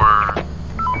 or...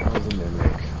 That was a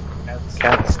mimic.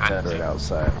 Cat's dead right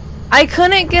outside. I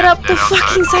couldn't get up the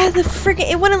fucking side of the freaking.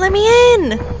 It wouldn't let me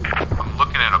in. I'm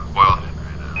looking at a coil head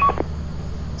right now.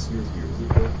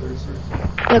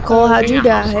 Nicole, how'd you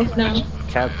die? No.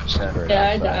 Cat's dead right Yeah,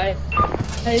 I outside.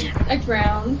 died. I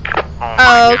drowned.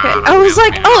 Oh, okay. I was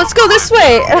like, oh, let's go this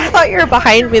way, and I thought you were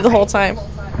behind me the whole time.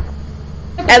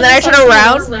 And then I turned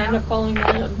around. And I ended up following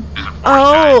them.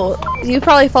 Oh, you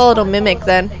probably followed a mimic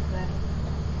then.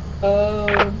 Oh.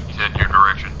 He's in your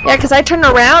direction. Yeah, because I turned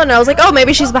around and I was like, oh,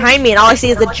 maybe she's behind me, and all I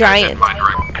see is the giant.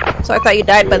 So I thought you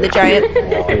died by the giant.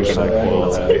 There's like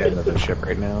one at the end of the ship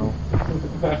right now.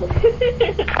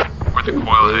 Where'd the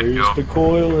coil head go? The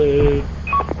coil head.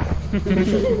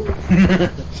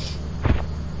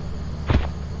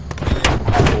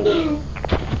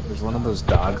 There's one of those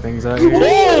dog things out here.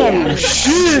 Oh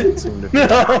shit!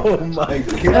 Oh my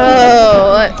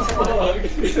god!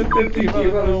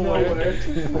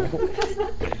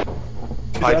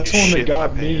 Oh, that's one that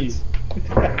got me.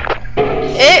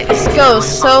 it goes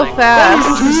so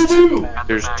fast.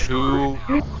 There's two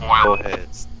coil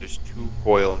heads. There's two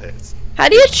coil heads. How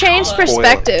do you change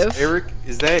perspective? Eric,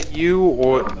 is that you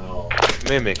or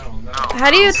Mimic? How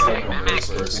do you?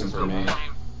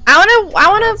 I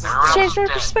wanna change my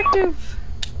perspective.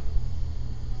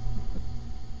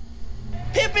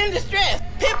 Pip in distress!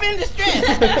 Pip in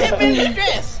distress! Pip in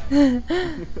distress!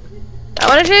 I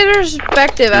wanna change my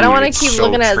perspective. I don't wanna keep so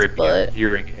looking at his trippy. butt. I'm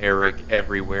hearing Eric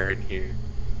everywhere in here.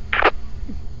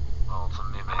 Well, it's a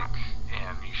mimic,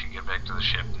 and you should get back to the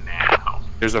ship now.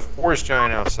 There's a forest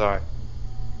giant outside.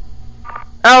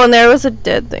 Oh, and there was a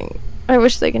dead thing. I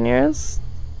wish they can hear us.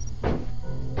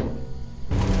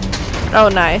 Oh,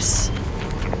 nice.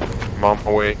 I'm on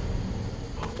my way.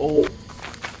 Oh.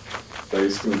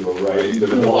 He's gonna go right into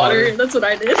the Water. That's what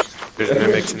I did. There's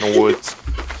mimics in the woods.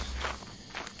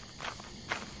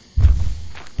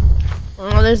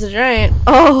 Oh, there's a giant.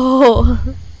 Oh.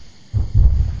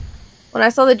 When I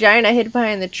saw the giant, I hid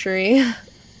behind the tree.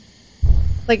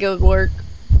 Like it would work.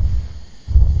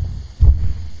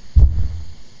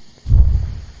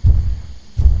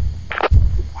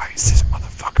 Why is this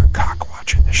motherfucker cock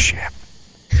watching the ship?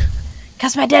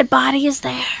 Cause my dead body is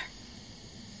there.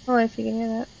 Oh, if you can hear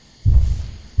that.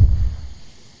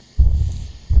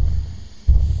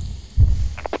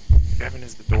 Kevin,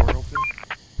 is the door open?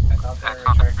 I thought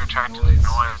they were attracted to the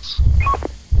noise.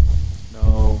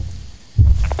 No.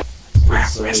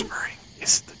 I'm whispering.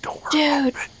 Is the door Dude.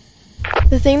 open?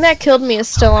 The thing that killed me is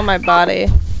still on my body.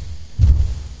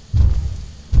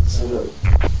 There's a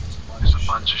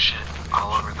bunch of shit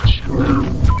all over the ship now.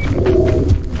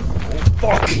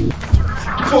 Fuck!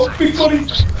 Oh, big buddy!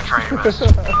 Just try your best.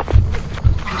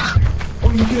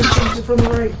 Oh, you get something from the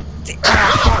right.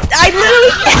 I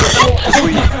literally.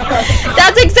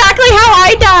 That's exactly how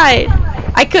I died.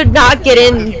 I could not get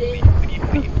in.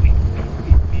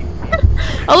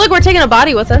 Oh look, we're taking a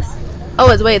body with us. Oh,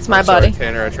 wait, it's my Sorry, body.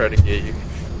 Tanner, I tried to get you.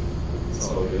 It's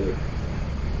all good.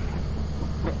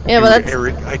 Yeah, but that's.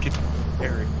 Eric,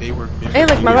 Eric, they were Hey,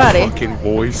 look, my body. fucking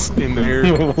voice in there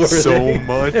so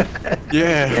much.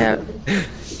 Yeah.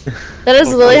 That is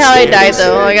literally how I died,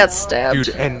 though. I got stabbed.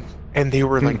 Dude, and they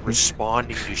were like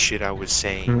responding to shit I was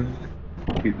saying.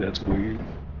 Dude, that's weird.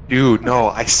 Dude, no,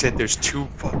 I said there's two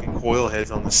fucking coil heads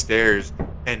on the stairs,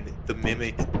 and the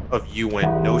mimic of you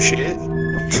went, no shit.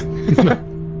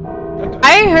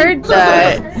 I heard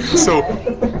that.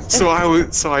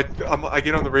 I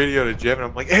get on the radio to Jeff and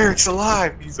I'm like, Eric's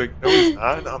alive. He's like, no, he's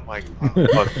not. And I'm like, oh,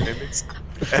 fuck, mimics.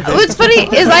 What's funny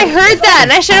is I heard that,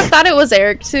 and I should have thought it was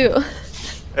Eric too.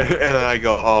 And then I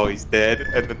go, oh, he's dead.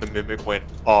 And then the mimic went,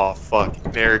 oh, fuck,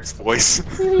 in Eric's voice.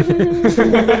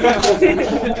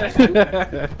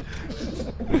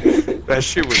 That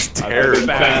shit was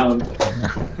terrifying.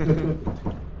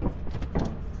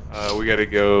 We gotta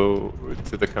go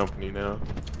to the company now.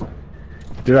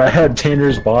 Dude, I had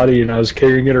Tanner's body and I was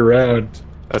carrying it around.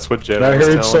 That's what Jeff And I was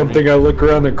heard telling something, me. I look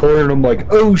around the corner and I'm like,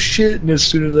 oh shit, and as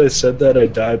soon as I said that, I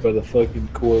died by the fucking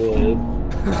coil head.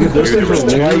 Dude, those Dude, things are there was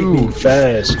lightning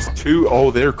fast. There's two. Oh,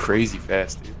 they're crazy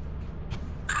fast, dude.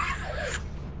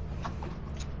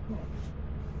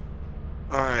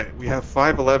 Alright, we have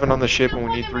 511 on the ship and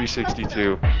we need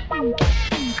 362.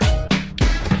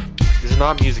 This is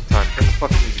not music time. Turn the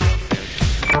fucking music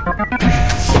on,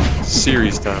 man.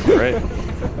 Series time, alright?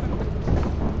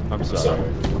 I'm sorry.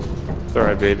 It's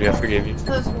alright, baby. I forgive you.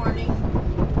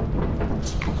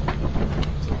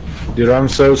 Dude, I'm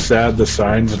so sad the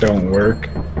signs don't work.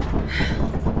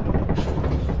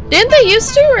 Didn't they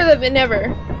used to, or they never?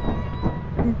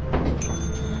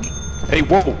 Hey,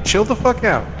 whoa, chill the fuck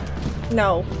out.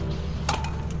 No.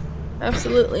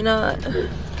 Absolutely not.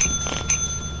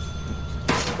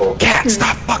 Cat,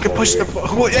 stop fucking pushing the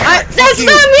button. That's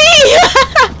not me!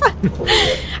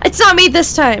 It's not me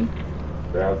this time.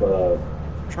 Grab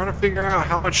I'm trying to figure out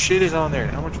how much shit is on there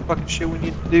and how much fucking shit we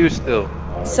need to do still.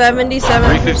 77%.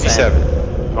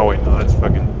 357. Oh wait, no, that's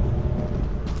fucking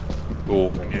cool.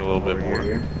 We need a little bit more.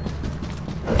 Your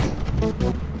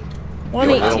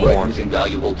 118. hard work is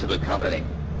invaluable to the company.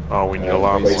 Oh, we need a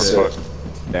lot more. Fuck.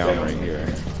 Down right here.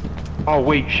 Oh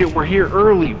wait, shit, we're here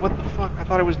early. What the fuck? I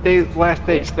thought it was last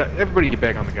day. Everybody get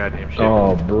back on the goddamn ship.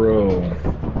 Oh, bro.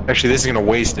 Actually, this is gonna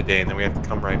waste a day, and then we have to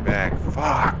come right back.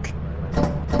 Fuck.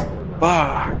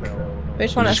 Fuck. We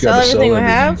just want to sell everything we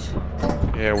have?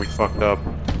 Yeah, we fucked up.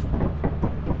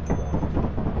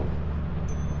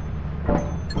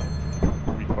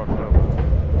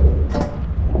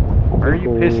 Why are you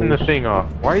pissing the thing off?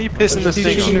 Why are you pissing the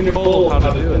thing off? Nicole how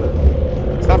to do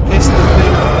it. Stop pissing the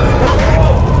thing off.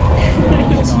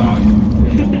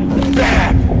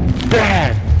 Bad!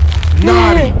 Bad!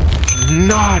 Naughty!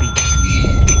 Naughty!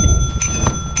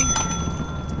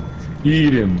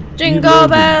 Eat him. Jingle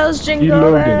bells,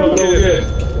 jingle bells. You're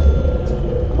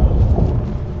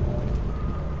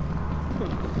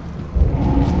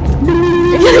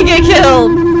gonna get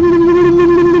killed.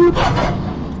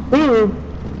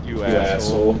 You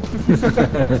asshole.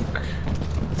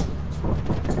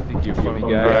 Think you're funny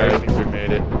guy. Alright, I think we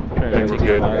made it. I think we're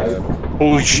good.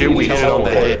 Holy shit, we hit it on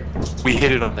the head. We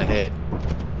hit it on the head.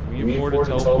 We need more to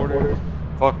teleporter?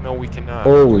 Fuck no, we cannot.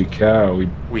 Holy cow,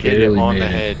 We hit it on the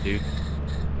head, dude.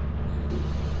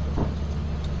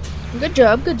 Good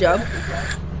job, good job.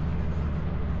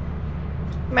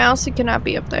 Mouse, you cannot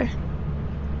be up there.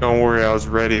 Don't worry, I was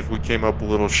ready if we came up a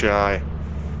little shy.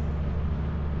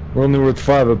 We're only worth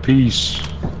 5 apiece.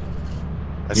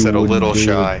 I said a little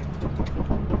shy.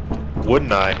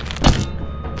 Wouldn't I?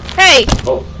 Hey!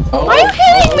 Why are you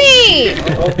hitting me?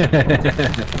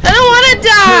 I don't want to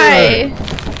die!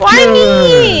 Why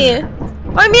me?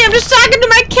 Why me? I'm just talking to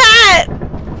my cat!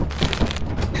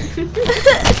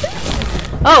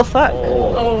 Oh, fuck.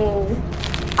 Oh.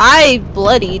 I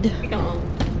bloodied.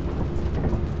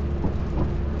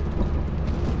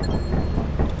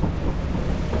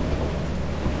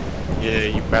 Yeah,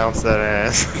 you bounce that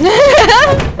ass.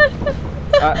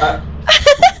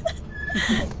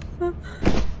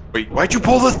 Wait, why'd you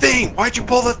pull the thing? Why'd you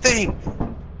pull the thing?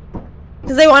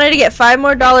 Because they wanted to get $5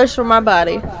 more for my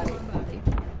body.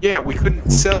 Yeah, we couldn't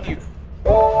sell you.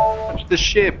 Punch the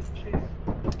ship.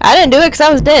 I didn't do it because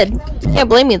I was dead. You can't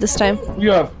blame me this time. We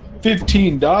got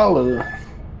 $15.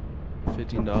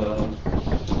 $15.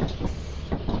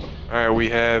 Alright, we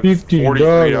have $15.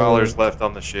 $43 left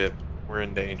on the ship. We're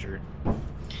in danger.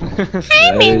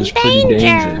 I'm in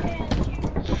danger.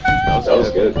 That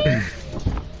was good.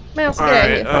 Mouse, get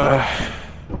out of Alright, here.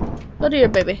 Go to your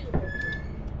baby.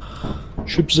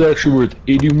 Ship's actually worth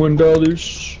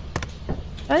 $81.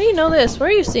 How do you know this? Where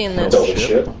are you seeing this?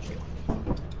 Ship.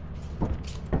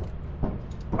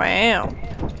 Wow.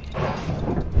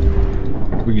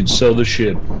 We could sell the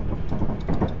ship.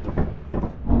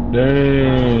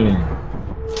 Dang.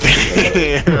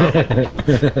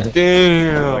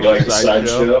 Damn. Like the side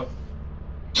show.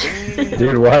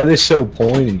 Dude, why are they so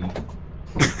pointy?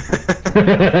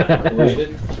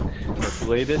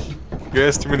 Related? You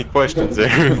asked too many questions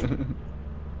there.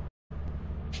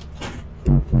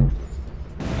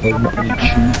 Like my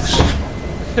cheeks.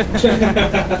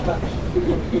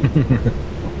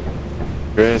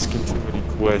 You're asking too many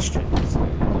questions.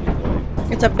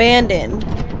 It's abandoned.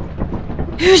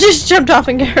 You just jumped off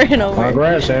and ran over.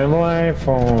 Progress and life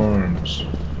forms.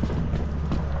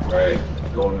 Right,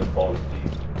 going in balls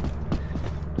deep.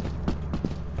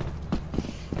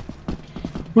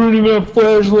 We don't even have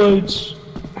flashlights.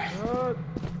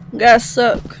 You guys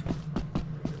suck.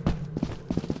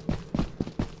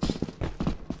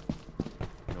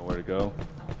 Nowhere to go?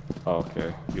 Oh,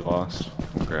 okay. You lost.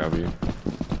 I'll grab you.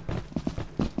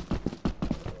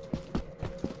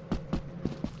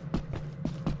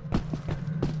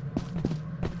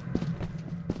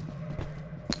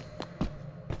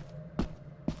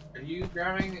 Are you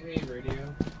grabbing a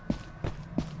radio?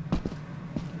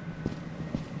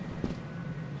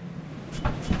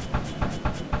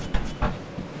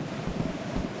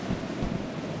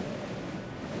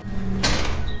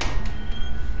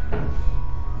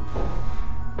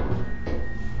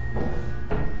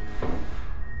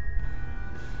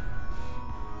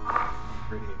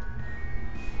 Radio.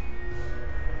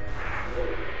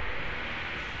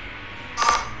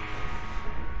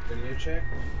 Radio check.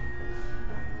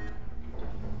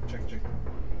 Check, check.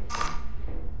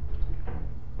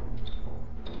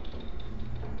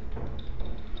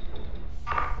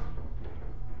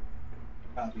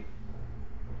 Copy.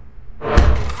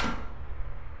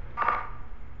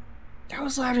 That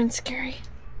was loud and scary.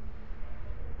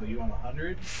 So you want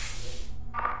 100?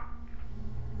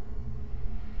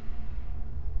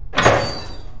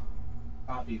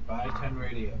 Copy. Buy 10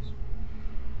 radios.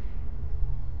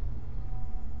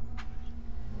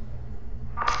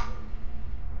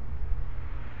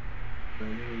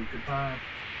 Good time.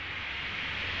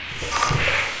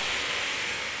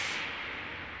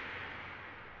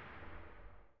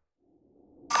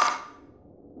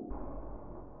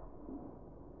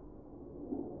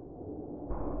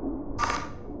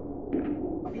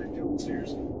 Object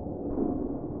downstairs.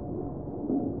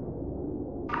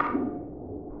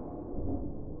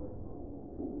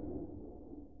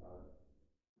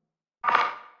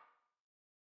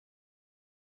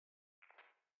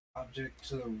 Object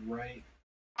to the right.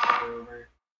 Go over.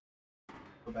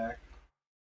 Go back.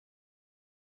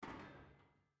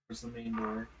 Where's the main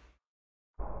door?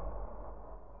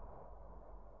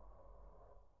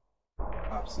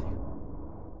 Opposite.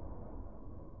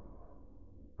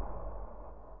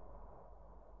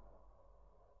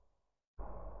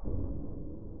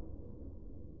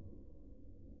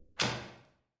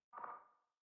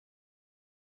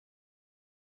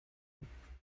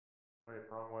 Wait,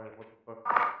 wrong way. What the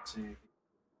fuck? See.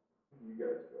 You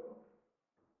guys go.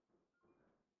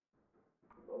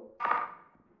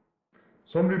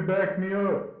 Somebody back me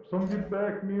up. Somebody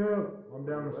back me up. I'm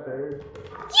down the stairs.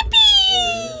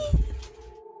 Yippee!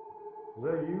 Is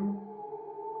that you?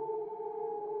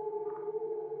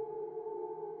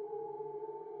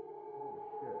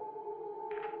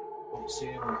 Don't see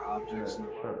any more objects in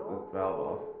the Shut the valve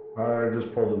off. Alright, I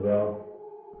just pulled the valve.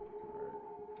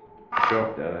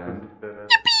 Go. Dead end. Dead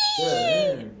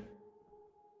end.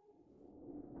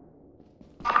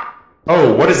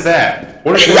 Oh, what is that?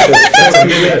 What is that? That's a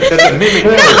mimic. That's a mimic.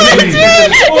 No, it's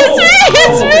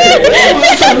me!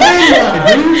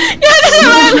 You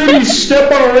just made me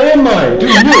step on a landmine. Dude,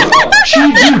 look.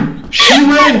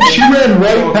 She ran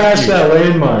right past that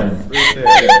landmine.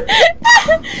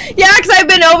 Yeah, because I've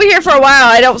been over here for a while.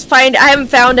 I haven't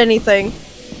found anything.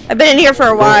 I've been in here for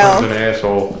a while. An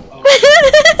asshole.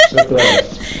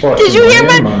 Did you hear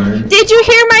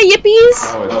my yippies?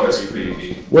 Oh, it's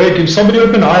creepy. Wait, can somebody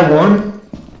open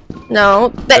I-1?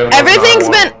 No.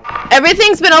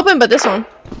 Everything's been open but this one.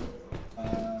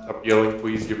 Stop yelling,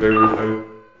 please. Give everything.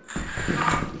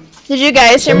 Did you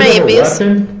guys hear my yippies?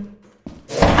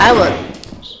 I would.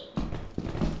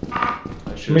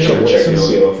 I should have checked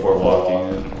before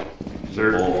walking in.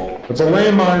 Sir. It's a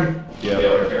landmine. Yeah,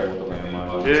 careful with the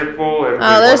landmine. Careful,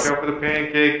 everybody. there's- Watch out for the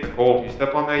pancake. Nicole, if you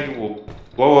step on that, you will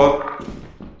blow up.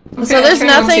 Okay, So there's I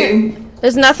found nothing.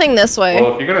 There's nothing this way.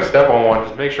 Well, if you're gonna step on one,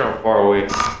 just make sure I'm far away.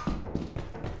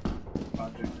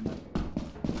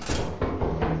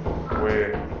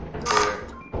 Where?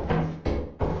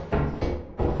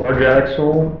 Large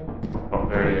axle. Oh,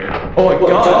 there you go. Oh my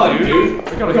god, dude!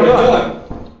 I got a gun!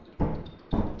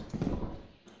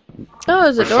 Oh,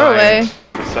 there's a doorway.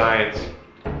 Science.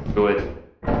 Good.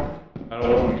 I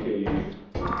don't want to kill you.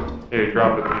 Here,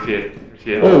 drop it. Let me see it. Let me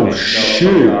see it. Oh,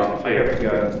 shoot. I got the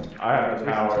gun. I have the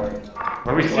power.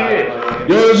 Let me see it.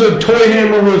 Yo, there's a toy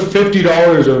hammer with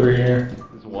 $50 over here.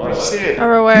 Let me see it.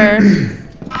 Over where?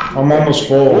 I'm almost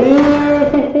full.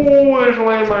 Oh, there's a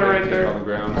landmine right there. On the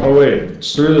ground. Oh wait,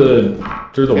 it's through the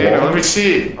Hey, wall. let me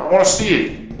see it. I want to see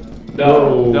it.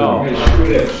 No. Hey,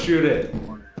 shoot it.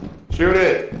 Shoot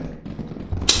it.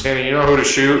 Danny, you know who to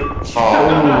shoot? Oh,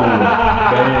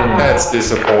 Damn. that's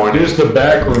disappointing. Here's the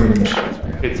back rooms.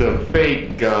 It's a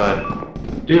fake gun.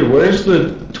 Dude, where's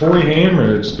the toy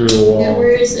hammer that's through the wall? Yeah,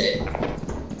 where is it?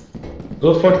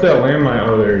 Where the fuck that landmine?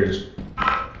 Oh, there it is.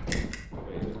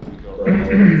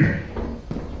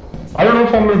 I don't know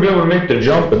if I'm gonna be able to make the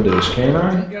jump in this, can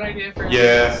I? Good idea for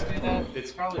Yeah. us to do that.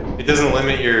 It's probably. It doesn't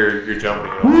limit your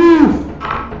jumping at all. Woo!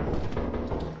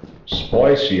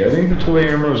 Spicy. I think the toy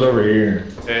hammer was over here.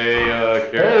 Hey,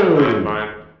 careful, Oh.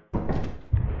 landmine.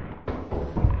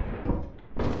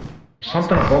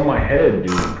 Something above my head,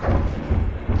 dude.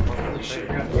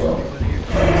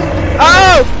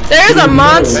 Oh, there's a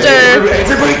monster.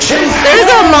 Everybody chill. There's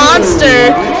a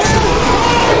monster.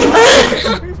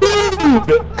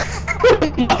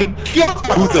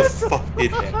 Who the fuck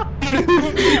did that?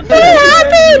 What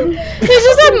happened? There's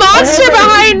just a monster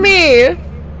behind me.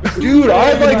 Dude, I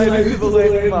had like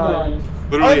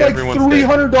Literally everyone's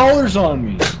dead. $300 on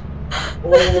me.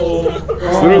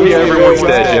 Literally everyone's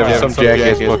dead. Jeff. Some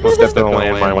jackass fucking stepped on a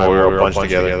landmine while we were bunched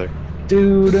together.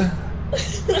 Dude, There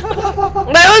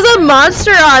was a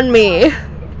monster on me.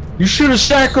 you should have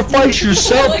sacrificed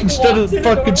yourself instead of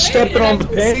fucking stepping on the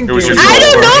pancake. It was your I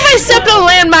don't know if I stepped on a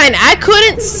landmine. I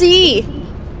couldn't see.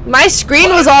 My screen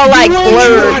was all like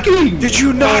blurred. Did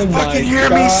you not fucking hear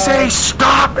me say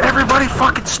stop? Everybody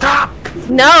fucking stop!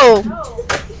 No,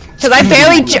 because I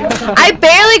barely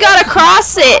got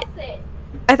across it.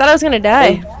 I thought I was gonna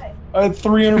die. I had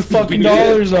 $300 fucking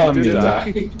on me.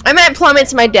 I meant plummet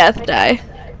to my death. Die.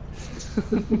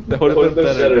 That would have been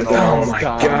better than Oh my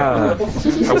god! I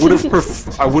would have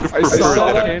preferred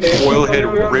that a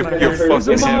oilhead ripped your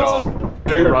fucking head off.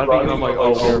 Running, I'm like,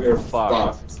 oh, we're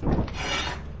fucked.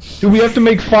 Dude, we have to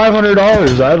make $500.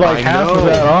 I had like half of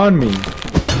that on me.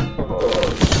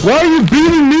 Why are you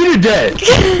beating me to death?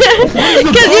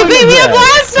 Because you beat me up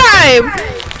last time!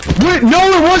 Wait, no,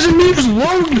 it wasn't me, it was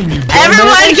Logan, you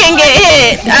Everyone can get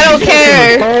hit! I don't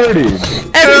care!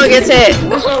 Everyone gets hit.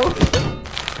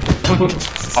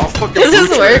 I'll fucking Does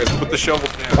this work? Put the shovel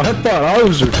down. I thought I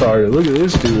was retarded. Look at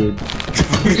this dude.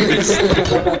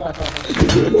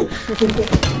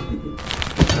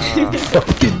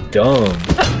 Fucking dumb.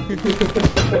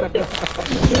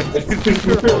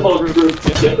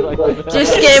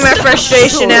 Just getting my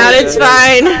frustration out, it's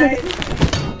fine.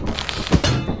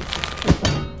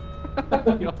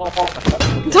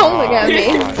 Don't look at me.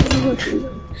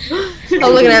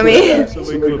 Don't look at me.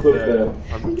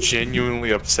 I'm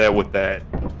genuinely upset with that.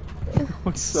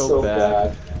 It's so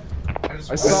bad.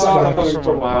 I saw it coming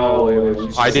from a mile away.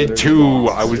 I did too.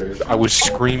 I was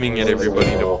screaming at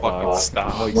everybody to fucking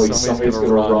stop. Like somebody's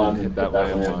gonna run and hit that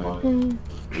landmine.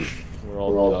 We're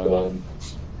all done.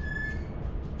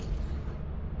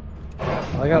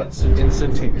 I got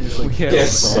instantaneous like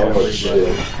so much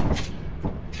shit.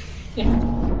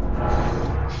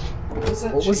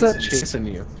 What was that chasing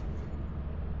you?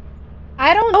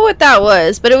 I don't know what that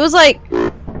was, but it was like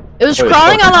it was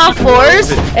crawling on all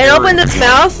fours and opened its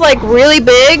mouth like really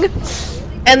big,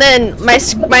 and then my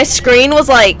screen was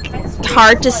like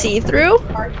hard to see through.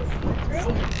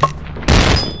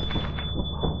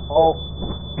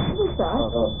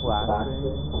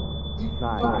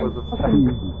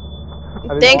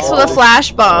 Thanks for the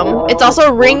flash bomb. It's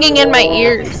also ringing in my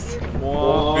ears.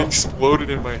 It exploded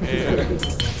in my hand.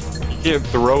 You can't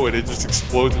throw it, it just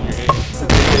explodes in your hand.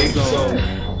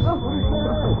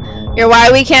 You're why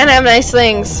we can't have nice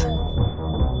things.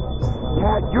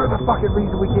 Yeah, you're the fucking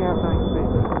reason we can't have nice things.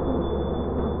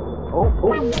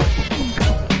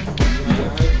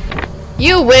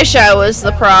 You wish I was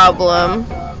the problem.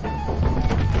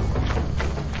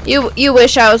 You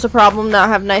wish I was the problem, not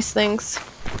have nice things.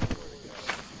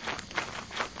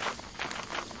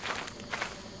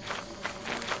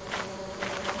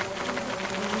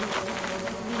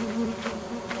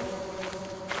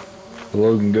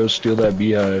 Logan, go steal that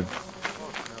beehive.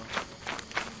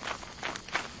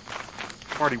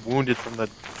 I'm already wounded from the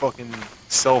fucking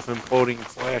self-imploding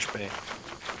flashbang.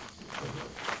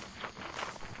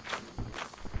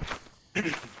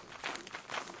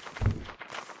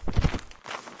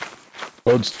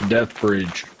 Roads to Death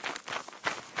Bridge.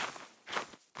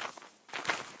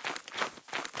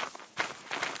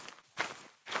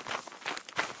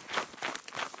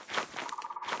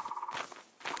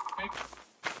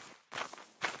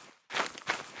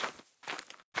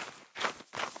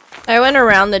 I went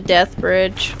around the death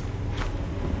bridge.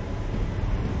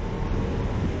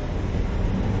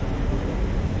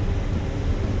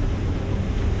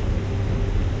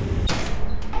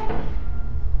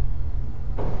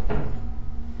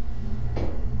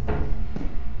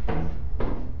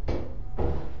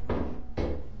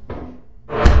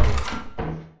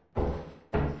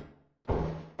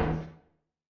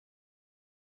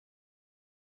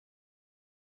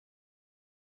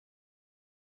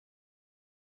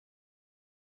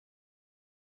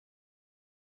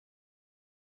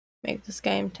 Make this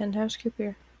game 10 times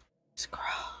creepier. Scroll.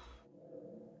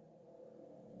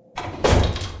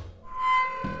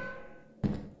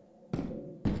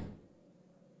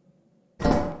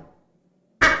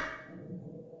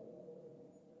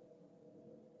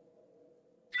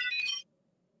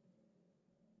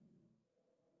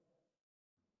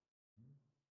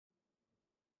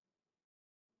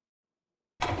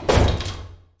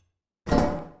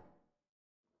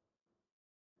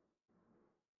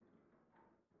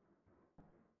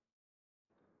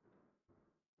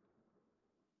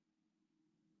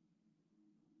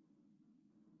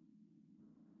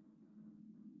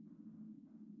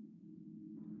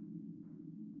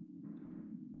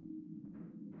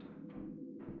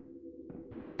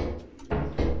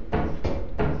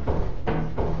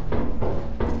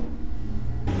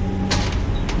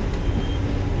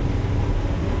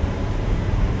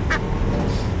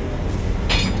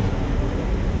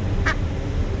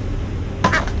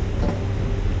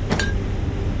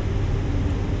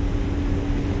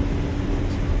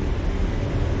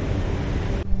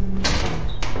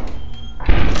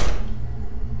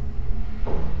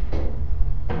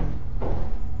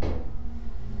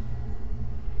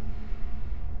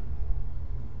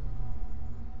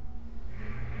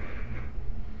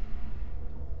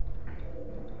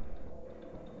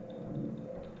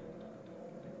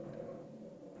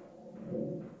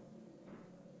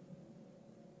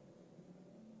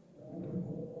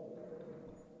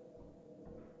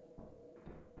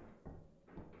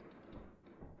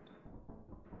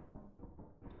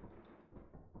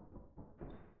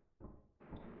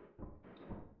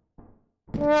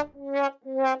 How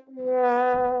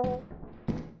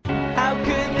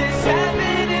could this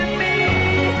happen to me?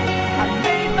 I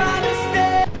made my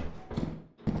mistake.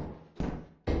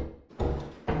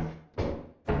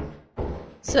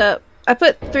 So, I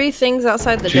put 3 things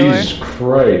outside the Jesus door.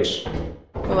 Christ.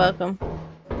 You're welcome.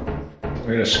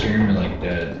 You're gonna scare me like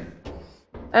that.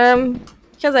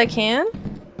 Because I can.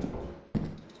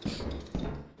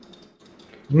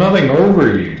 Nothing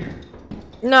over you.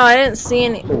 No, I didn't see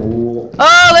any.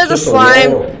 Oh, there's a just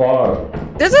slime. wall of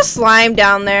fog. There's a slime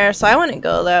down there, so I wouldn't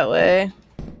go that way.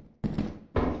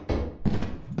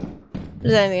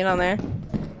 Is there anything on there?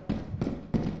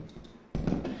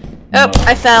 Oh,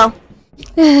 I fell.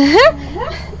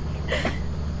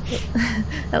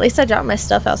 At least I dropped my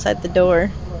stuff outside the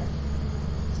door.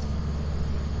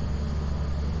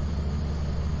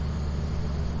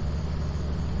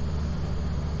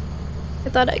 I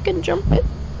thought I could jump it.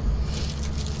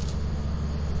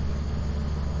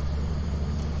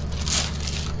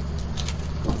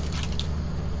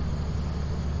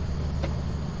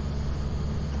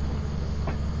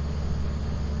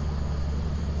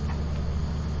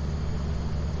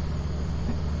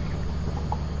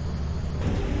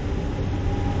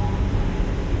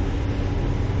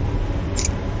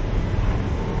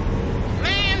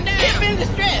 Ship in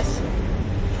distress.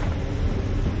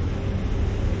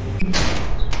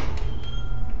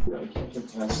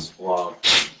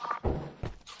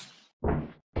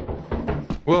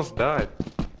 Who else died?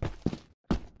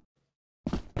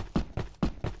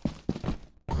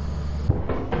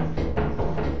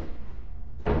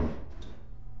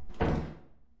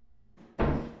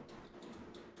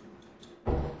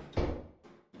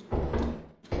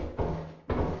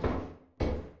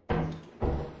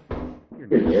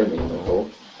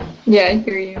 Yeah, I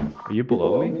hear you. Are you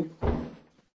below me?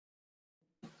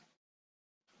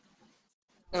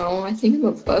 No, I think I'm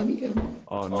above you.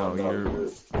 Oh no, you're.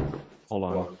 Hold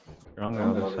on. You're on the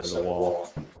other side of the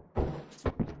wall.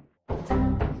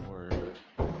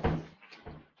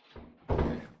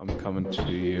 Okay, I'm coming to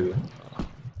you.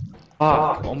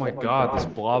 Fuck! Oh my god, this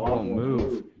blob won't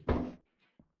move.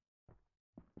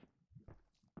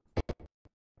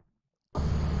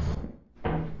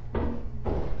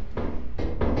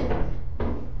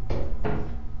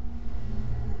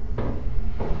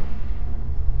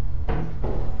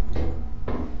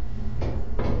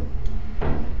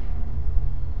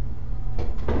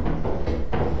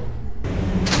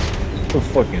 A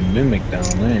fucking mimic down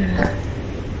there.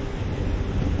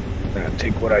 Gotta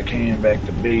take what I can back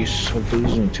to base. Hopefully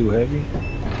this isn't too heavy.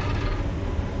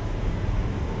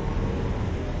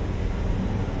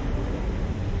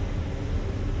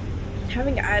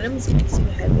 Having items makes you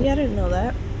heavy? I didn't know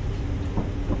that.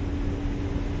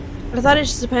 I thought it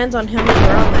just depends on how many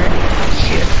are on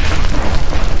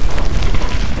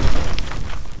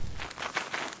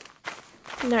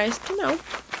there. Nice to know.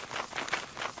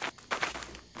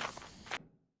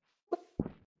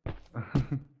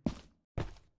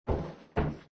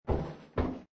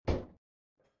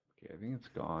 Okay, I think it's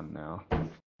gone now.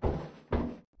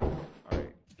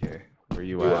 Alright, okay. Where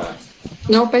you at?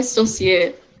 Nope, I still see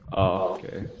it. Oh,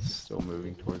 okay. It's still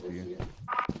moving towards you.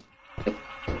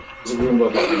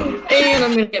 And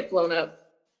I'm gonna get blown up.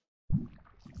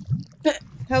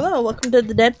 Hello, welcome to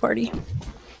the dead party.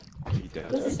 You dead?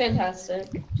 This is fantastic.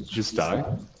 Did you just die?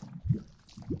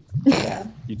 Yeah.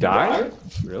 You died?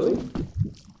 Really?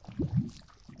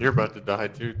 You're about to die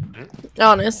too.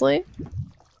 Honestly.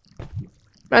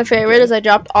 My favorite is I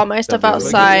dropped all my stuff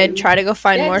outside, try to go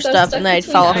find more stuff, and then I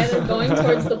fell off. Either going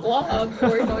towards the blob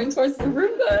or going towards the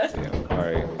Roomba. Damn.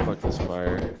 Alright, fuck this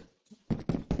fire.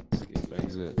 Escape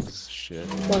exit. Shit.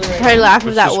 I'd laugh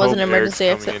if that was an emergency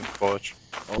exit.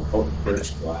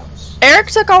 Eric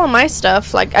took all of my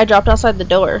stuff, like I dropped outside the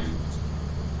door.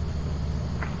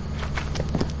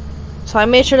 So I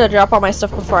made sure to drop all my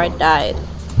stuff before I died.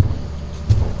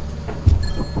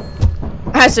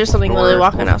 As there's something really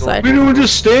walking outside. We were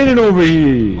just standing over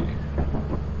here.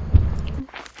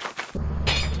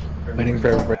 Waiting for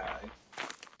everybody.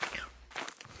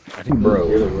 I think Bro.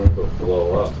 The room will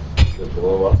blow up. Did it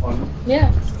blow up on him? Yeah.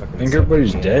 I think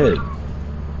everybody's dead.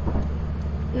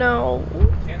 No.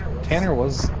 Tanner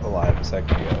was alive a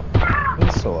second ago.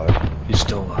 He's still alive. He's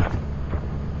still alive.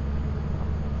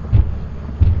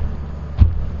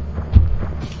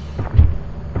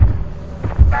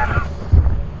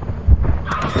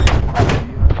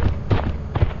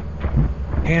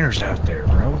 Tanner's out there,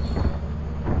 bro.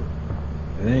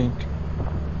 I think.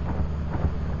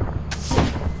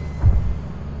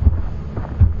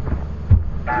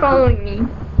 Following me.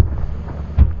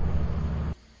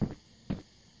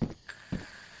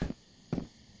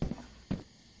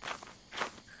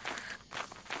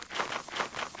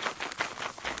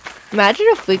 Imagine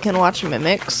if we can watch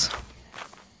mimics.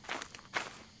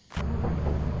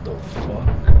 The fuck?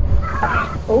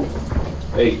 Oh.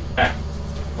 Hey, back.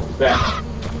 Back.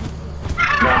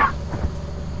 Nah.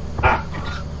 Ah.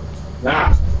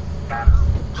 Nah.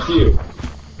 Fuck you.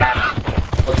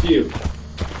 Fuck you.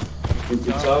 Think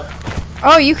you're tough?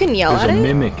 Oh, you can yell There's at a it?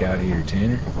 mimic out here,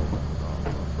 Tanner.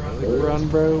 Run,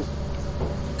 bro.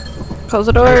 Close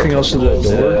the door. Anything else to the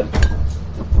door?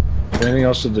 Anything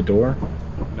else to the door?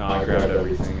 No, I grabbed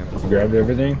everything. You grabbed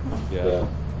everything? Yeah.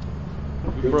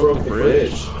 Who broke the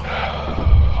bridge?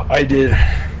 I did.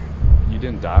 You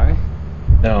didn't die?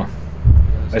 No.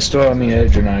 I stood on the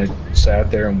edge and I sat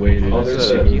there and waited. Oh,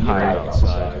 there's a beehive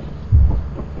outside.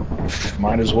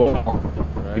 Might as well.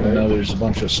 Right. Even though there's a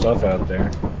bunch of stuff out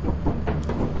there.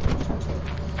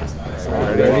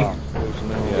 Ready?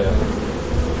 Yeah.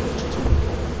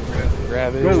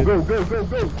 Grab it. Go, go, go, go,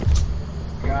 go!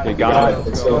 You got it.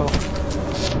 Let's go.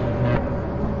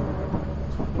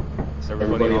 Is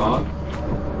everybody on?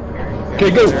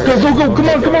 Okay, go, go, go, go! Come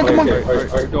on, come on, come on!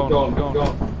 Alright, going.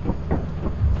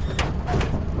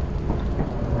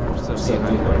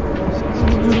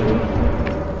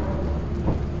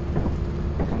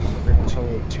 Until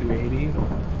 280.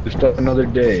 Just have another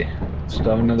day. Just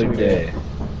have another day.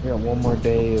 We got one more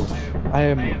day of. I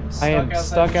am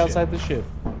stuck outside the ship.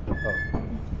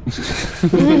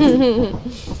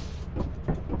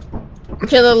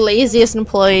 You're the laziest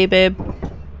employee, babe.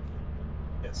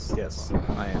 Yes,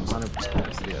 I am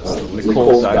 100% yes.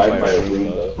 Nicole died by a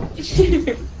window.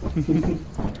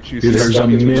 Dude, there's a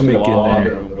mimic in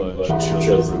there.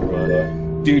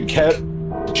 Dude, Cat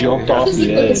jumped off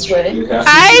the edge.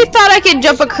 I thought I could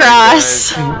jump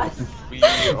across.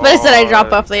 But I said I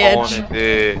drop off the edge.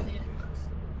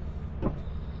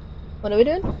 What are we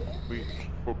doing?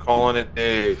 We're calling it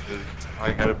day because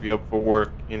I gotta be up for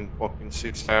work in fucking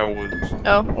 6 hours.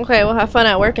 Oh, okay. Well, have fun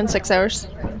at work in 6 hours.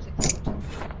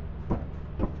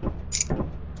 You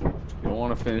don't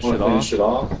want to finish it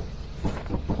off?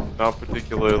 Not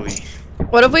particularly.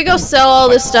 What if we go sell all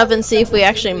this stuff and see if we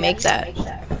actually make that?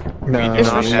 No, do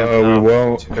not have we enough.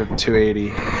 won't.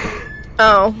 280.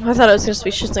 Oh, I thought it was just be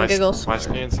shits and giggles. My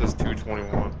scan says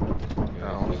 221.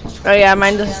 Oh yeah,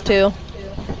 mine does too.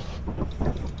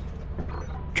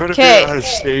 Try to figure out how to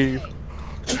save.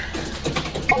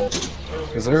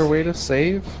 Is there a way to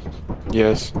save?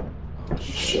 Yes.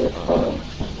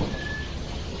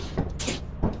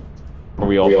 Are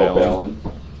we all bailing?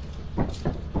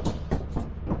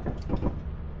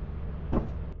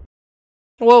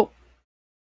 Whoa.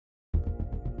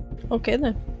 Okay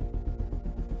then.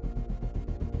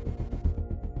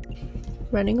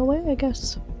 Running away, I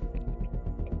guess.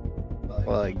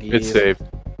 Well, It's saved.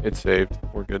 It's saved.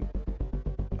 We're good.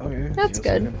 Okay. That's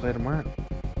good. Play tomorrow.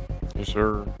 Yes,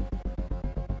 sir.